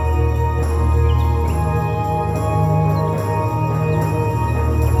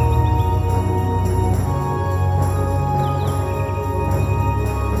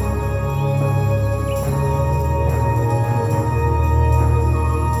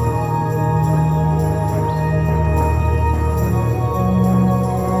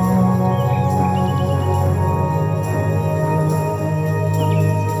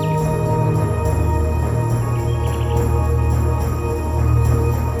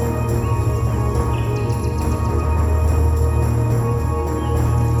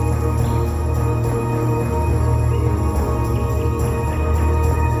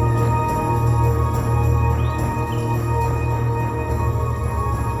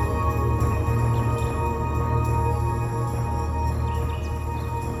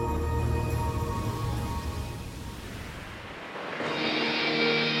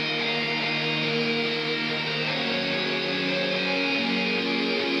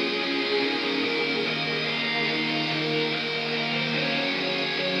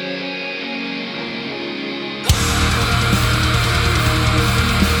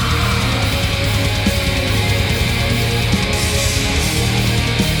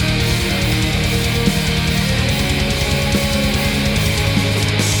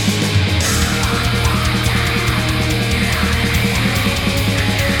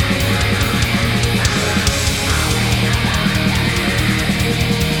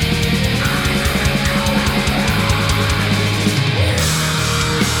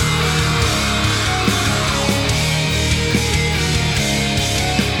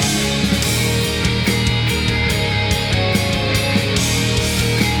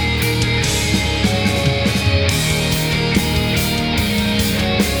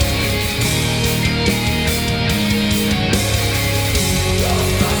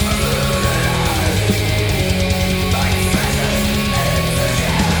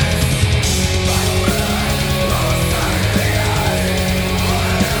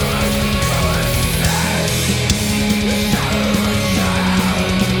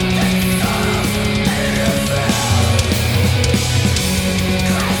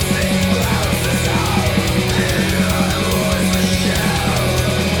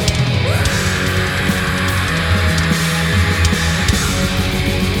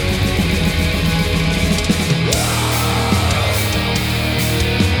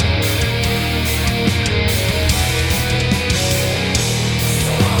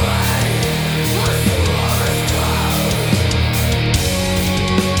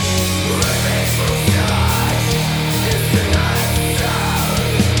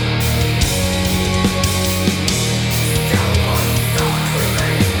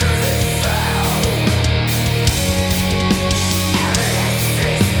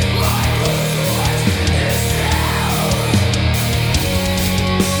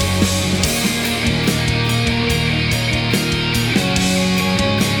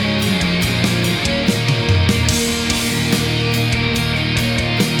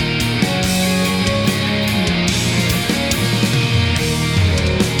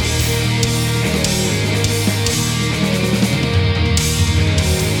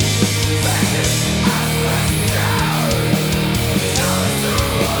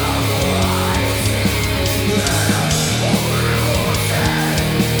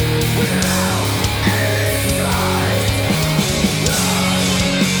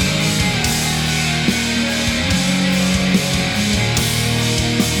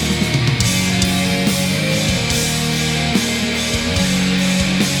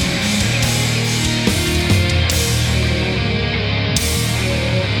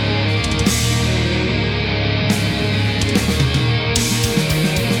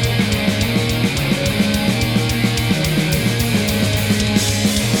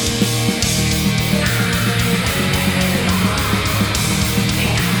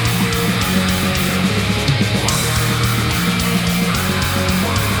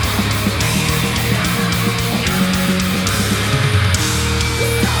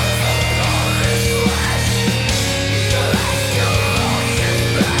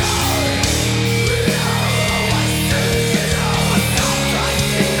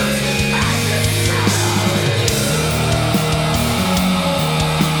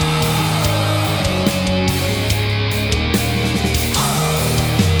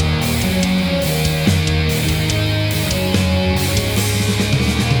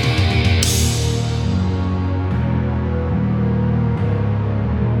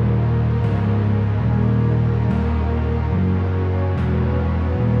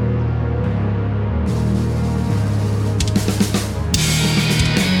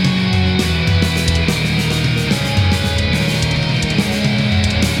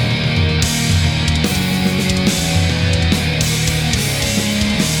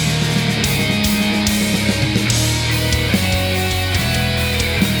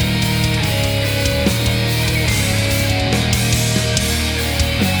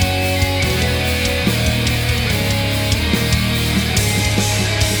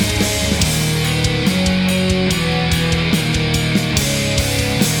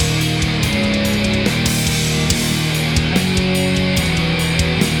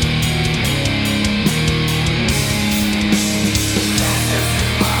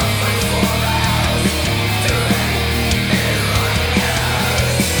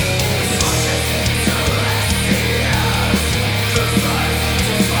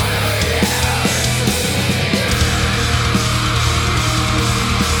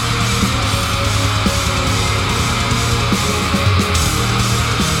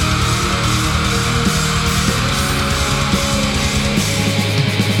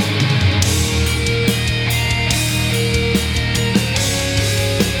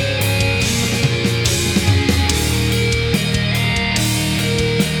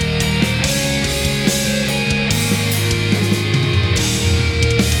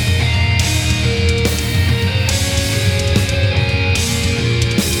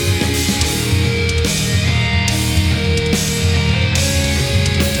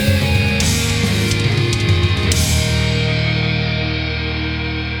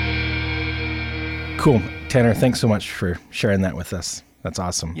 Cool. Tanner, thanks so much for sharing that with us. That's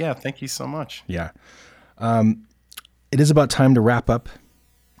awesome. Yeah, thank you so much. Yeah. It is about time to wrap up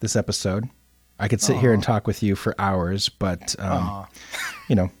this episode. I could sit here and talk with you for hours, but,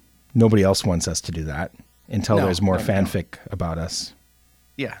 nobody else wants us to do that until there's more fanfic about us.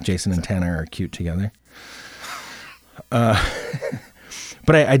 Yeah. Jason and Tanner are cute together. But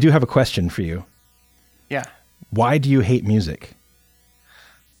I do have a question for you. Yeah. Why do you hate music?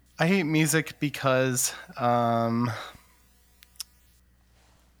 I hate music because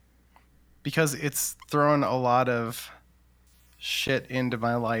it's thrown a lot of shit into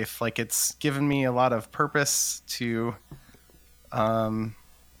my life. Like, it's given me a lot of purpose to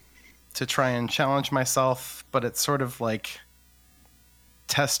try and challenge myself, but it's sort of like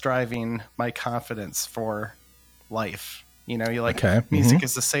test driving my confidence for life. Music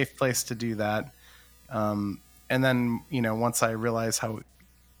is a safe place to do that. And then, once I realize how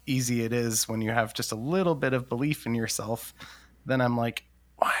easy it is when you have just a little bit of belief in yourself, then I'm like,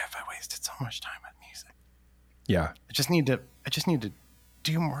 why have I wasted so much time on music? Yeah. I just need to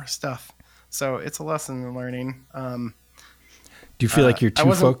do more stuff. So it's a lesson in learning. Do you feel like you're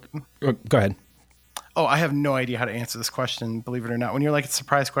too go ahead. Oh, I have no idea how to answer this question, believe it or not. When you're like, it's a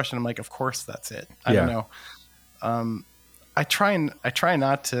surprise question, I'm like, of course that's it. I don't know. I try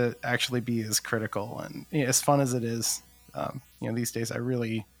not to actually be as critical, and as fun as it is, these days I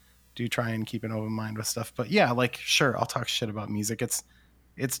really do try and keep an open mind with stuff. But yeah, like, sure, I'll talk shit about music. It's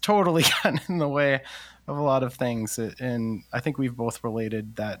totally gotten in the way of a lot of things. And I think we've both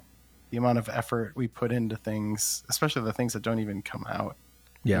related that the amount of effort we put into things, especially the things that don't even come out,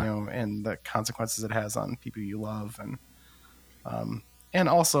 and the consequences it has on people you love, and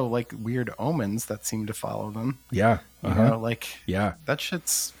also like weird omens that seem to follow them. Yeah. That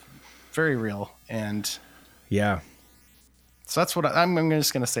shit's very real. And yeah. So that's what I'm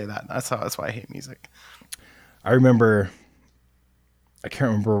just going to say that. That's why I hate music. I can't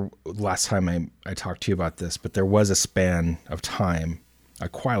remember last time I talked to you about this, but there was a span of time,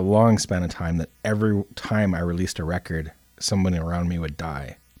 quite a long span of time, that every time I released a record, somebody around me would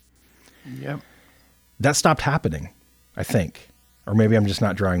die. Yep. That stopped happening, I think. Or maybe I'm just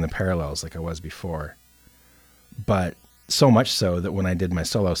not drawing the parallels like I was before. But so much so that when I did my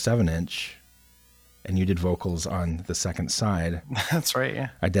solo 7-inch, and you did vocals on the second side. That's right, yeah.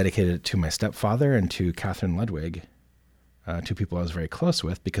 I dedicated it to my stepfather and to Catherine Ludwig, two people I was very close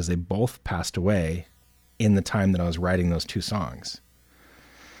with, because they both passed away in the time that I was writing those two songs.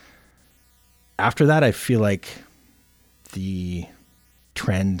 After that, I feel like the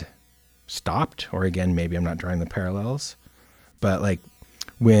trend stopped, or again, maybe I'm not drawing the parallels, but like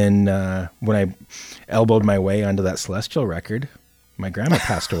when I elbowed my way onto that Celestial record, my grandma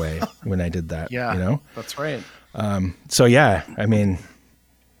passed away when I did that. Yeah, that's right. So yeah, I mean,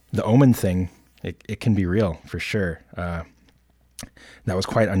 the omen thing, it can be real for sure. That was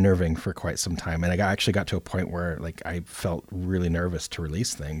quite unnerving for quite some time. And I actually got to a point where like I felt really nervous to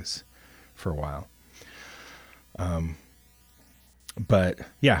release things for a while. But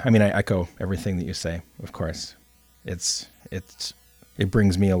yeah, I mean, I echo everything that you say, of course. It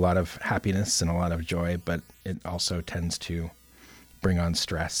brings me a lot of happiness and a lot of joy, but it also tends to bring on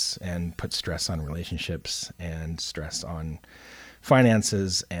stress and put stress on relationships and stress on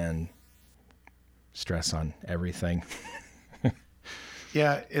finances and stress on everything.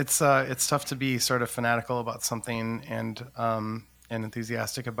 Yeah, it's tough to be sort of fanatical about something and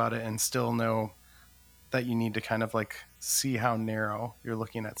enthusiastic about it and still know that you need to kind of like see how narrow you're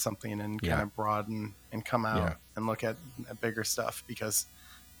looking at something and kind of broaden and come out and look at bigger stuff. Because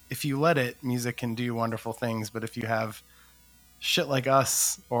if you let it, music can do wonderful things. But if you have shit like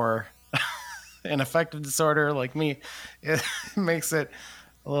us or an affective disorder like me, it makes it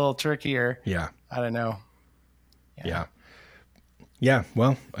a little trickier. Yeah. I don't know. Yeah.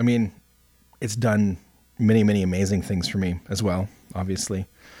 Well, I mean, it's done many, many amazing things for me as well, obviously.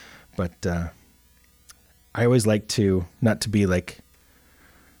 But I always like to, not to be like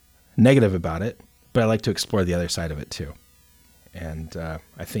negative about it, but I like to explore the other side of it too. And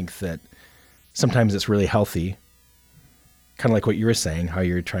I think that sometimes it's really healthy, kind of like what you were saying, how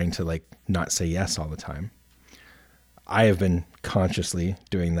you're trying to like not say yes all the time. I have been consciously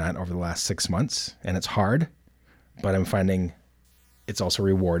doing that over the last 6 months, and it's hard, but I'm finding it's also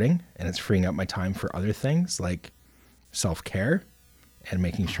rewarding, and it's freeing up my time for other things like self-care and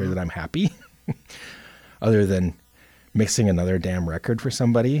making sure that I'm happy other than mixing another damn record for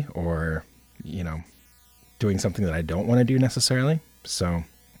somebody or, you know, doing something that I don't want to do necessarily. So,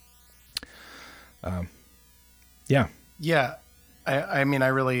 yeah. Yeah. I mean,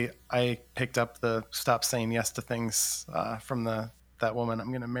 I picked up the stop saying yes to things from the that woman I'm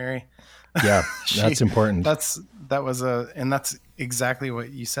going to marry. Yeah, that's important. That's exactly what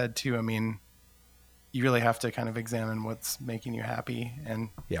you said too. I mean, you really have to kind of examine what's making you happy. And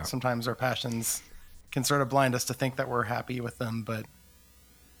sometimes our passions can sort of blind us to think that we're happy with them, but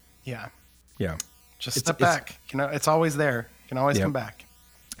just step back. It's always there. You can always come back.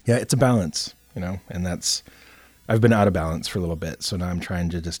 Yeah. It's a balance, and I've been out of balance for a little bit. So now I'm trying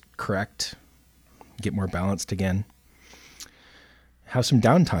to just get more balanced again. Have some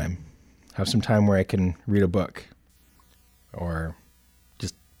downtime. Have some time where I can read a book or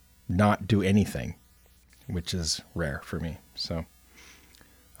just not do anything, which is rare for me. So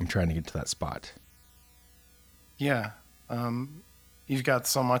I'm trying to get to that spot. Yeah. You've got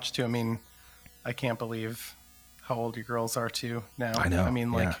so much to, I mean, I can't believe how old your girls are too now. I know. I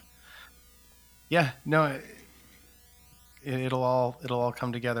mean, it'll all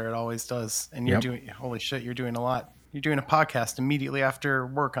come together. It always does. And you're doing, holy shit, you're doing a lot. You're doing a podcast immediately after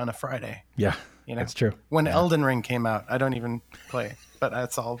work on a Friday. Yeah, that's true. When Elden Ring came out, I don't even play, but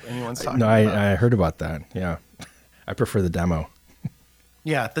that's all anyone's talking about. I heard about that. Yeah. I prefer the demo.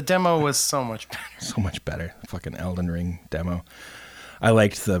 Yeah, the demo was so much better. So much better. The fucking Elden Ring demo. I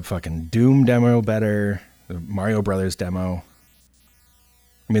liked the fucking Doom demo better. The Mario Brothers demo.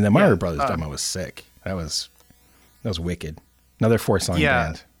 I mean, the Mario Brothers demo was sick. That was wicked. Another 4-song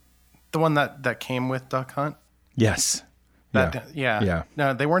band. The one that came with Duck Hunt. Yes. Yeah.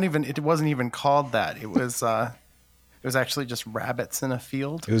 No, they weren't even. It wasn't even called that. It was actually just rabbits in a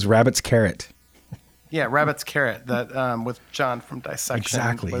field. It was Rabbit's Carrot. Yeah, Rabbit's Carrot. That with John from Dissection.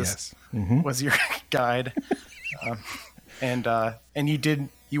 Exactly. Was your guide, and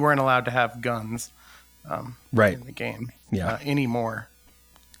you weren't allowed to have guns, right, in the game, anymore,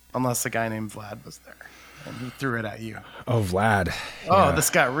 unless a guy named Vlad was there and he threw it at you. Oh, Vlad. Oh, this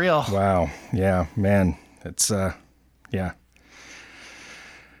got real. Wow. Yeah, man. It's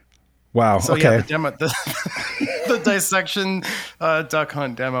wow. So okay. The demo, the Dissection Duck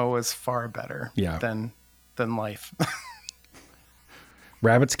Hunt demo was far better than Life.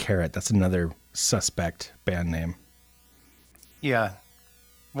 Rabbit's Carrot. That's another suspect band name. Yeah.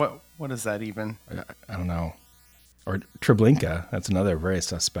 What is that even? I don't know. Or Treblinka. That's another very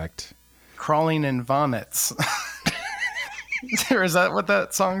suspect. Crawling in Vomits. Is that what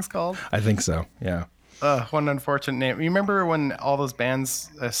that song's called? I think so. Yeah. What an unfortunate name. You remember when all those bands,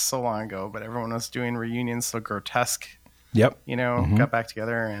 so long ago, but everyone was doing reunions, so Grotesque, Yep. Got back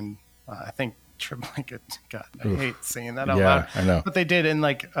together, and I think Treblinka, God, I hate saying that out loud. I know. But they did,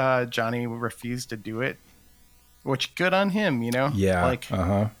 and Johnny refused to do it, which good on him, Yeah.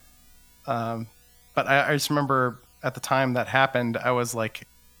 But I just remember at the time that happened, I was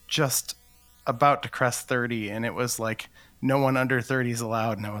just about to crest 30, and it was no one under 30 is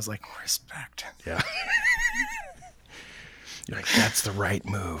allowed. And I was like, respect. Yeah. You're like, that's the right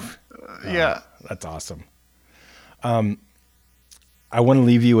move. Yeah. That's awesome. I want to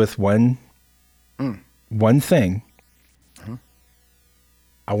leave you with one thing. Mm-hmm.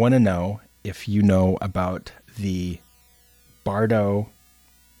 I want to know if you know about the Bardo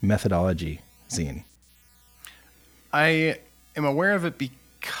methodology zine. I am aware of it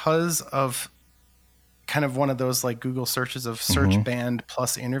because of kind of one of those Google searches of search band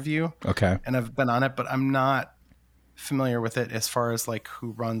plus interview. Okay. And I've been on it, but I'm not familiar with it as far as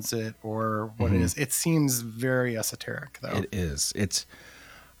who runs it or what it is. It seems very esoteric though. It is.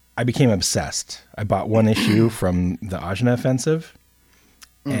 I became obsessed. I bought one issue from the Ajna Offensive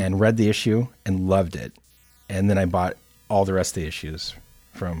and read the issue and loved it. And then I bought all the rest of the issues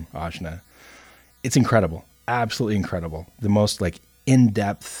from Ajna. It's incredible. Absolutely incredible. The most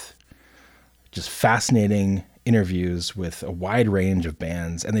in-depth, just fascinating interviews with a wide range of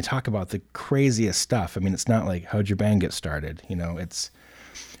bands. And they talk about the craziest stuff. I mean, it's not like, how'd your band get started? It's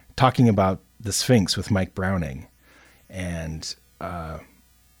talking about the Sphinx with Mike Browning. And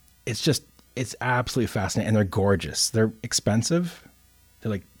it's absolutely fascinating. And they're gorgeous. They're expensive.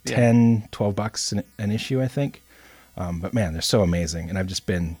 They're $10, $12 an issue, I think. But man, they're so amazing. And I've just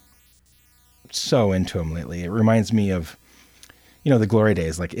been so into them lately. It reminds me of, the glory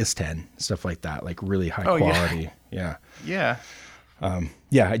days, Isten, stuff like that, really high quality. Yeah. Yeah.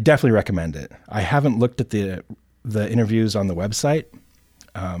 I definitely recommend it. I haven't looked at the interviews on the website,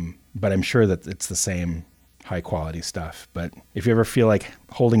 but I'm sure that it's the same high quality stuff. But if you ever feel like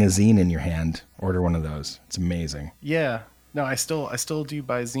holding a zine in your hand, order one of those. It's amazing. Yeah. No, I still do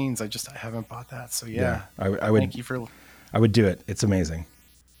buy zines. I haven't bought that. So yeah. I would. Thank you for. I would do it. It's amazing.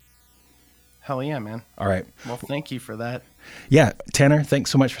 Hell yeah, man. All right. Well, thank you for that. Yeah, Tanner, thanks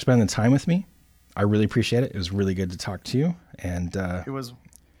so much for spending the time with me. I really appreciate it. It was really good to talk to you. And it was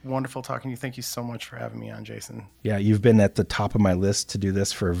wonderful talking to you. Thank you so much for having me on, Jason. Yeah, you've been at the top of my list to do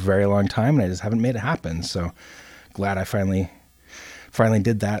this for a very long time, and I just haven't made it happen. So glad I finally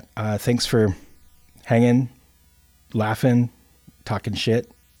did that. Thanks for hanging, laughing, talking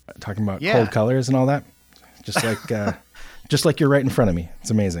shit, talking about cold colors and all that. Just like you're right in front of me.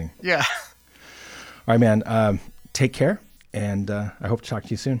 It's amazing. Yeah. All right, man. Take care, and I hope to talk to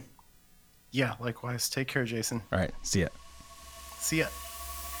you soon. Yeah, likewise. Take care, Jason. All right. See ya. See ya.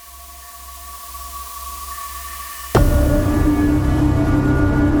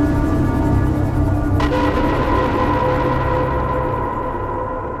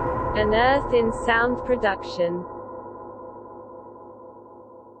 An Earth in Sound production.